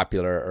sort of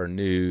popular or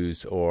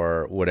news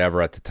or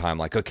whatever at the time.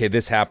 Okay,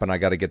 this happened, I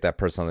got to get that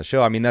person on the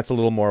show. I mean, that's a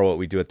little more what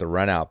we do at the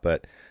Runout.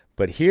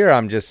 But here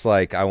I'm just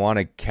I want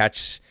to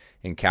catch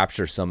and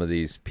capture some of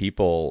these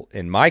people.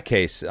 In my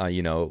case,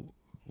 when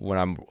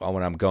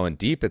I'm going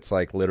deep, it's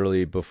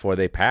literally before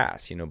they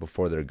pass,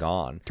 before they're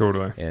gone.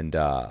 Totally.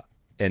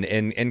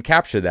 And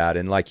capture that.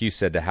 And like you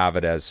said, to have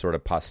it as sort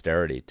of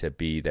posterity, to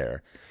be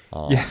there.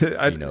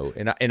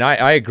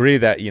 I agree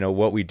that,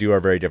 what we do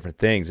are very different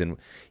things. And,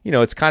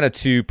 it's kind of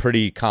two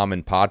pretty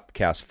common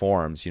podcast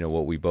forms,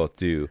 what we both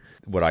do.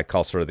 What I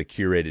call sort of the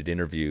curated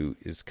interview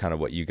is kind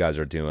of what you guys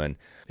are doing.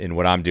 And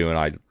what I'm doing,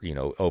 I,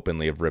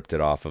 openly have ripped it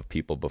off of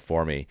people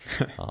before me.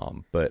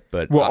 But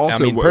well,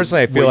 also,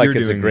 personally, I feel like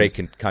it's a great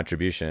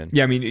contribution.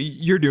 Yeah, I mean,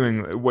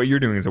 what you're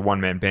doing is a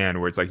one-man band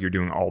where it's you're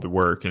doing all the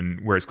work, and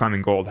whereas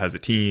Climbing Gold has a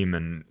team,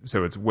 and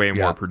so it's way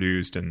more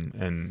produced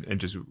and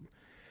just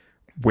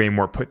way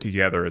more put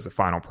together as a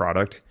final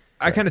product.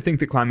 I kind of think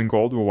that Climbing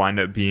Gold will wind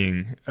up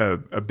being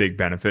a big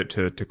benefit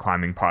to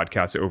climbing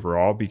podcasts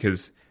overall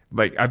because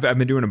I've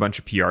been doing a bunch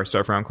of PR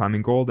stuff around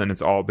Climbing Gold, and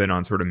it's all been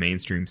on sort of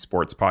mainstream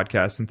sports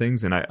podcasts and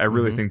things. And I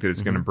really think that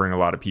it's going to bring a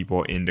lot of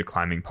people into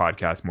climbing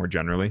podcasts more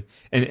generally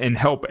and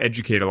help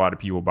educate a lot of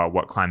people about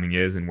what climbing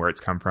is and where it's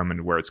come from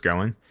and where it's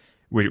going,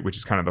 which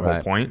is kind of the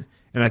whole point.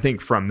 And I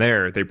think from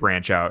there, they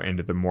branch out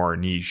into the more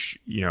niche,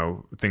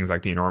 things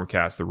like the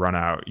Enormocast, the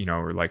Runout,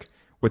 or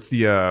what's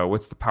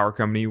the power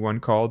company one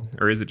called?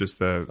 Or is it just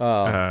the,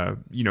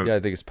 Yeah, I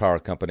think it's Power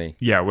Company.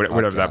 Yeah,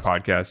 whatever that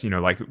podcast,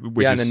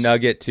 which and the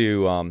Nugget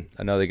too.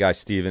 Another guy,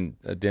 Steven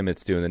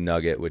Dimmitt's doing the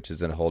Nugget, which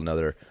is a whole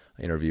nother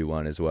interview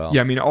one as well.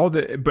 Yeah, I mean,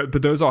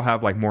 but those all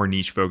have more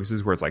niche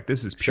focuses where it's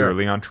this is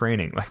purely on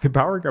training. The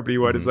Power Company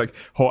one is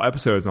whole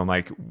episodes on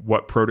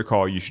what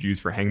protocol you should use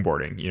for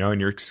hangboarding,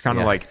 and you're just kind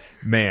of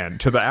man,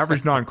 to the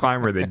average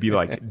non-climber, they'd be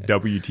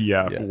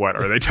WTF, what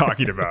are they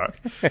talking about?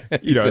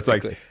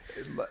 Exactly.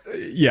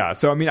 Yeah,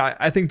 so I mean,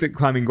 I think that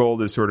Climbing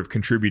Gold is sort of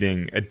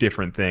contributing a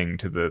different thing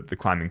to the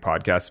climbing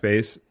podcast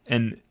space,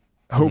 and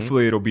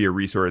hopefully it'll be a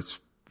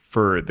resource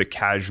for the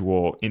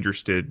casual,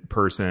 interested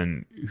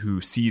person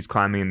who sees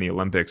climbing in the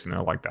Olympics and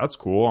they're like, that's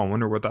cool, I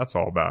wonder what that's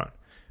all about,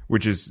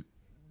 which is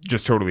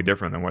just totally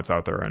different than what's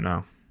out there right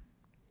now.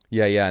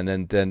 Yeah, and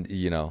then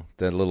the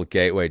little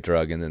gateway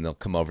drug, and then they'll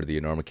come over to the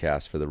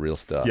Enormocast for the real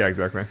stuff. Yeah,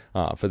 exactly.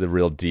 For the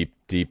real deep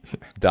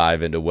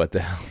dive into what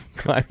the hell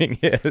climbing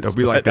is. They'll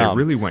be they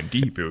really went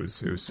deep. It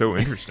was so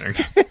interesting.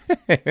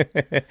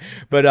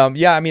 But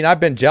yeah, I mean,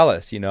 I've been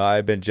jealous.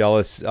 I've been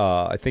jealous.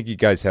 I think you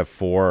guys have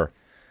 4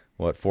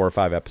 or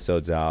 5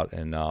 episodes out,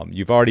 and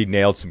you've already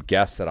nailed some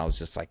guests that I was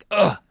just like,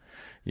 ugh.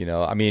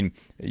 Joanne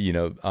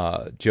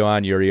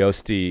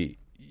Uriosti,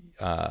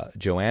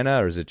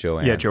 Joanna, or is it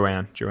Joanne? Yeah,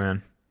 Joanne.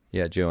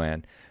 Yeah,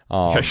 Joanne.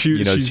 She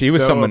was so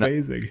someone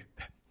amazing.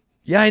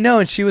 Yeah, I know.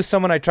 And she was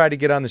someone I tried to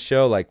get on the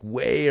show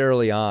way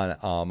early on.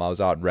 I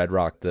was out in Red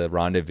Rock, the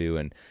Rendezvous,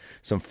 and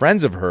some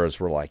friends of hers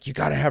were like, you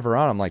got to have her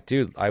on. I'm like,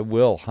 dude, I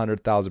will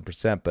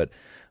 100,000%. But,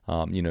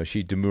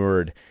 she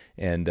demurred.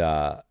 And,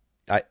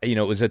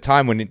 it was a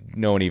time when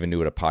no one even knew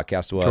what a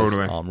podcast was.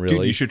 Totally. Really.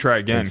 Dude, you should try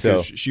again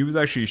because she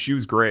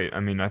was great.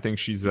 I mean, I think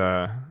she's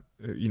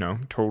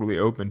totally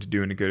open to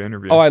doing a good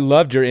interview. Oh, I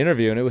loved your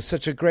interview, and it was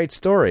such a great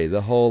story.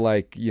 The whole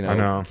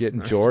getting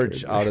That's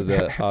George crazy. out of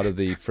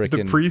the freaking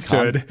The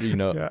priesthood.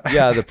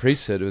 The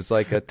priesthood. It was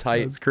like a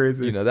tight. That's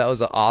crazy. That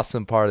was an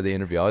awesome part of the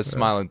interview. I was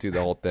smiling through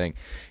the whole thing,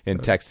 and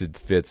texted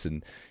Fitz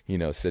and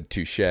said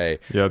touche. Yeah,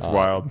 it's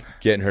wild.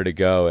 Getting her to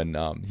go,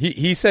 and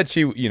he said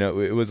she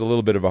it was a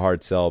little bit of a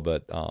hard sell,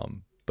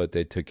 but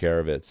they took care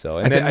of it. So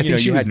and I think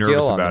she you was had nervous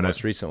Gil on about the it.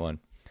 most recent one.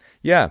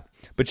 Yeah,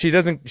 but she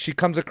doesn't. She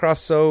comes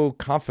across so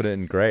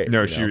confident and great.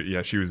 No,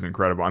 she was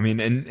incredible. I mean,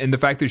 and the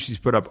fact that she's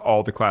put up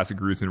all the classic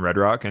routes in Red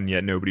Rock, and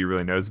yet nobody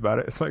really knows about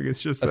it.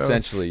 It's just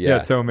essentially, yeah,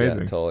 it's so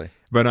amazing. Yeah, totally.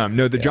 But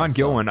no, the John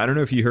Gill one. I don't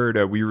know if you heard.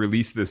 We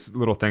released this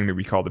little thing that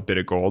we called a bit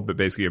of gold, but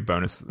basically a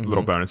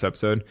little bonus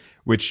episode,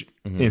 which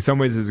in some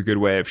ways is a good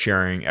way of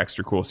sharing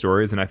extra cool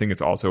stories, and I think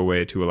it's also a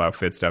way to allow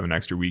Fitz to have an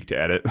extra week to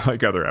edit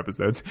like other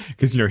episodes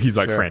because he's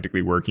like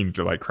frantically working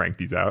to like crank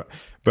these out.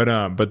 But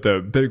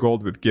the bit of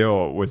gold with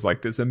Gill was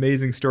like this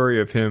amazing story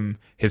of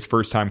his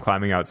first time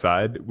climbing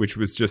outside, which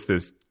was just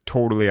this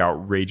totally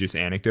outrageous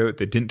anecdote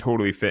that didn't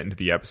totally fit into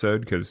the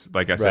episode because,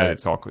 like I said,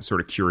 it's all sort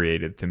of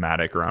curated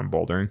thematic around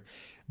bouldering.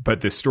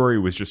 But the story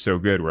was just so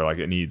good where like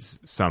it needs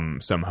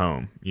some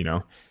home,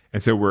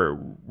 And so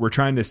we're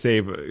trying to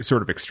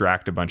sort of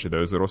extract a bunch of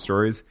those little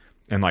stories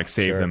and like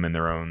save them in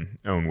their own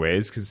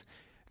ways because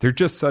they're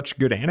just such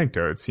good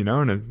anecdotes,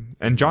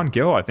 And John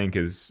Gill, I think,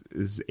 is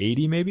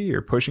 80 maybe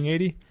or pushing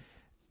 80.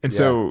 And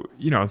so,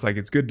 it's like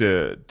it's good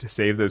to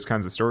save those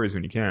kinds of stories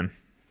when you can.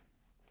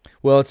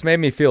 Well, it's made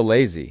me feel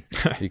lazy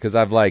because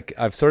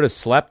I've sort of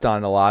slept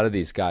on a lot of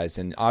these guys,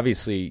 and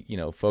obviously,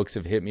 folks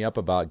have hit me up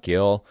about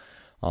Gill.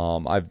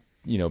 I've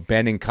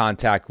been in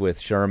contact with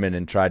Sherman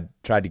and tried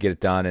to get it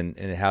done, and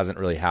it hasn't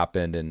really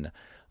happened. And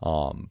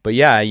but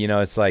yeah,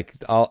 it's like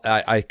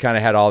I kind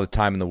of had all the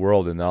time in the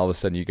world, and then all of a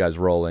sudden you guys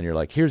roll and you're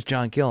like, here's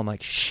John Gill. I'm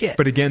like, shit.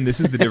 But again, this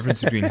is the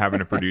difference between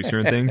having a producer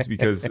and things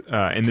because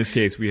in this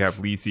case we have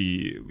Lisa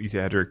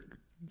Hedrick,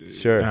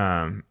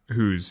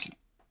 who's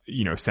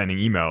sending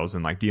emails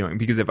and like dealing,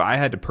 because if I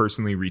had to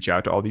personally reach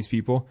out to all these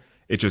people,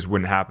 it just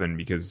wouldn't happen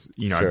because,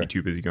 I'd be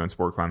too busy going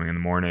sport climbing in the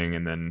morning.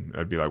 And then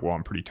I'd be like, well,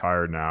 I'm pretty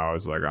tired now. I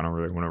was like, I don't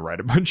really want to write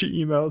a bunch of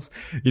emails,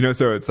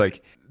 so it's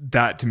like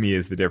that to me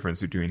is the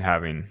difference between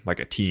having like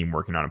a team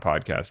working on a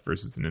podcast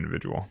versus an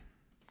individual.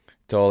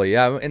 Totally.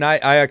 Yeah. And I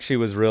actually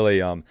was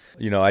really, I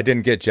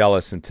didn't get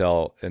jealous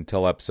until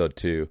episode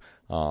 2.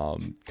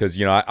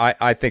 Cause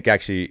I think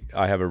actually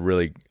I have a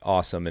really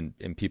awesome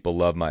and people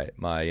love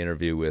my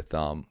interview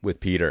with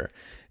Peter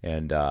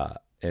and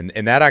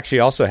that actually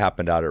also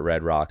happened out at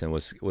Red Rock and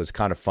was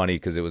kind of funny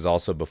because it was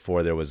also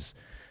before there was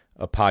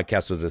a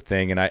podcast was a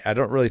thing. And I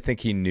don't really think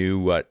he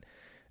knew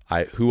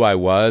who I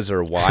was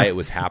or why it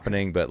was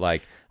happening, but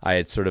like I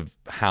had sort of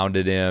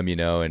hounded him,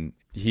 and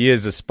he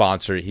is a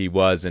sponsor. He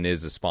was and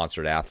is a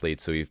sponsored athlete.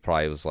 So he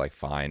probably was like,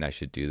 fine, I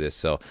should do this.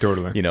 So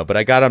totally, but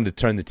I got him to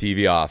turn the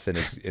TV off in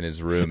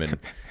his room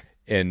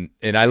and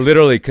I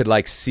literally could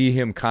like see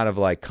him kind of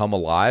like come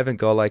alive and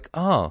go like,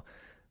 oh,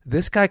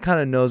 this guy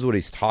kind of knows what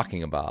he's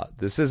talking about.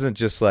 This isn't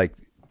just like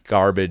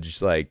garbage,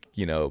 like,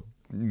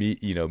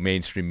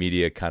 mainstream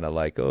media kind of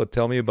like, oh,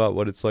 tell me about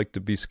what it's like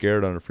to be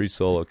scared on a free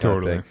solo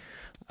kind of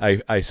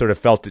thing. I sort of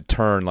felt it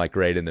turn like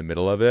right in the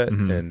middle of it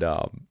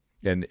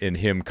and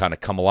him kind of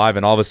come alive.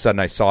 And all of a sudden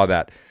I saw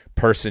that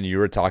person you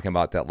were talking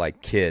about, that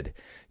like kid,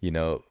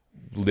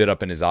 lit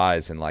up in his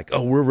eyes and like,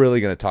 oh, we're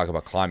really going to talk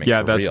about climbing.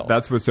 Yeah, for real.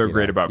 that's what's so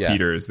great about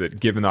Peter is that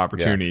given the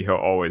opportunity, he'll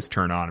always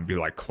turn on and be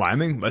like,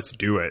 climbing, let's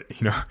do it.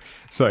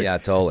 It's like, yeah,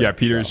 totally. Yeah,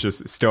 Peter's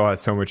just still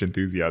has so much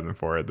enthusiasm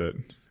for it that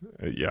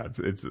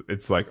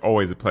it's like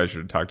always a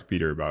pleasure to talk to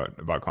Peter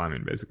about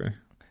climbing, basically.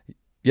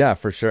 Yeah,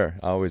 for sure.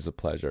 Always a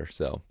pleasure.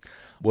 So,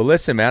 well,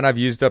 listen, man, I've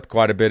used up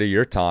quite a bit of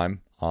your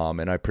time,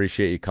 and I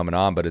appreciate you coming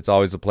on, but it's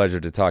always a pleasure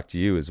to talk to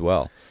you as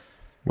well.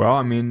 Well,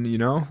 I mean,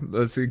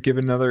 let's give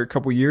it another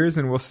couple years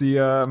and we'll see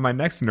my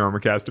next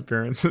Enormocast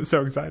appearance. It's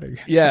so exciting.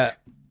 Yeah.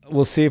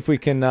 We'll see if we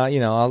can,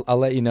 I'll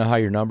let you know how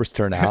your numbers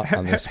turn out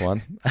on this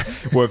one.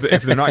 Well,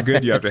 if they're not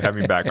good, you have to have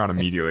me back on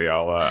immediately.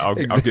 I'll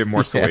give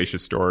more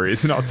salacious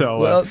stories and I'll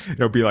tell,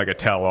 it'll be like a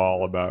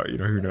tell-all about,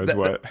 who knows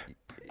what.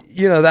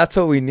 That's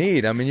what we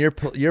need. I mean,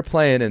 you're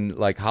playing in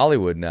like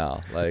Hollywood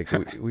now. Like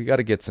we got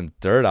to get some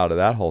dirt out of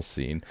that whole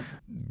scene.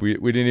 We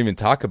didn't even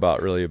talk about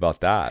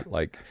that.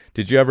 Like,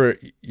 did you ever,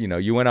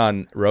 you went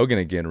on Rogan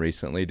again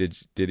recently.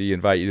 Did he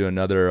invite you to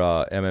another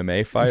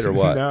MMA fight or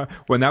what? No.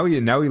 Well, now he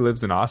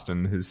lives in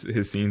Austin.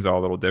 His scene's all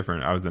a little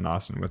different. I was in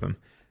Austin with him.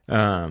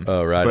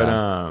 Oh, right.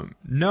 But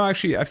no,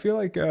 actually, I feel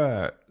like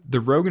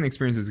the Rogan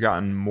experience has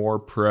gotten more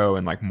pro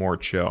and like more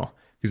chill.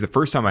 Because the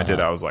first time I did,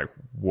 I was like,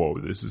 whoa,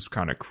 this is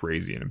kind of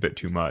crazy and a bit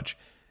too much.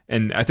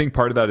 And I think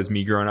part of that is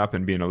me growing up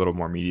and being a little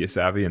more media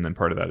savvy. And then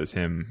part of that is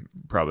him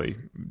probably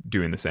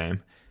doing the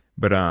same.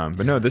 But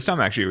no, this time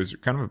actually it was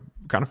kind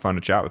of fun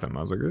to chat with him.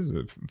 I was like, this is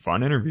a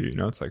fun interview.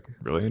 It's like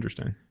really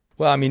interesting.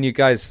 Well, I mean, you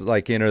guys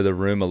like enter the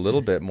room a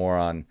little bit more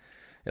on,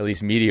 at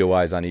least media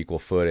wise, on equal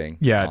footing.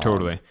 Yeah,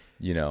 totally.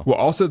 You know, well,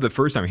 also the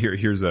first time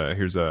here's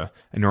a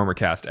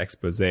Enormocast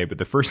expose, but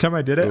the first time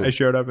I did it, I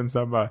showed up in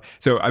some.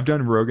 So I've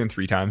done Rogan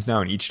 3 times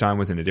now, and each time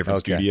was in a different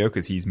studio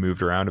because he's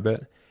moved around a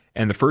bit.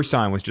 And the first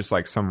time was just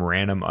like some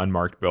random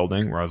unmarked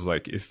building where I was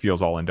like, it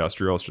feels all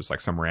industrial. It's just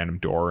like some random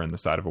door in the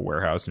side of a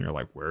warehouse, and you're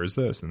like, where is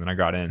this? And then I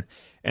got in,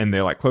 and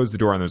they like closed the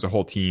door, and there's a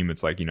whole team.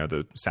 It's like, you know,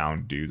 the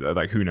sound dudes,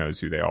 like who knows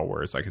who they all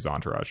were. It's like his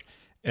entourage,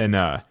 and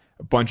a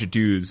bunch of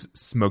dudes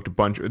smoked a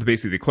bunch.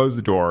 Basically, they close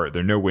the door.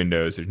 There are no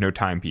windows. There's no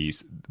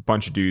timepiece. A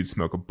bunch of dudes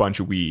smoke a bunch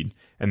of weed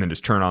and then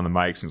just turn on the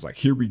mics and it's like,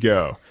 here we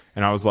go.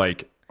 And I was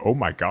like, oh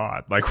my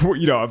God. Like,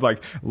 you know, I'm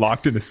like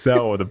locked in a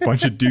cell with a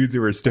bunch of dudes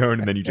who are stoned,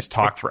 and then you just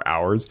talk for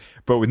hours.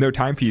 But with no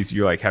timepiece,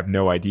 you like have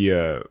no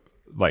idea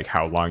like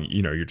how long,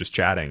 you know, you're just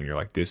chatting and you're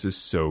like, this is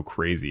so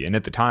crazy. And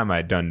at the time I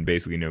had done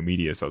basically no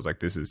media. So I was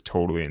like, this is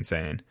totally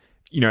insane.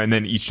 You know, and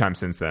then each time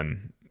since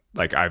then,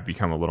 like I've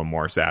become a little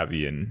more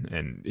savvy,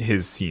 and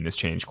his scene has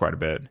changed quite a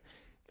bit.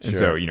 And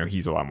so, you know,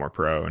 he's a lot more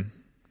pro. And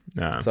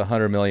it's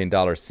 $100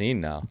 million scene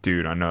now.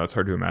 Dude, I know. It's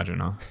hard to imagine,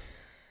 huh?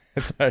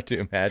 It's hard to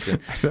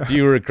imagine. Do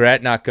you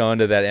regret not going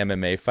to that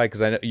MMA fight?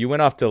 Because I know you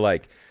went off to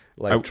like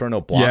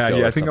Trono Blanco.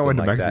 Yeah, I think I went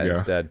to like Mexico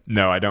instead.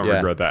 No, I don't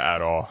regret that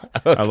at all.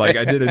 Okay.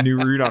 I did a new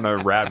route on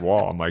a rad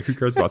wall. I'm like, who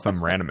cares about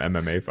some random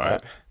MMA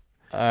fight?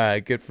 All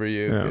right, good for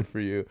you. Yeah. Good for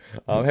you.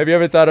 Have you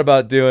ever thought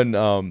about doing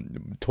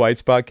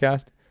Twite's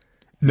podcast?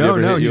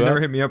 No, he's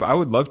never hit me up. I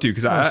would love to,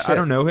 because I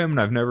don't know him,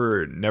 and I've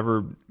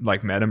never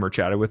like met him or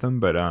chatted with him,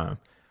 but I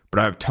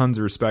have tons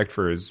of respect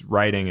for his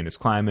writing and his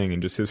climbing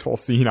and just his whole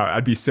scene.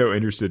 I'd be so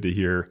interested to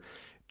hear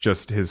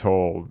just his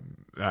whole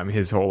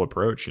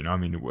approach. You know, I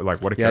mean,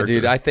 like what a character. Yeah,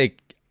 dude,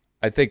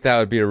 I think that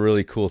would be a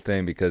really cool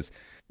thing, because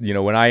you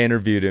know, when I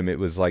interviewed him, it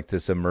was like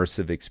this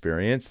immersive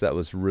experience that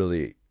was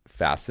really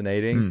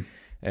fascinating.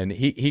 And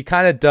he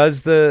kind of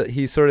does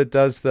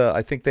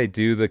I think they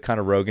do the kind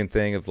of Rogan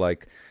thing of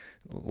like,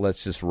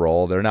 let's just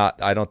roll. They're not,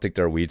 I don't think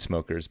they're weed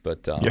smokers,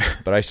 but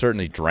I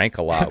certainly drank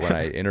a lot when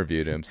I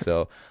interviewed him.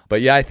 So,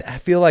 but yeah, I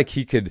feel like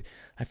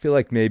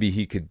maybe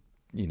he could,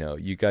 you know,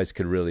 you guys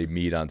could really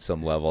meet on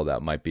some level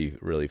that might be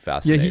really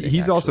fascinating. Yeah,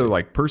 he's also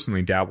like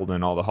personally dabbled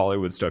in all the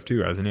Hollywood stuff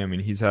too, hasn't he? I mean,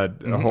 he's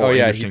had a whole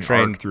interesting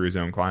arc through his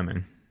own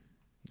climbing.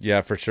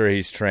 Yeah, for sure.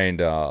 He's trained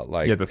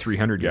the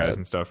 300 guys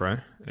and stuff, right?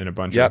 And a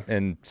bunch of...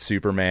 and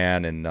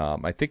Superman, and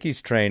I think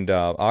he's trained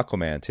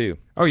Aquaman too.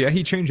 Oh yeah,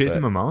 he trained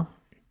Jason Momoa?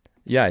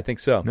 Yeah, I think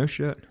so. No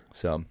shit.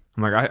 So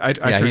I'm like, I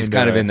trained, he's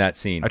kind of in that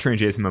scene. I trained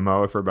Jason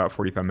Momoa for about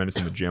 45 minutes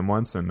in the gym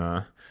once, and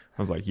I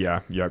was like,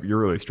 yeah, you're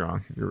really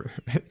strong.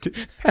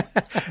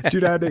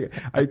 Dude,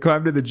 I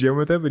climbed to the gym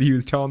with him, and he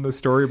was telling this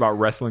story about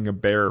wrestling a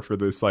bear for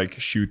this like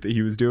shoot that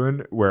he was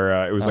doing,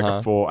 where it was like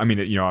a full, I mean,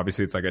 you know,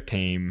 obviously it's like a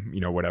tame,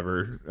 you know,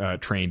 whatever,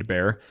 trained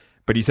bear.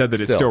 But he said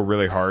that it's still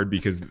really hard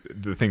because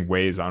the thing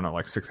weighs, I don't know,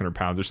 like 600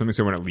 pounds or something.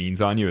 So when it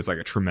leans on you, it's like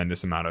a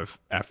tremendous amount of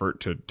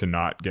effort to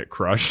not get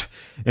crushed.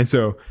 And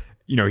so,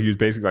 you know, he was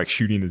basically like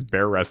shooting this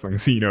bear wrestling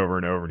scene over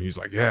and over. And he's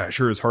like, yeah,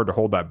 sure, it's hard to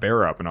hold that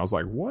bear up. And I was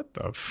like, what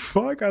the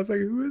fuck? I was like,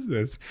 who is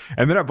this?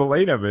 And then I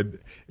belayed him, and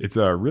it's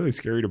really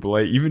scary to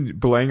belay. Even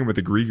belaying him with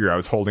a Grieger, I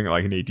was holding it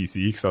like an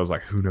ATC, because I was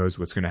like, who knows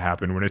what's going to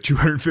happen when a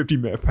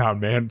 250-pound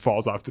man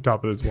falls off the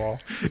top of this wall.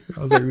 I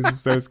was like, this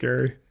is so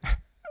scary.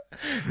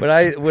 When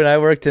I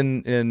worked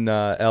in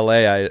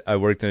LA, I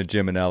worked in a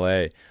gym in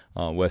LA,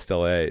 West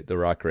LA, the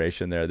Rock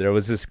Creation there. There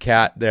was this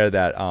cat there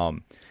that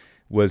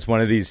was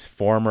one of these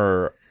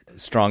former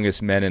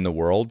strongest men in the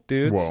world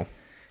dudes. Whoa.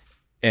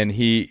 And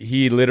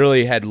he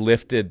literally had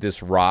lifted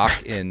this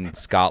rock in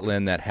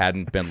Scotland that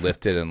hadn't been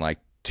lifted in like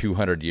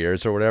 200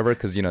 years or whatever,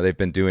 because, you know, they've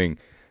been doing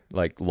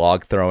like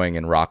log throwing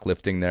and rock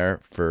lifting there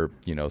for,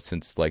 you know,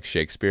 since like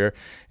Shakespeare.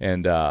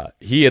 And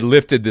he had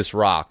lifted this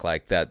rock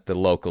like that. The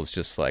locals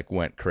just like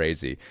went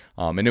crazy.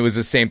 And it was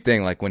the same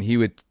thing. Like when he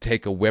would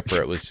take a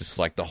whipper, it was just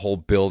like the whole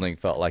building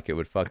felt like it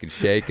would fucking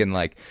shake. And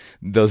like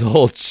those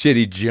whole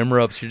shitty gym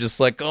ropes, you're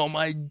just like, oh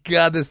my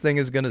God, this thing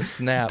is going to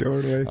snap.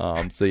 Totally.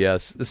 So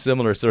yes, a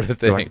similar sort of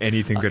thing. Like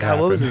anything could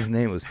happen. What was his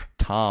name? It was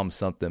Tom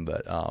something,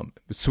 but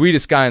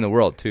sweetest guy in the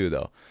world too,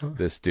 though,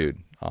 this dude.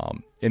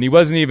 And he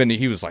wasn't even,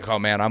 he was like, oh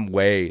man, I'm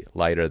way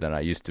lighter than I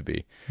used to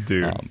be.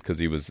 Dude. Because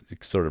he was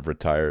sort of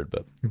retired.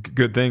 But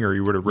good thing, or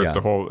you would have ripped the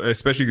whole,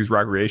 especially because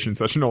Recreation's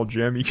such an old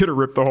gym, you could have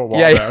ripped the whole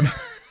wall down.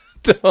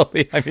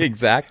 Totally. I mean,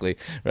 exactly.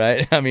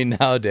 Right. I mean,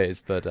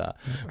 nowadays, but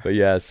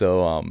yeah.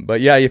 So,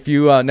 but yeah, if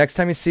you, next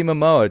time you see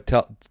Momoa,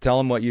 tell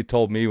him what you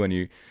told me when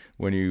you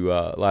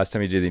last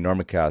time you did the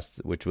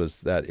Enormocast, which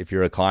was that if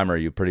you're a climber,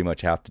 you pretty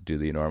much have to do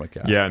the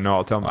Enormocast. Yeah, no,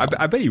 I'll tell him.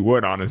 I bet he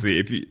would,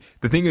 honestly.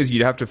 The thing is,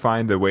 you'd have to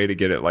find a way to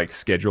get it like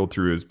scheduled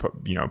through his,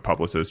 you know,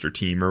 publicist or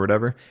team or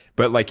whatever.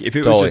 But like if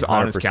it was just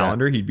on his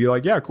calendar, he'd be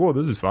like, yeah, cool,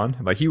 this is fun.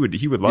 Like he would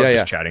love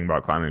just chatting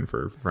about climbing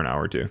for an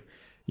hour or two.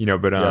 You know,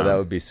 but yeah, that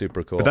would be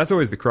super cool. But that's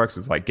always the crux,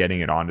 is like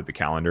getting it onto the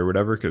calendar or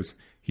whatever, because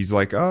he's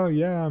like, oh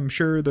yeah, I'm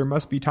sure there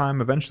must be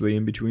time eventually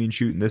in between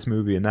shooting this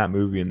movie and that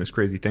movie and this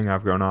crazy thing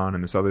I've going on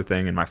and this other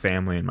thing and my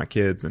family and my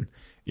kids. And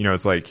you know,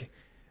 it's like,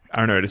 I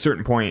don't know, at a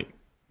certain point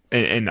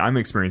and I'm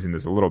experiencing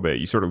this a little bit.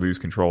 You sort of lose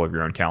control of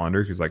your own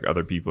calendar because like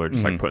other people are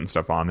just like putting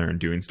stuff on there and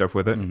doing stuff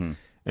with it,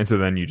 and so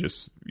then you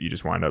just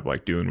wind up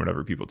like doing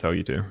whatever people tell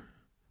you to.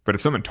 But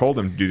if someone told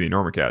him to do the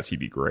Enormocast, he'd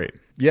be great.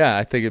 Yeah,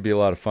 I think it'd be a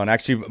lot of fun.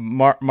 Actually,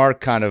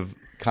 Mark kind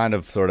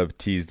of sort of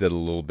teased it a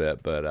little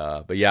bit,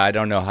 but yeah, I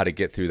don't know how to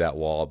get through that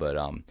wall, but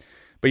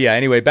yeah.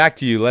 Anyway, back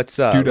to you. Let's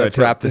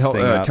wrap this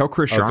thing up. Tell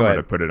Chris Sharma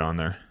to put it on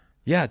there.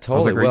 Yeah, totally. I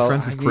was like, are you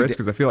friends with Chris?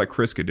 Because I feel like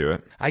Chris could do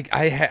it.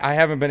 I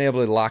haven't been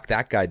able to lock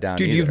that guy down.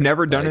 Dude, either. You've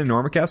never done an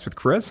Enormocast with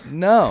Chris?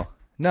 No.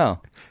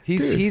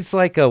 He's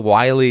like a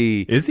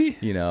wily. Is he?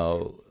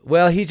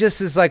 Well, he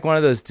just is like one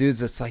of those dudes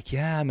that's like,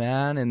 yeah,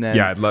 man, and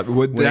then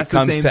when that's it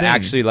comes the same to thing.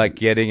 actually like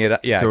getting it,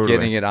 Totally.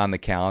 getting it on the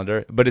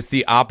calendar, but it's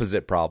the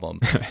opposite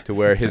problem to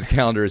where his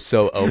calendar is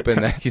so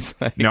open that he's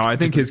like, no, I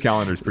think his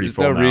calendar is pretty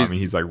full now. I mean,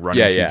 he's like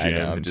running 2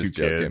 gyms and 2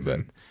 kids,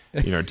 and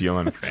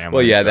dealing with family.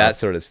 Well, yeah, and that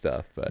sort of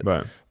stuff,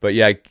 but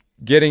yeah.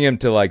 Getting him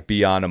to like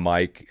be on a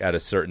mic at a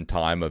certain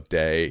time of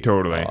day,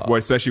 totally. Well,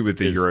 especially with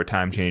the Euro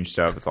time change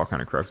stuff, it's all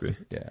kind of cruxy.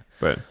 Yeah,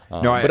 but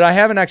but I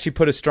haven't actually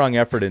put a strong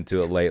effort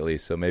into it lately,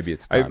 so maybe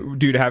it's time.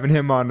 Dude, having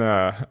him on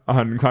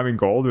Climbing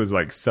Gold was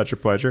like such a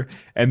pleasure.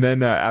 And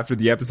then after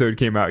the episode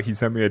came out, he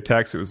sent me a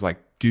text. It was like,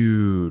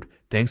 dude,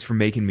 thanks for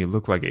making me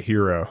look like a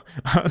hero.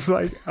 I was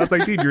like,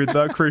 dude, you're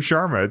the Chris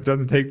Sharma. It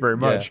doesn't take very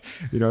much.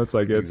 Yeah. It's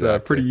like it's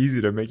pretty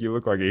easy to make you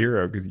look like a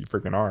hero because you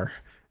freaking are.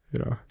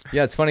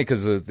 Yeah, it's funny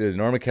because the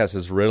Enormocast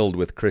is riddled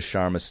with Chris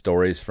Sharma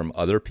stories from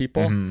other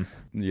people.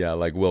 Yeah,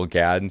 like Will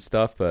Gadd and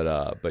stuff.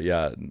 But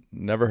yeah,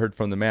 never heard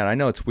from the man. I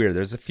know it's weird.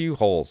 There's a few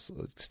holes.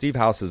 Steve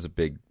House is a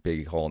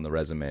big hole in the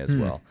resume as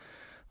well.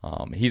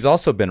 He's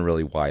also been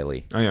really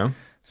wily. Oh yeah.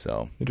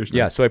 So interesting.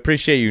 Yeah, so I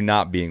appreciate you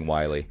not being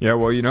wily. Yeah,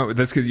 well,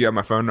 that's because you have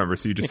my phone number,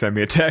 so you just send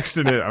me a text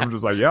and I'm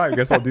just like, yeah, I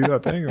guess I'll do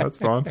that thing. That's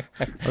fun.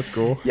 That's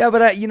cool. Yeah,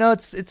 but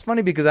it's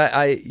funny because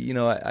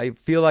I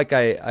feel like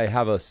I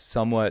have a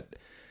somewhat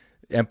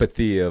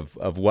empathy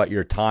of what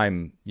your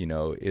time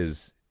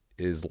is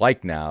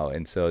like now,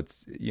 and so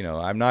it's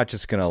I'm not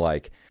just gonna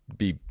like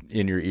be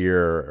in your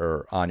ear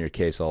or on your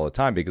case all the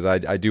time because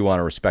I do want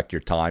to respect your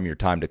time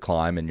to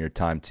climb and your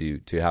time to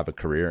have a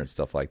career and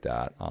stuff like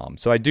that.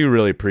 So I do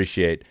really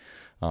appreciate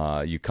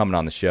you coming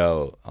on the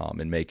show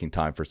and making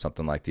time for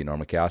something like the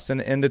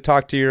Enormocast and to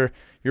talk to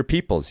your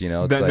peoples.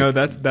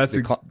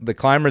 The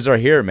climbers are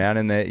here, man,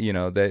 and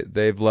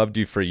they've loved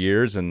you for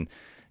years and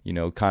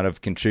kind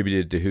of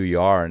contributed to who you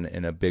are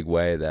in a big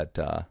way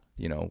that,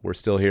 we're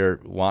still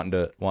here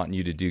wanting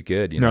you to do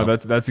good. No,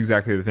 that's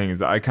exactly the thing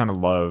is I kind of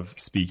love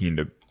speaking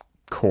to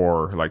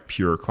core, like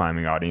pure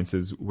climbing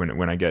audiences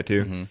when I get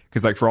to,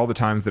 because like for all the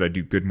times that I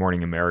do Good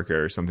Morning America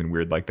or something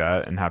weird like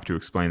that and have to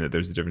explain that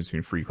there's a difference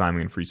between free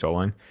climbing and free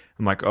soloing,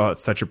 I'm like, oh,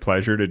 it's such a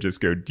pleasure to just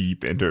go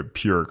deep into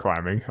pure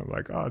climbing. I'm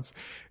like, oh,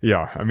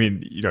 I mean,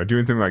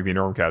 doing something like the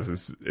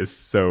Enormocast is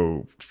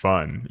so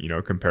fun,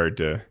 compared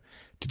to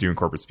doing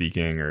corporate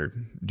speaking or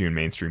doing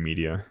mainstream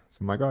media. So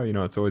I'm like, oh,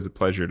 it's always a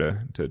pleasure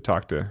to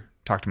talk to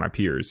my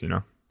peers,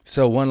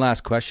 So one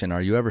last question.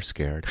 Are you ever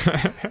scared?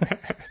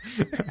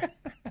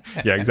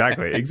 Yeah,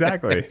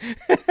 exactly.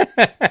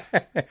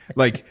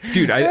 Like,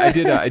 dude, I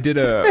did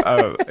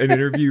an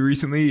interview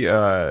recently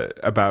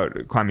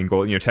about Climbing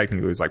Gold.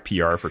 Technically it was like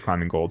PR for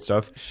Climbing Gold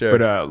stuff. Sure.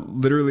 But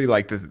literally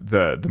like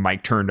the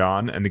mic turned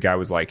on and the guy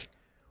was like,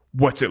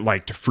 what's it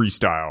like to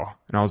freestyle?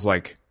 And I was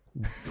like,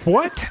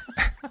 what?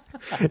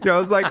 I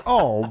was like,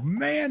 oh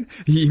man,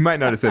 he might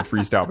not have said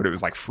freestyle, but it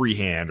was like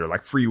freehand or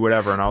like free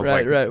whatever. And I was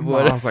I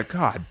was like,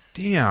 God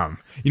damn,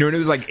 and it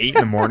was like 8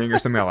 a.m. or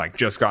something. I like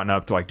just gotten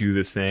up to like do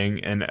this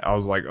thing, and I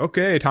was like,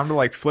 okay, time to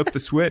like flip the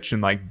switch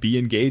and like be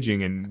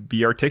engaging and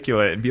be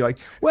articulate and be like,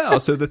 well,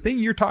 so the thing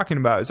you're talking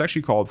about is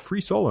actually called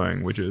free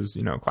soloing, which is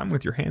climbing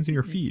with your hands and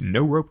your feet,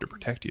 no rope to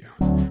protect you.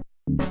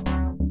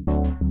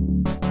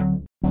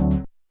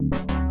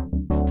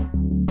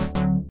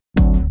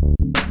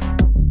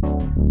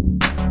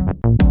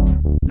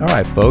 All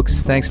right,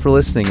 folks, thanks for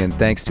listening, and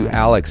thanks to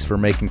Alex for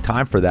making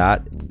time for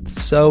that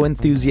so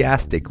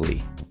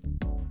enthusiastically.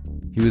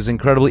 He was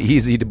incredibly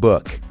easy to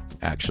book,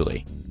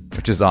 actually,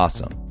 which is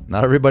awesome.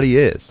 Not everybody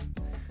is.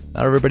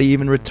 Not everybody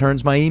even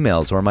returns my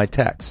emails or my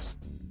texts,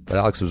 but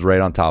Alex was right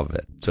on top of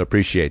it, so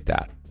appreciate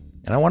that.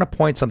 And I want to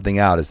point something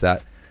out is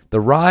that the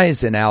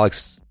rise in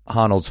Alex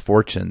Honnold's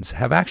fortunes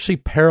have actually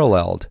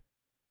paralleled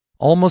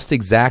almost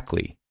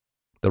exactly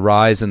the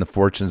rise in the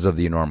fortunes of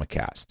the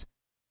Enormocast.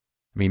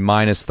 I mean,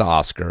 minus the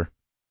Oscar.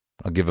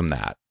 I'll give him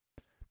that.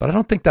 But I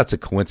don't think that's a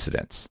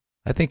coincidence.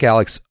 I think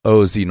Alex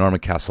owes the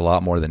Enormocast a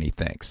lot more than he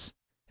thinks.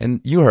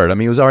 And you heard,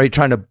 he was already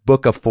trying to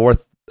book a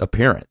 4th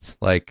appearance.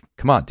 Like,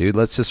 come on, dude,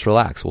 let's just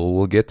relax.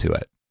 We'll get to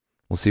it.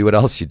 We'll see what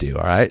else you do,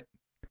 all right?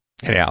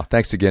 Anyhow,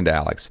 thanks again to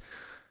Alex.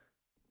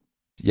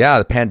 Yeah,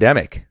 the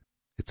pandemic.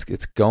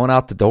 It's going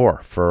out the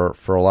door for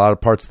a lot of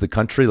parts of the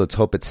country. Let's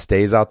hope it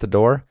stays out the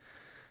door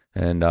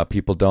and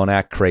people don't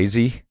act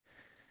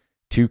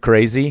too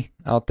crazy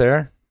out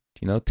there.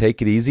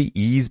 Take it easy,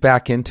 ease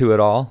back into it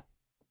all.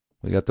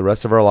 We got the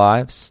rest of our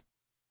lives.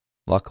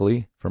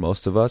 Luckily for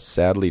most of us,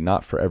 sadly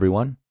not for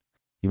everyone.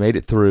 You made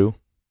it through.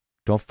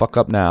 Don't fuck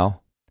up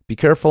now. be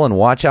careful and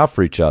watch out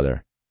for each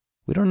other.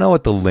 We don't know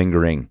what the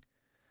lingering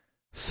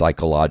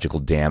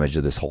psychological damage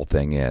of this whole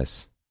thing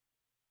is.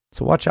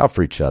 So watch out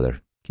for each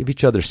other. Give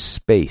each other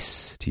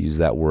space, to use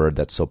that word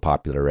that's so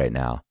popular right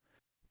now.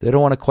 They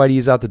don't want to quite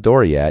ease out the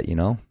door yet, you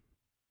know.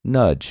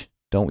 Nudge.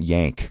 Don't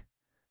yank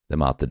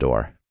them out the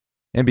door.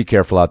 And be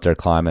careful out there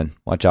climbing.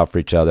 Watch out for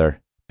each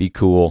other. Be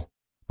cool.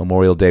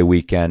 Memorial Day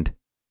weekend.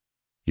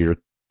 Your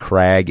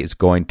crag is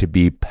going to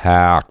be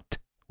packed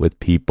with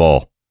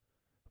people.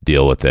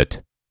 Deal with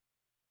it.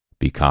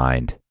 Be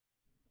kind.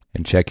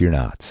 And check your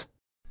knots.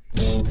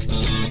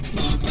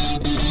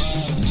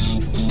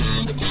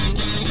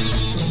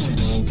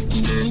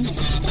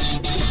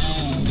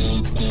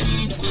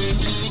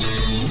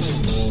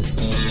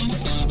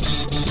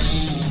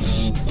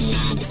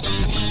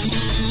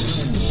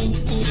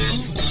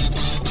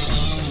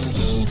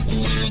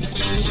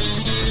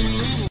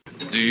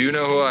 Do you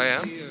know who I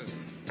am?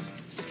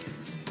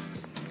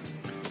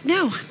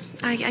 No,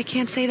 I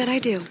can't say that I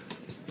do.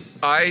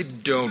 I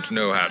don't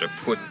know how to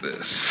put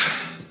this,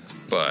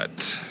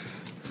 but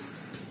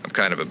I'm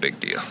kind of a big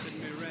deal.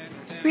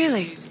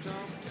 Really?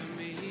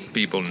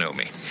 People know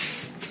me.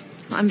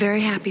 Well, I'm very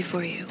happy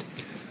for you.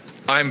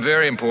 I'm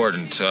very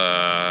important.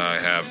 I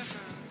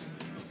have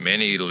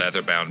many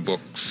leather-bound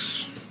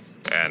books,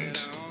 and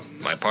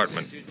my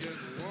apartment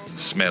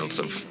smells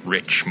of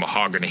rich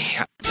mahogany.